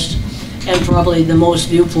interest and probably the most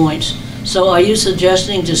viewpoints. So are you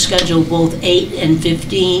suggesting to schedule both 8 and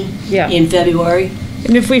 15 in February?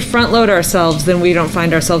 And if we front load ourselves, then we don't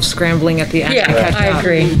find ourselves scrambling at the end to catch up. I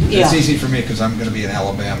agree. It's easy for me because I'm going to be in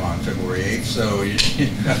Alabama on February 8th, so,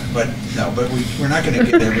 but we're not going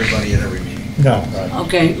to get everybody at every meeting. No.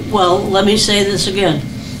 Okay, well, let me say this again.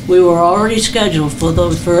 We were already scheduled for the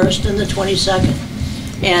 1st and the 22nd.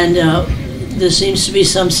 And there seems to be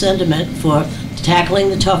some sentiment for tackling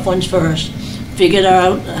the tough ones first, figure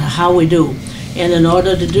out how we do. And in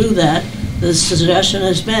order to do that, the suggestion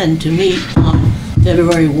has been to meet on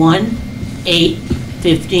February 1, 8,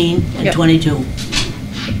 15, and 22.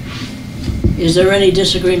 Is there any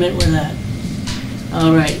disagreement with that?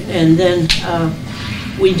 All right, and then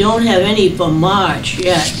we don't have any for March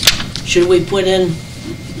yet. Should we put in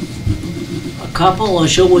a couple, or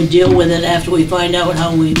should we deal with it after we find out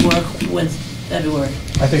how we work with February?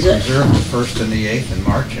 I think reserve the 1st and the 8th in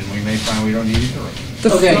March, and we may find we don't need either of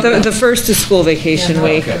them. Okay. The first is school vacation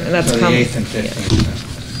week, and that's so the coming. 8th and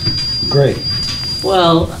 15th. Great.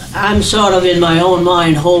 Well, I'm sort of in my own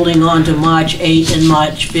mind holding on to March 8 and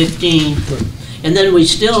March 15. And then we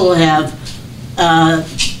still have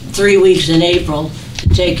 3 weeks in April to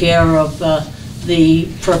take care of the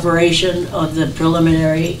preparation of the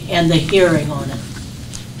preliminary and the hearing on it.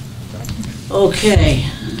 Okay,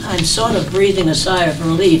 I'm sort of breathing a sigh of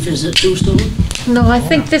relief. Is it too soon? No, I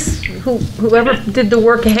think whoever did the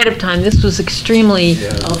work ahead of time, this was extremely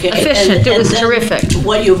efficient. It was terrific.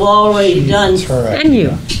 What you've already done And you.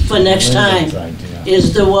 for next time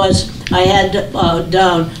is I had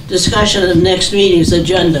down discussion of next meeting's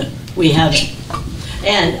agenda. We have it.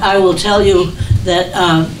 And I will tell you that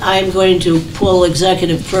I'm going to pull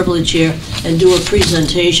executive privilege here and do a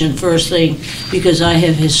presentation first thing, because I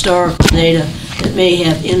have historical data that may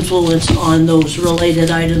have influence on those related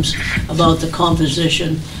items about the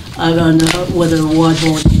composition on whether the ward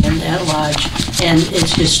voting and at large, and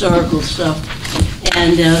it's historical stuff.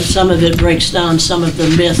 And some of it breaks down some of the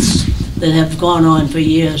myths that have gone on for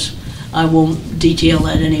years. I won't detail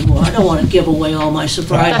that anymore. I don't want to give away all my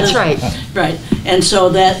surprises. That's right. Right. And so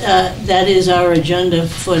that is our agenda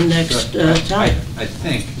for next time. I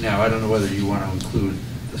think, now, I don't know whether you want to include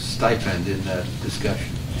the stipend in that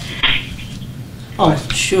discussion. Oh,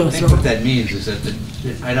 sure. I think what that means is that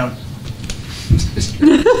I don't...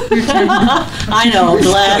 I know,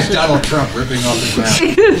 glasses. Donald Trump ripping off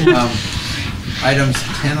his mouth. Items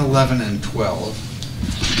 10, 11, and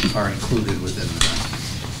 12 are included within that.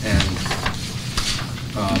 And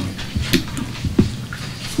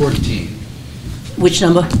 14. Which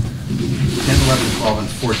number? 10, 11, 12, and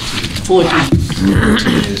 14. 14.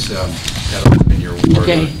 Is, that'll be in your ward.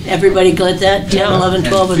 Okay, everybody got that? 10, 11,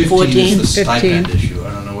 12, and 14? 15 is the stipend issue.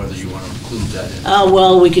 I don't know whether you want to include that in.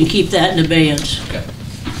 Well, we can keep that in abeyance. Okay.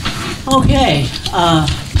 Okay.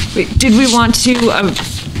 Wait, did we want to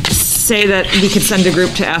say that we could send a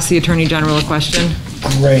group to ask the Attorney General a question?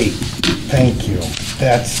 Great, thank you.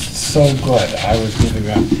 That's so good. I was moving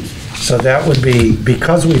on. So that would be,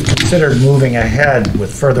 because we've considered moving ahead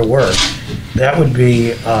with further work, that would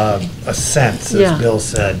be a sense, as Bill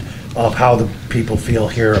said, of how the people feel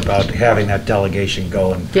here about having that delegation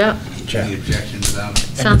go and check. Any objection to that?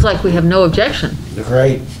 Sounds like we have no objection.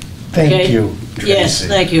 Great, thank you. Yes,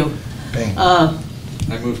 thank you.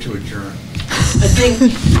 I move to adjourn. I think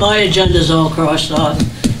my agenda's all crossed off,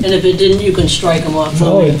 and if it didn't, you can strike them off.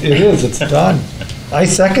 No, it is, it's done. I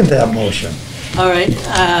second that motion. All right.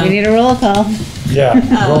 We need a roll call. Yeah,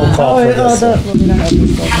 roll call for this one. We don't have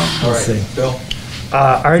this roll call. All Let's right, see. Bill?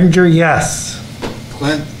 Arndinger, yes.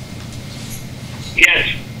 Clint?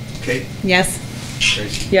 Yes. Kate? Yes.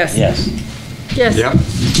 Tracy? Yes. Yes. Yes. Yep.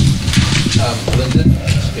 Linda,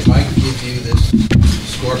 if I give you this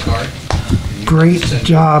scorecard. and you Great send it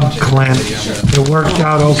job, to Clint. everybody, It worked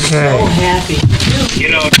out okay. So happy. You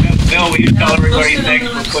know, Bill, will you tell everybody thanks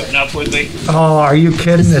for putting up with me? Oh, are you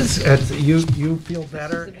kidding? You feel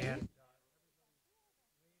better? And